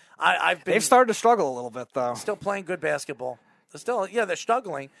 Well, they've started to struggle a little bit, though. Still playing good basketball. They're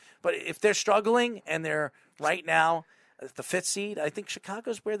struggling. But if they're struggling and they're right now the 5th seed, I think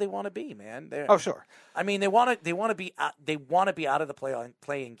Chicago's where they want to be, man. Sure. I mean, they want to be out of the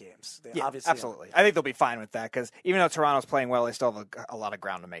playing games. Obviously absolutely. I think they'll be fine with that, because even though Toronto's playing well, they still have a lot of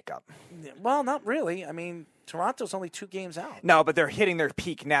ground to make up. Well, not really. I mean, Toronto's only 2 games out. No, but they're hitting their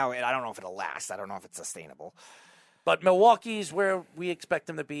peak now, and I don't know if it'll last. I don't know if it's sustainable. But Milwaukee's where we expect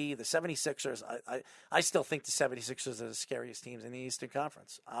them to be. The 76ers, I still think the 76ers are the scariest teams in the Eastern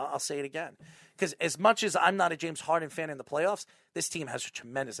Conference. I'll say it again. Because as much as I'm not a James Harden fan in the playoffs, this team has a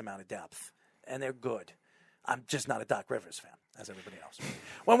tremendous amount of depth, and they're good. I'm just not a Doc Rivers fan, as everybody else.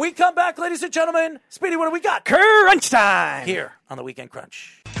 When we come back, ladies and gentlemen, Speedy, what do we got? Crunch time! Here on the Weekend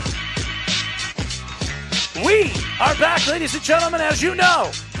Crunch. We are back, ladies and gentlemen, as you know.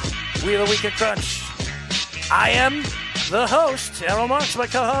 We are the Weekend Crunch. I am the host, Errol Marks, my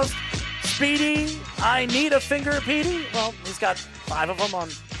co-host, Speedy. I need a finger, Petey. Well, he's got 5 of them on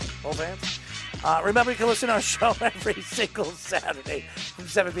both hands. Remember, you can listen to our show every single Saturday from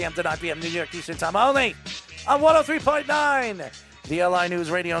 7 p.m. to 9 p.m. New York Eastern Time, only on 103.9, the LI News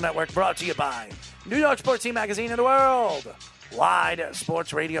Radio Network, brought to you by New York Sports Team Magazine and the World Wide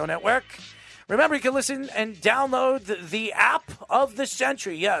Sports Radio Network. Remember, you can listen and download the app of the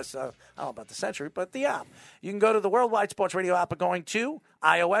century. Yes, I don't know about the century, but the app. You can go to the Worldwide Sports Radio app by going to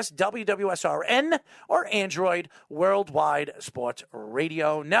iOS, WWSRN, or Android, Worldwide Sports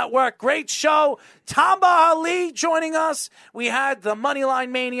Radio Network. Great show. Tamba Ali joining us. We had the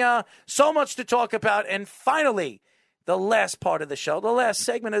Moneyline Mania. So much to talk about. And finally, the last part of the show, the last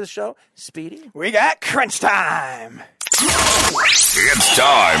segment of the show, Speedy. We got Crunch Time. It's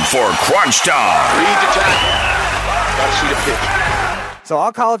time for Crunch Time. Read the tackle. Got to see the pitch. So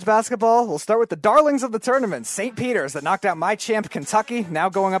all college basketball, we'll start with the darlings of the tournament, St. Peter's, that knocked out my champ Kentucky, now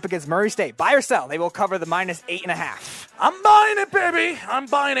going up against Murray State. Buy or sell, they will cover the -8.5. I'm buying it, baby. I'm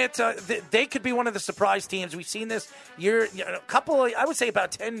buying it. They could be one of the surprise teams. We've seen this year, I would say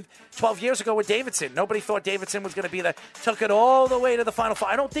about 10, 12 years ago with Davidson. Nobody thought Davidson was going to be there. Took it all the way to the Final Four.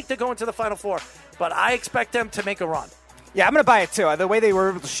 I don't think they're going to the Final Four, but I expect them to make a run. Yeah, I'm going to buy it, too. The way they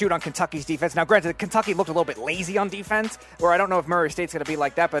were able to shoot on Kentucky's defense. Now, granted, Kentucky looked a little bit lazy on defense, where I don't know if Murray State's going to be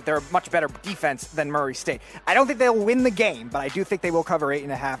like that, but they're a much better defense than Murray State. I don't think they'll win the game, but I do think they will cover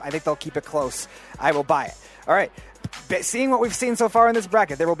 8.5. I think they'll keep it close. I will buy it. All right. Seeing what we've seen so far in this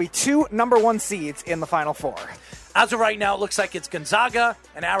bracket, there will be 2 number 1 seeds in the Final Four. As of right now, it looks like it's Gonzaga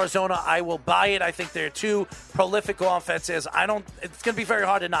and Arizona. I will buy it. I think they're 2 prolific offenses. It's going to be very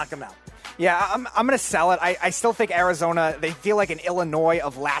hard to knock them out. Yeah, I'm going to sell it. I still think Arizona, they feel like an Illinois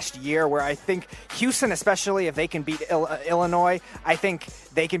of last year, where I think Houston, especially if they can beat Illinois, I think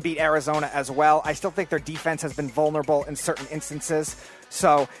they can beat Arizona as well. I still think their defense has been vulnerable in certain instances.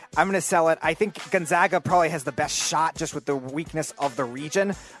 So I'm going to sell it. I think Gonzaga probably has the best shot just with the weakness of the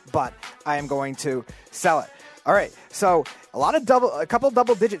region, but I am going to sell it. All right, so a couple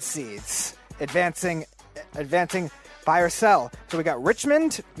double-digit seeds advancing buy or sell. So we got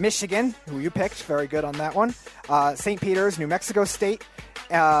Richmond, Michigan, who you picked. Very good on that one. St. Peter's, New Mexico State.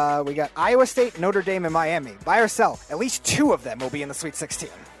 We got Iowa State, Notre Dame, and Miami. Buy or sell. At least 2 of them will be in the Sweet 16.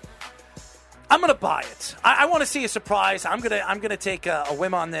 I'm going to buy it. I want to see a surprise. I'm gonna take a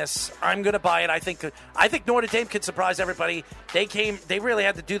whim on this. I'm going to buy it. I think Notre Dame could surprise everybody. They really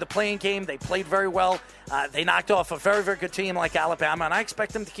had to do the playing game. They played very well. They knocked off a very, very good team like Alabama, and I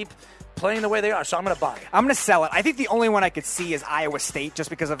expect them to keep playing the way they are, so I'm going to buy it. I'm going to sell it. I think the only one I could see is Iowa State just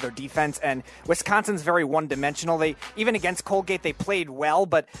because of their defense, and Wisconsin's very one-dimensional. Even against Colgate, they played well,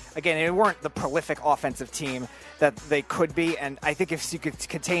 but again, they weren't the prolific offensive team that they could be, and I think if you could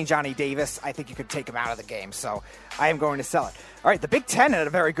contain Johnny Davis, I think you could take him out of the game, so I am going to sell it. All right, the Big Ten had a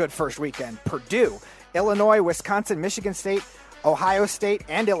very good first weekend. Purdue, Illinois, Wisconsin, Michigan State, Ohio State,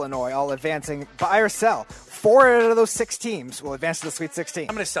 and Illinois all advancing. Buy or sell. 4 out of those 6 teams will advance to the Sweet 16.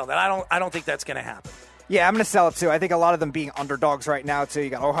 I'm going to sell that. I don't think that's going to happen. Yeah, I'm going to sell it, too. I think a lot of them being underdogs right now, too. You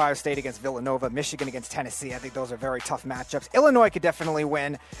got Ohio State against Villanova, Michigan against Tennessee. I think those are very tough matchups. Illinois could definitely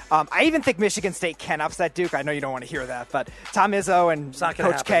win. I even think Michigan State can upset Duke. I know you don't want to hear that, but Tom Izzo and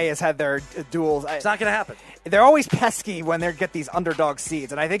Coach K has had their duels. It's not going to happen. They're always pesky when they get these underdog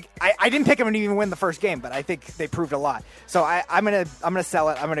seeds, and I think I didn't pick them to even win the first game, but I think they proved a lot. So I'm gonna sell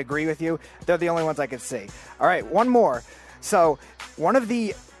it. I'm gonna agree with you. They're the only ones I could see. All right, one more. So one of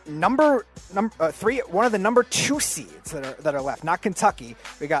the number 2 seeds that are left, not Kentucky.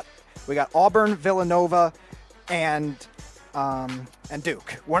 We got Auburn, Villanova, and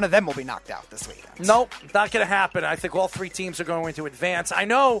Duke. One of them will be knocked out this weekend. Nope, not going to happen. I think all 3 teams are going to advance. I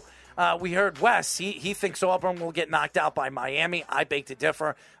know we heard Wes. He thinks Auburn will get knocked out by Miami. I beg to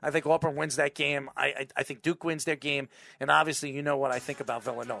differ. I think Auburn wins that game. I think Duke wins their game. And obviously, you know what I think about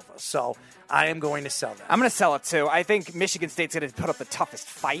Villanova. So I am going to sell that. I'm going to sell it, too. I think Michigan State's going to put up the toughest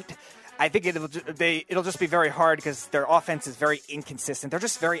fight. I think it'll just be very hard because their offense is very inconsistent. They're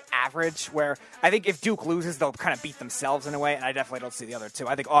just very average, where I think if Duke loses, they'll kind of beat themselves in a way, and I definitely don't see the other two.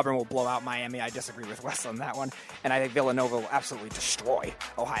 I think Auburn will blow out Miami. I disagree with Wes on that one. And I think Villanova will absolutely destroy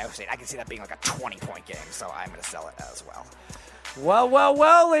Ohio State. I can see that being like a 20-point game, so I'm going to sell it as well.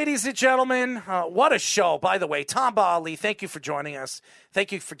 Well, ladies and gentlemen, what a show. By the way, Tom Bali, thank you for joining us.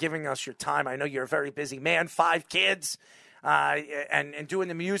 Thank you for giving us your time. I know you're a very busy man, 5 kids. And doing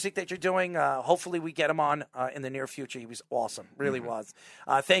the music that you're doing. Hopefully we get him on in the near future. He was awesome. Really was.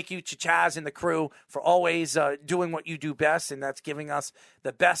 Thank you to Chaz and the crew for always doing what you do best, and that's giving us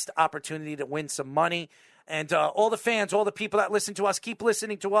the best opportunity to win some money. And all the fans, all the people that listen to us, keep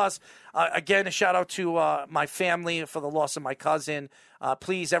listening to us. Again, a shout-out to my family for the loss of my cousin.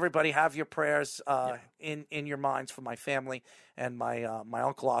 Please, everybody, have your prayers in your minds for my family and my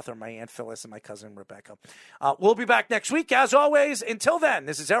Uncle Arthur, my Aunt Phyllis, and my cousin Rebecca. We'll be back next week, as always. Until then,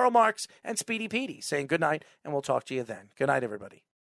 this is Errol Marks and Speedy Petey saying good night, and we'll talk to you then. Good night, everybody.